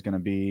thought it was going to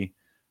be.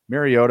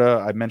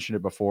 Mariota, I mentioned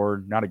it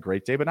before, not a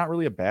great day, but not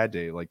really a bad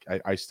day. Like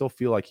I still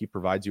feel like he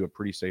provides you a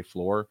pretty safe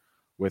floor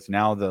with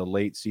now the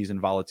late season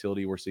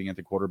volatility we're seeing at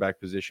the quarterback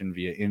position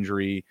via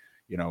injury,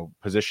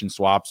 position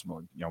swaps.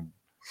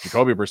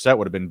 Jacoby Brissett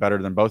would have been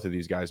better than both of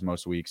these guys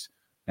most weeks.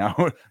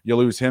 Now you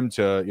lose him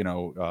to,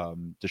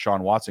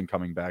 Deshaun Watson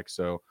coming back.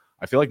 So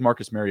I feel like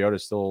Marcus Mariota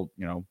is still,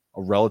 a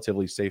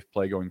relatively safe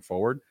play going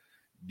forward.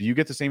 Do you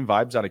get the same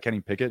vibes out of Kenny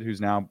Pickett, who's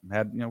now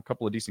had, a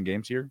couple of decent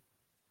games here?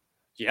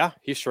 Yeah,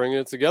 he's stringing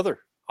it together.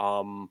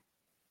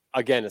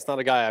 Again, it's not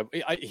a guy.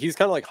 He's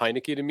kind of like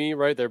Heineke to me,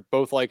 right? They're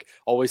both like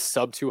always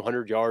sub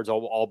 200 yards,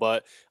 all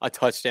but a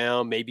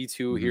touchdown, maybe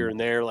 2 here and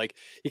there. Like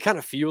he kind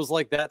of feels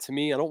like that to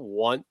me. I don't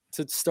want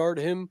to start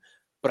him,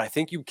 but I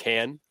think you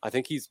can. I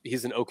think he's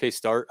an okay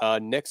start.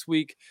 Next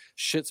week,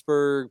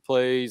 Schittsburg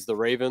plays the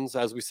Ravens,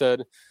 as we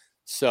said.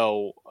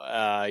 So,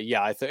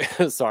 I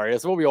think, sorry,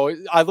 that's what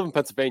I live in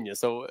Pennsylvania.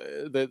 So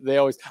they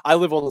always, I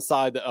live on the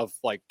side of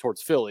like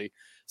towards Philly.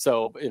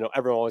 So,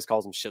 everyone always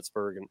calls him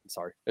Schittsburg, and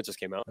sorry, it just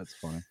came out. That's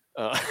funny.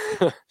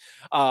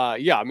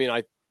 Yeah, I mean,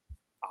 I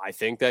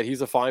think that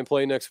he's a fine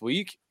play next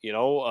week.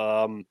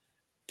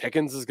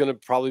 Pickens is going to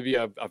probably be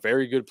a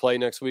very good play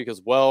next week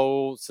as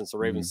well, since the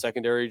Ravens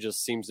secondary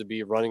just seems to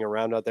be running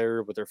around out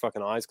there with their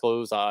fucking eyes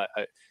closed.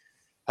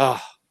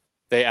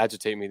 They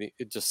agitate me.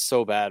 It's just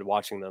so bad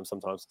watching them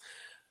sometimes.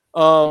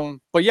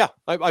 But yeah,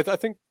 I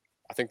think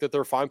that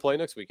they're a fine play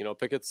next week.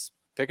 Pickett's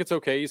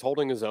okay. He's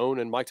holding his own,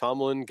 and Mike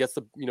Tomlin gets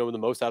the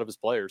most out of his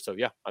players. So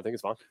yeah, I think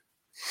it's fine.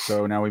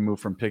 So now we move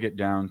from Pickett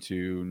down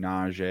to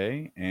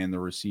Najee and the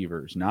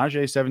receivers.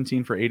 Najee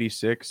 17 for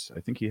 86.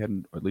 I think he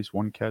had at least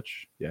one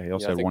catch. Yeah, he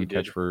also had one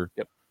catch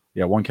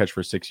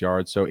for 6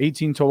 yards. So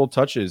 18 total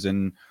touches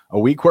in a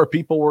week where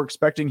people were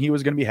expecting he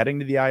was going to be heading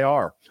to the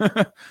IR.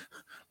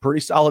 Pretty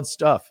solid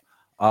stuff.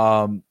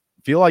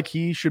 Feel like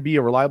he should be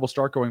a reliable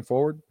start going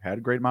forward. Had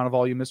a great amount of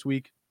volume this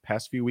week.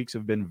 Past few weeks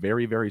have been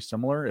very, very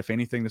similar. If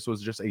anything, this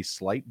was just a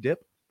slight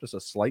dip.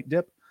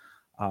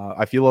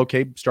 I feel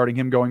okay starting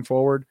him going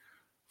forward.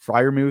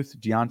 Freiermuth,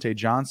 Deontay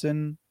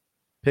Johnson,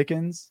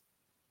 Pickens.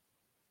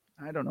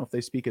 I don't know if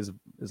they speak as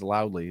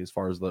loudly as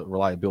far as the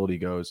reliability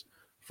goes.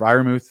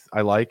 Freiermuth,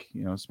 I like,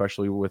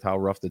 especially with how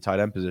rough the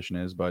tight end position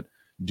is. But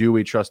do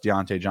we trust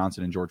Deontay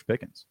Johnson and George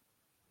Pickens?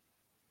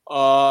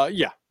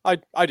 Yeah,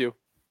 I do.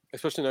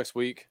 Especially next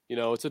week.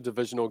 It's a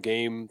divisional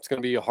game. It's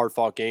going to be a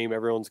hard-fought game.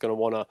 Everyone's going to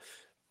want to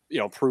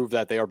prove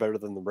that they are better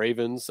than the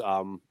Ravens. I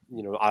don't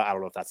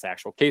know if that's the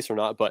actual case or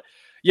not, but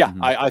yeah,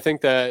 I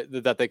think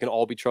that they can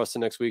all be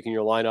trusted next week in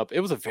your lineup. It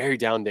was a very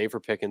down day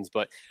for Pickens,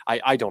 but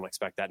I don't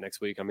expect that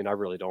next week. I mean, I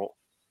really don't.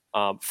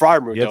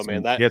 Freiermuth though,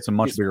 man, he had some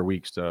much bigger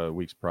weeks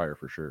prior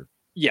for sure.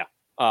 Yeah.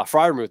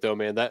 Freiermuth though,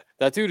 man,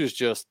 that dude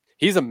is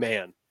he's a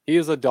man. He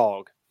is a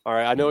dog. All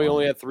right, I know he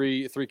only had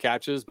three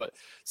catches, but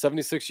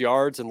 76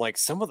 yards, and like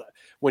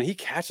when he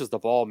catches the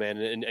ball, man,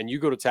 and you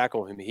go to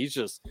tackle him, he's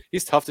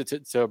tough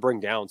to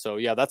bring down. So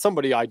yeah, that's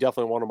somebody I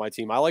definitely want on my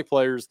team. I like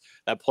players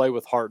that play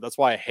with heart. That's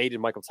why I hated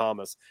Michael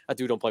Thomas. That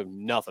dude don't play with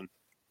nothing.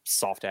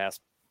 Soft ass.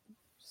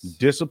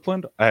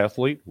 Disciplined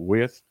athlete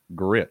with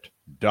grit.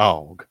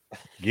 Dog.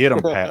 Get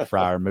him, Pat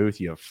Freiermuth,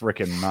 you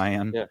freaking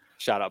man. Yeah,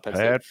 shout out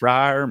Pat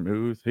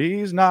Freiermuth.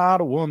 He's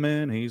not a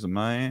woman, he's a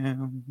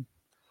man.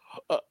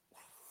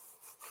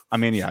 I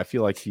mean, yeah, I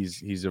feel like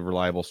he's a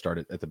reliable start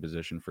at the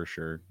position for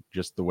sure.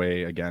 Just the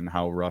way, again,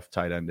 how rough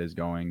tight end is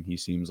going. He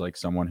seems like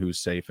someone who's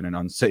safe in an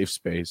unsafe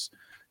space.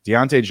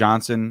 Deontay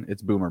Johnson,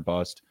 it's boom or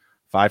bust.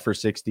 5 for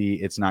 60,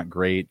 it's not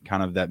great.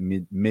 Kind of that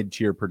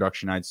mid-tier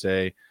production, I'd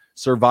say.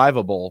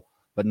 Survivable,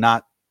 but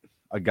not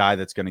a guy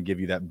that's going to give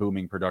you that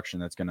booming production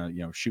that's going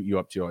to, shoot you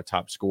up to a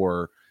top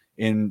scorer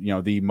in,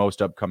 the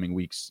most upcoming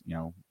weeks,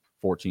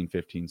 14,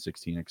 15,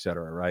 16, et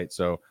cetera, right?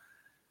 So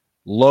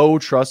low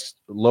trust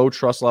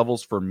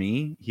levels for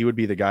me. He would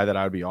be the guy that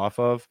I would be off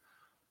of.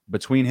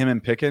 Between him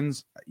and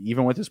Pickens,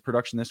 even with his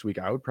production this week,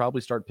 I would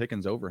probably start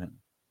Pickens over him.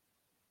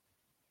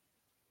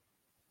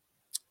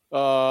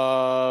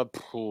 Oh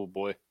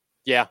boy.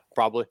 Yeah,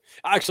 probably.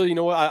 Actually, you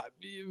know what?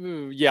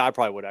 I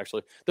probably would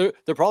actually. They're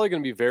probably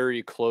going to be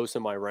very close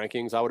in my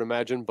rankings, I would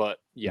imagine. But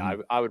yeah,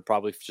 I would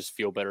probably just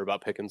feel better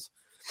about Pickens.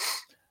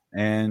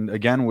 And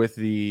again, with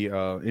the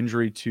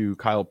injury to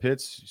Kyle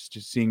Pitts,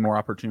 just seeing more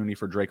opportunity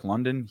for Drake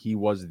London. He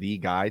was the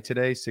guy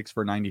today, 6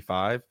 for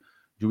 95.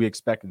 Do we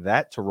expect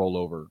that to roll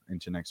over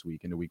into next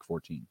week, into week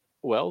 14?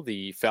 Well,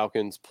 the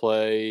Falcons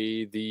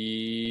play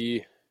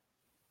the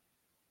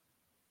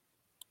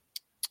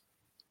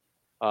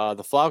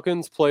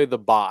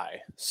bye,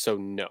 so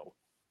no.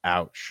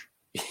 Ouch.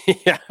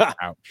 Yeah.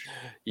 Ouch.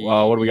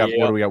 Well, what do we got?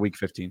 What do we got? Week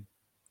 15.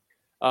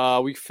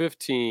 Week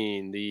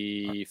 15,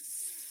 the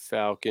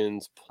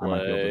Falcons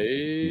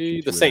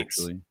play the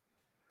Saints.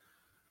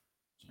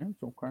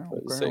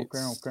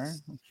 Okay.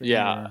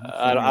 Yeah,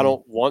 I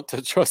don't want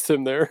to trust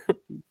him there.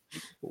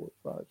 4,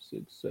 5,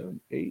 6,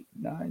 7, 8,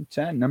 9,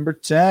 10. Number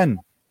 10.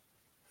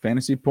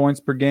 Fantasy points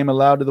per game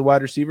allowed to the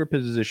wide receiver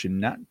position.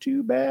 Not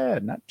too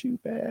bad.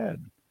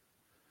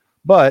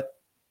 But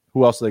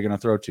who else are they going to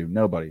throw to?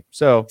 Nobody.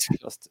 So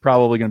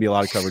probably going to be a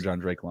lot of coverage on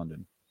Drake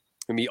London.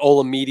 Going to be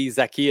Olamide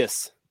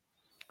Zaccheaus.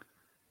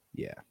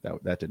 Yeah,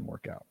 that didn't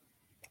work out.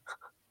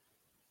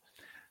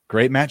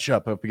 Great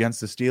matchup up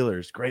against the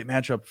Steelers. Great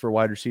matchup for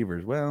wide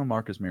receivers. Well,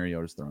 Marcus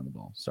Mariota's throwing the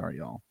ball. Sorry,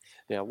 y'all.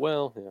 Yeah,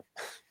 well, yeah.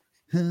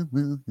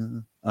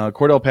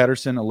 Cordell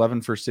Patterson,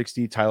 11 for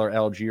 60. Tyler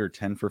Algier,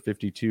 10 for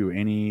 52.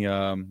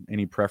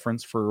 Any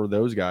preference for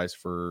those guys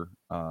for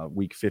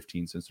week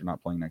 15 since they're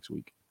not playing next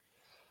week?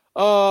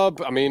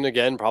 I mean,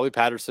 again, probably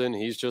Patterson.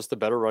 He's just a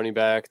better running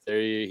back.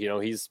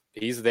 He's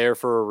there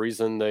for a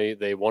reason.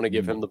 They want to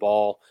give him the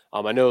ball.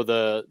 I know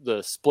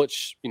the split,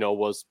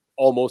 was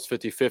almost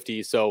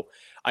 50-50. So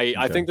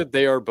I think that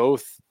they are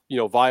both,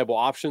 viable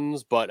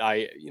options, but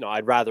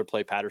I'd rather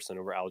play Patterson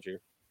over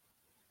Algier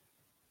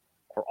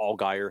or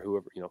Allgeier,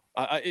 whoever,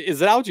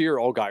 is it Algier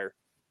or Allgeier?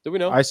 Do we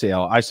know? I say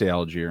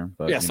Algier,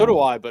 but yeah, so do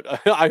I. But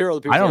I hear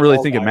other people. I don't really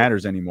think it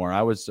matters anymore.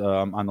 I was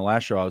on the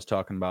last show. I was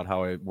talking about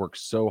how it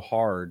works so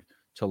hard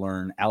to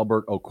learn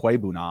Albert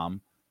Okwebunam.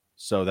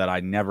 so that I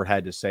never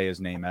had to say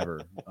his name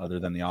ever other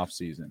than the off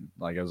season.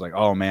 Like I was like,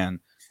 oh man,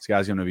 this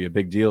guy's going to be a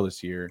big deal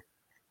this year.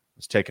 I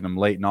was taking him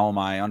late in all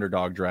my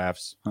underdog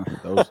drafts.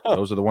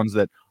 Those are the ones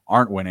that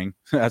aren't winning.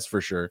 That's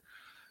for sure.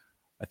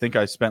 I think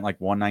I spent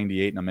like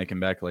 198 and I'm making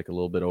back like a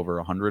little bit over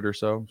 100 or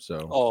so.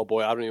 So, oh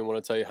boy, I don't even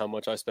want to tell you how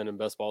much I spent in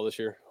best ball this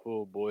year.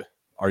 Oh boy.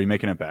 Are you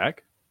making it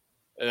back?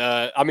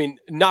 I mean,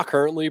 not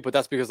currently, but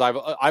that's because I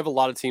have a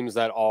lot of teams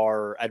that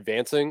are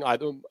advancing.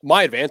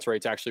 My advance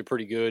rate's actually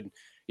pretty good.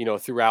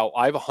 Throughout,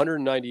 I have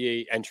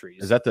 198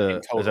 entries. Is that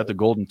the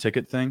golden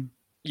ticket thing?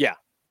 Yeah.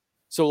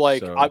 So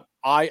like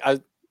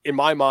I in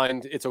my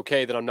mind, it's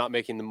okay that I'm not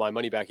making my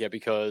money back yet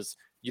because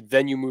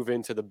then you move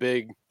into the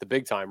big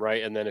time,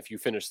 right? And then if you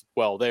finish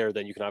well there,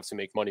 then you can obviously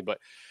make money. But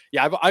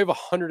yeah, I have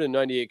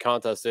 198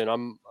 contests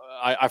in.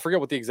 I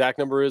forget what the exact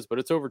number is, but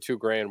it's over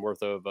 $2,000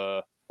 worth of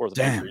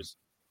entries.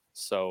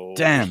 So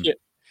damn.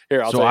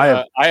 Here, I'll tell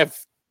you. I have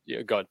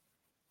go ahead.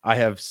 I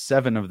have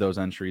 7 of those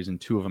entries and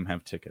 2 of them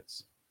have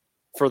tickets.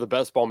 For the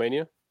Best Ball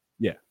Mania?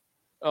 Yeah.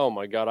 Oh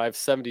my God. I have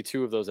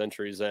 72 of those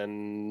entries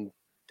and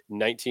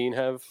 19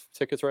 have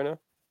tickets right now.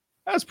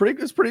 That's pretty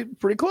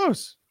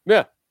close.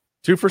 Yeah.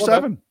 2 for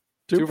 7.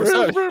 2 for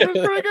 7. It's pretty good.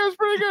 It's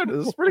pretty good.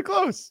 This is pretty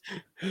close.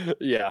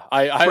 Yeah.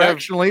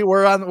 Fractionally,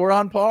 we're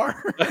on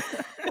par.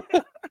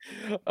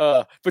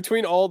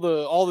 Between all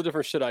the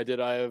different shit I did,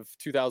 I have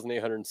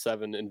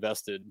 2,807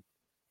 invested.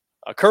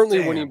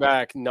 Currently winning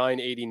back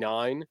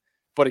 989.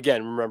 But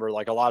again, remember,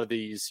 like a lot of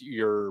these,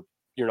 you're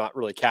not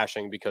really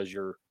cashing because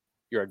you're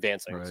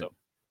advancing. Right. So,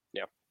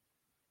 yeah.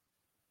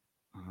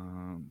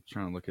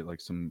 Trying to look at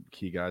like some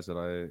key guys that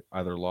I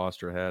either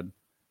lost or had.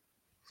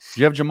 Do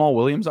you have Jamal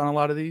Williams on a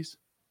lot of these?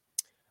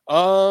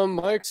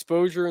 My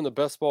exposure in the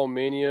Best Ball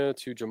Mania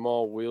to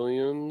Jamal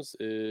Williams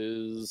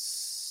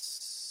is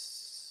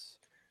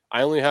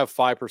I only have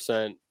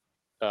 5%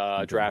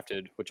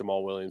 drafted with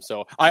Jamal Williams.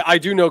 So I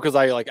do know because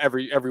I like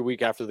every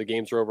week after the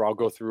games are over, I'll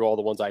go through all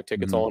the ones I have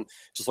tickets on,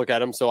 just look at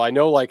them. So I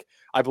know like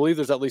I believe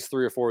there's at least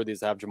 3 or 4 of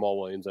these that have Jamal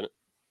Williams in it.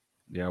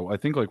 Yeah, well, I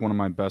think like one of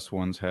my best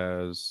ones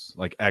has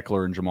like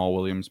Eckler and Jamal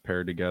Williams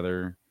paired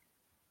together.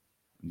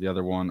 The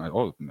other one, I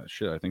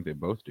think they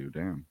both do.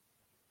 Damn.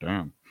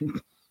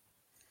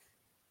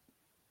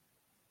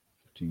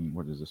 15.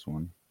 What is this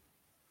one?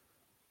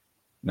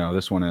 No,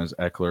 this one is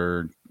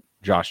Eckler,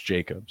 Josh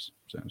Jacobs.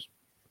 So it's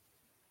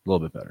a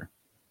little bit better,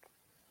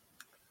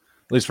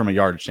 at least from a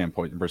yardage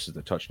standpoint versus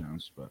the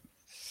touchdowns. But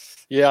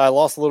yeah, I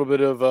lost a little bit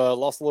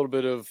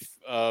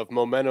of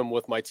momentum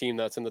with my team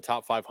that's in the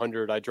top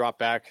 500. I dropped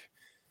back.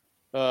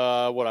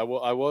 I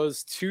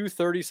was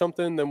 230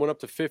 something, then went up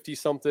to 50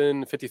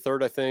 something,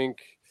 53rd, I think,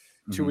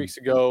 2 weeks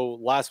ago.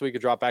 Last week, it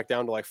dropped back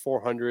down to like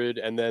 400.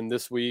 And then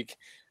this week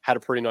had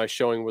a pretty nice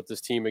showing with this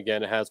team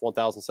again. It has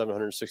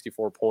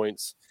 1,764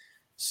 points.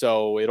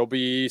 So it'll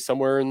be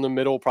somewhere in the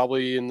middle,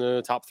 probably in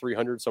the top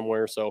 300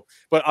 somewhere. So,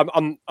 but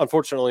I'm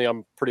unfortunately,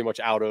 I'm pretty much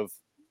out of,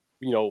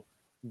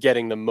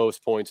 getting the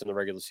most points in the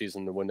regular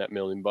season to win that $1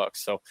 million.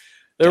 So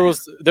there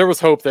was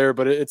hope there,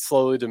 but it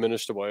slowly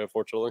diminished away,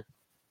 unfortunately.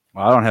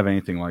 Well, I don't have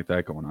anything like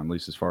that going on, at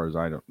least as far as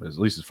I don't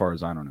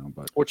know.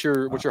 But what's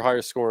your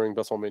highest scoring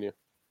Best Ball Mania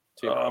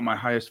team? My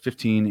highest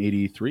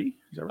 1583. Is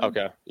that right?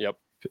 Okay. Yep.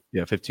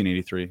 Yeah,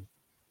 1583.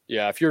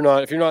 Yeah, if you're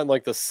not in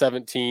like the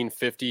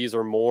 1750s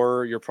or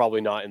more, you're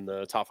probably not in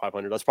the top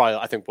 500. That's probably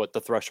I think what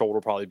the threshold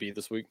will probably be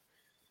this week.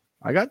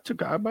 I got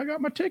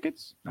my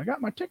tickets.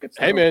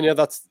 Hey man,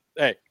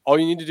 yeah, all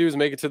you need to do is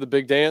make it to the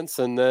big dance,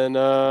 and then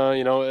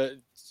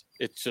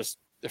it's just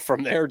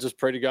from there. Just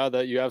pray to God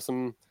that you have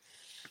some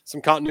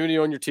continuity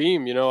on your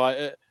team.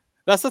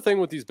 That's the thing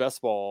with these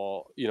best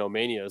ball,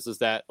 manias is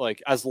that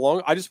like I just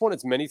want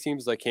as many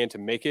teams as I can to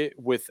make it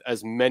with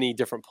as many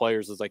different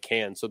players as I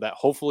can, so that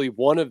hopefully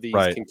one of these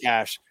can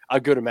cash a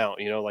good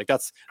amount. Like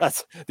that's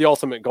the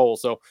ultimate goal.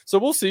 So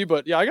we'll see,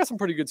 but yeah, I got some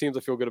pretty good teams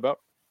I feel good about.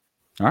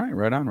 All right,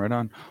 right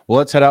on. Well,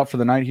 let's head out for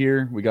the night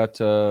here. We got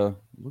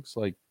looks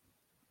like,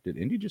 did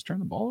Indy just turn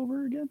the ball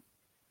over again?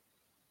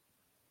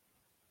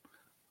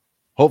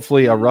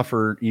 Hopefully a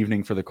rougher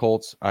evening for the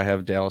Colts. I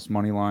have Dallas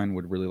money line.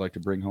 Would really like to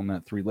bring home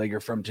that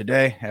 3-legger from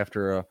today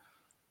after a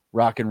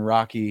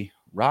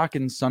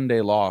rockin'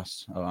 Sunday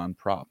loss on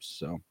props.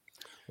 So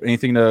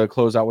anything to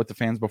close out with the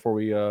fans before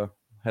we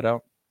head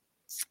out?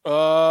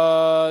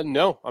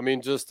 No. I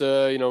mean, just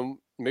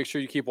make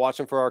sure you keep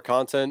watching for our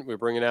content. We're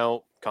bringing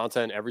out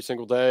content every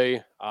single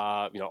day.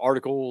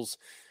 Articles,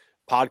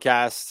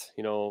 podcasts,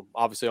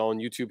 obviously on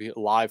YouTube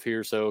live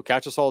here. So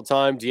catch us all the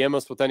time. DM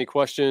us with any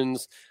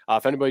questions.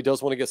 If anybody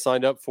does want to get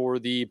signed up for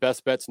the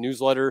Best Bets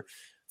newsletter,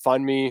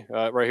 find me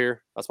right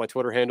here. That's my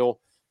Twitter handle.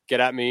 Get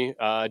at me,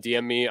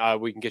 DM me.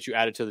 We can get you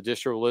added to the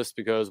distro list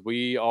because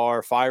we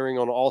are firing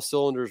on all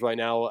cylinders right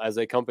now as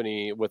a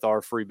company with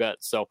our free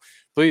bets. So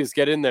please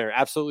get in there.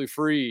 Absolutely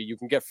free. You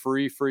can get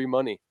free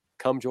money.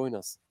 Come join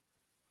us.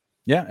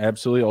 Yeah,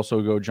 absolutely.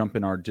 Also go jump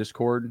in our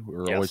Discord.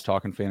 We're always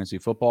talking fantasy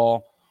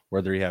football,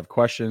 whether you have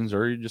questions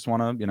or you just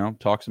want to,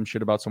 talk some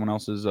shit about someone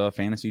else's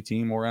fantasy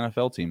team or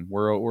NFL team.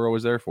 We're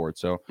always there for it.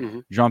 So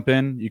jump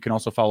in. You can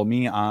also follow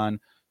me on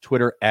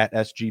Twitter at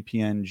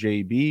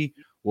SGPNJB.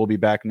 We'll be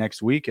back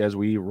next week as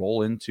we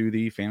roll into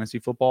the fantasy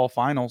football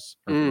finals,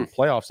 or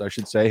playoffs, I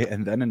should say,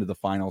 and then into the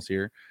finals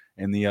here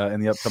in the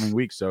upcoming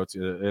weeks. So it's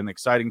an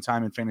exciting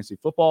time in fantasy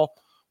football.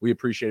 We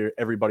appreciate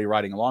everybody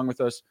riding along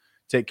with us.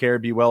 Take care,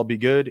 be well, be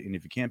good, and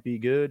if you can't be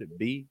good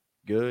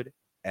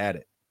at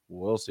it.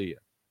 We'll see you.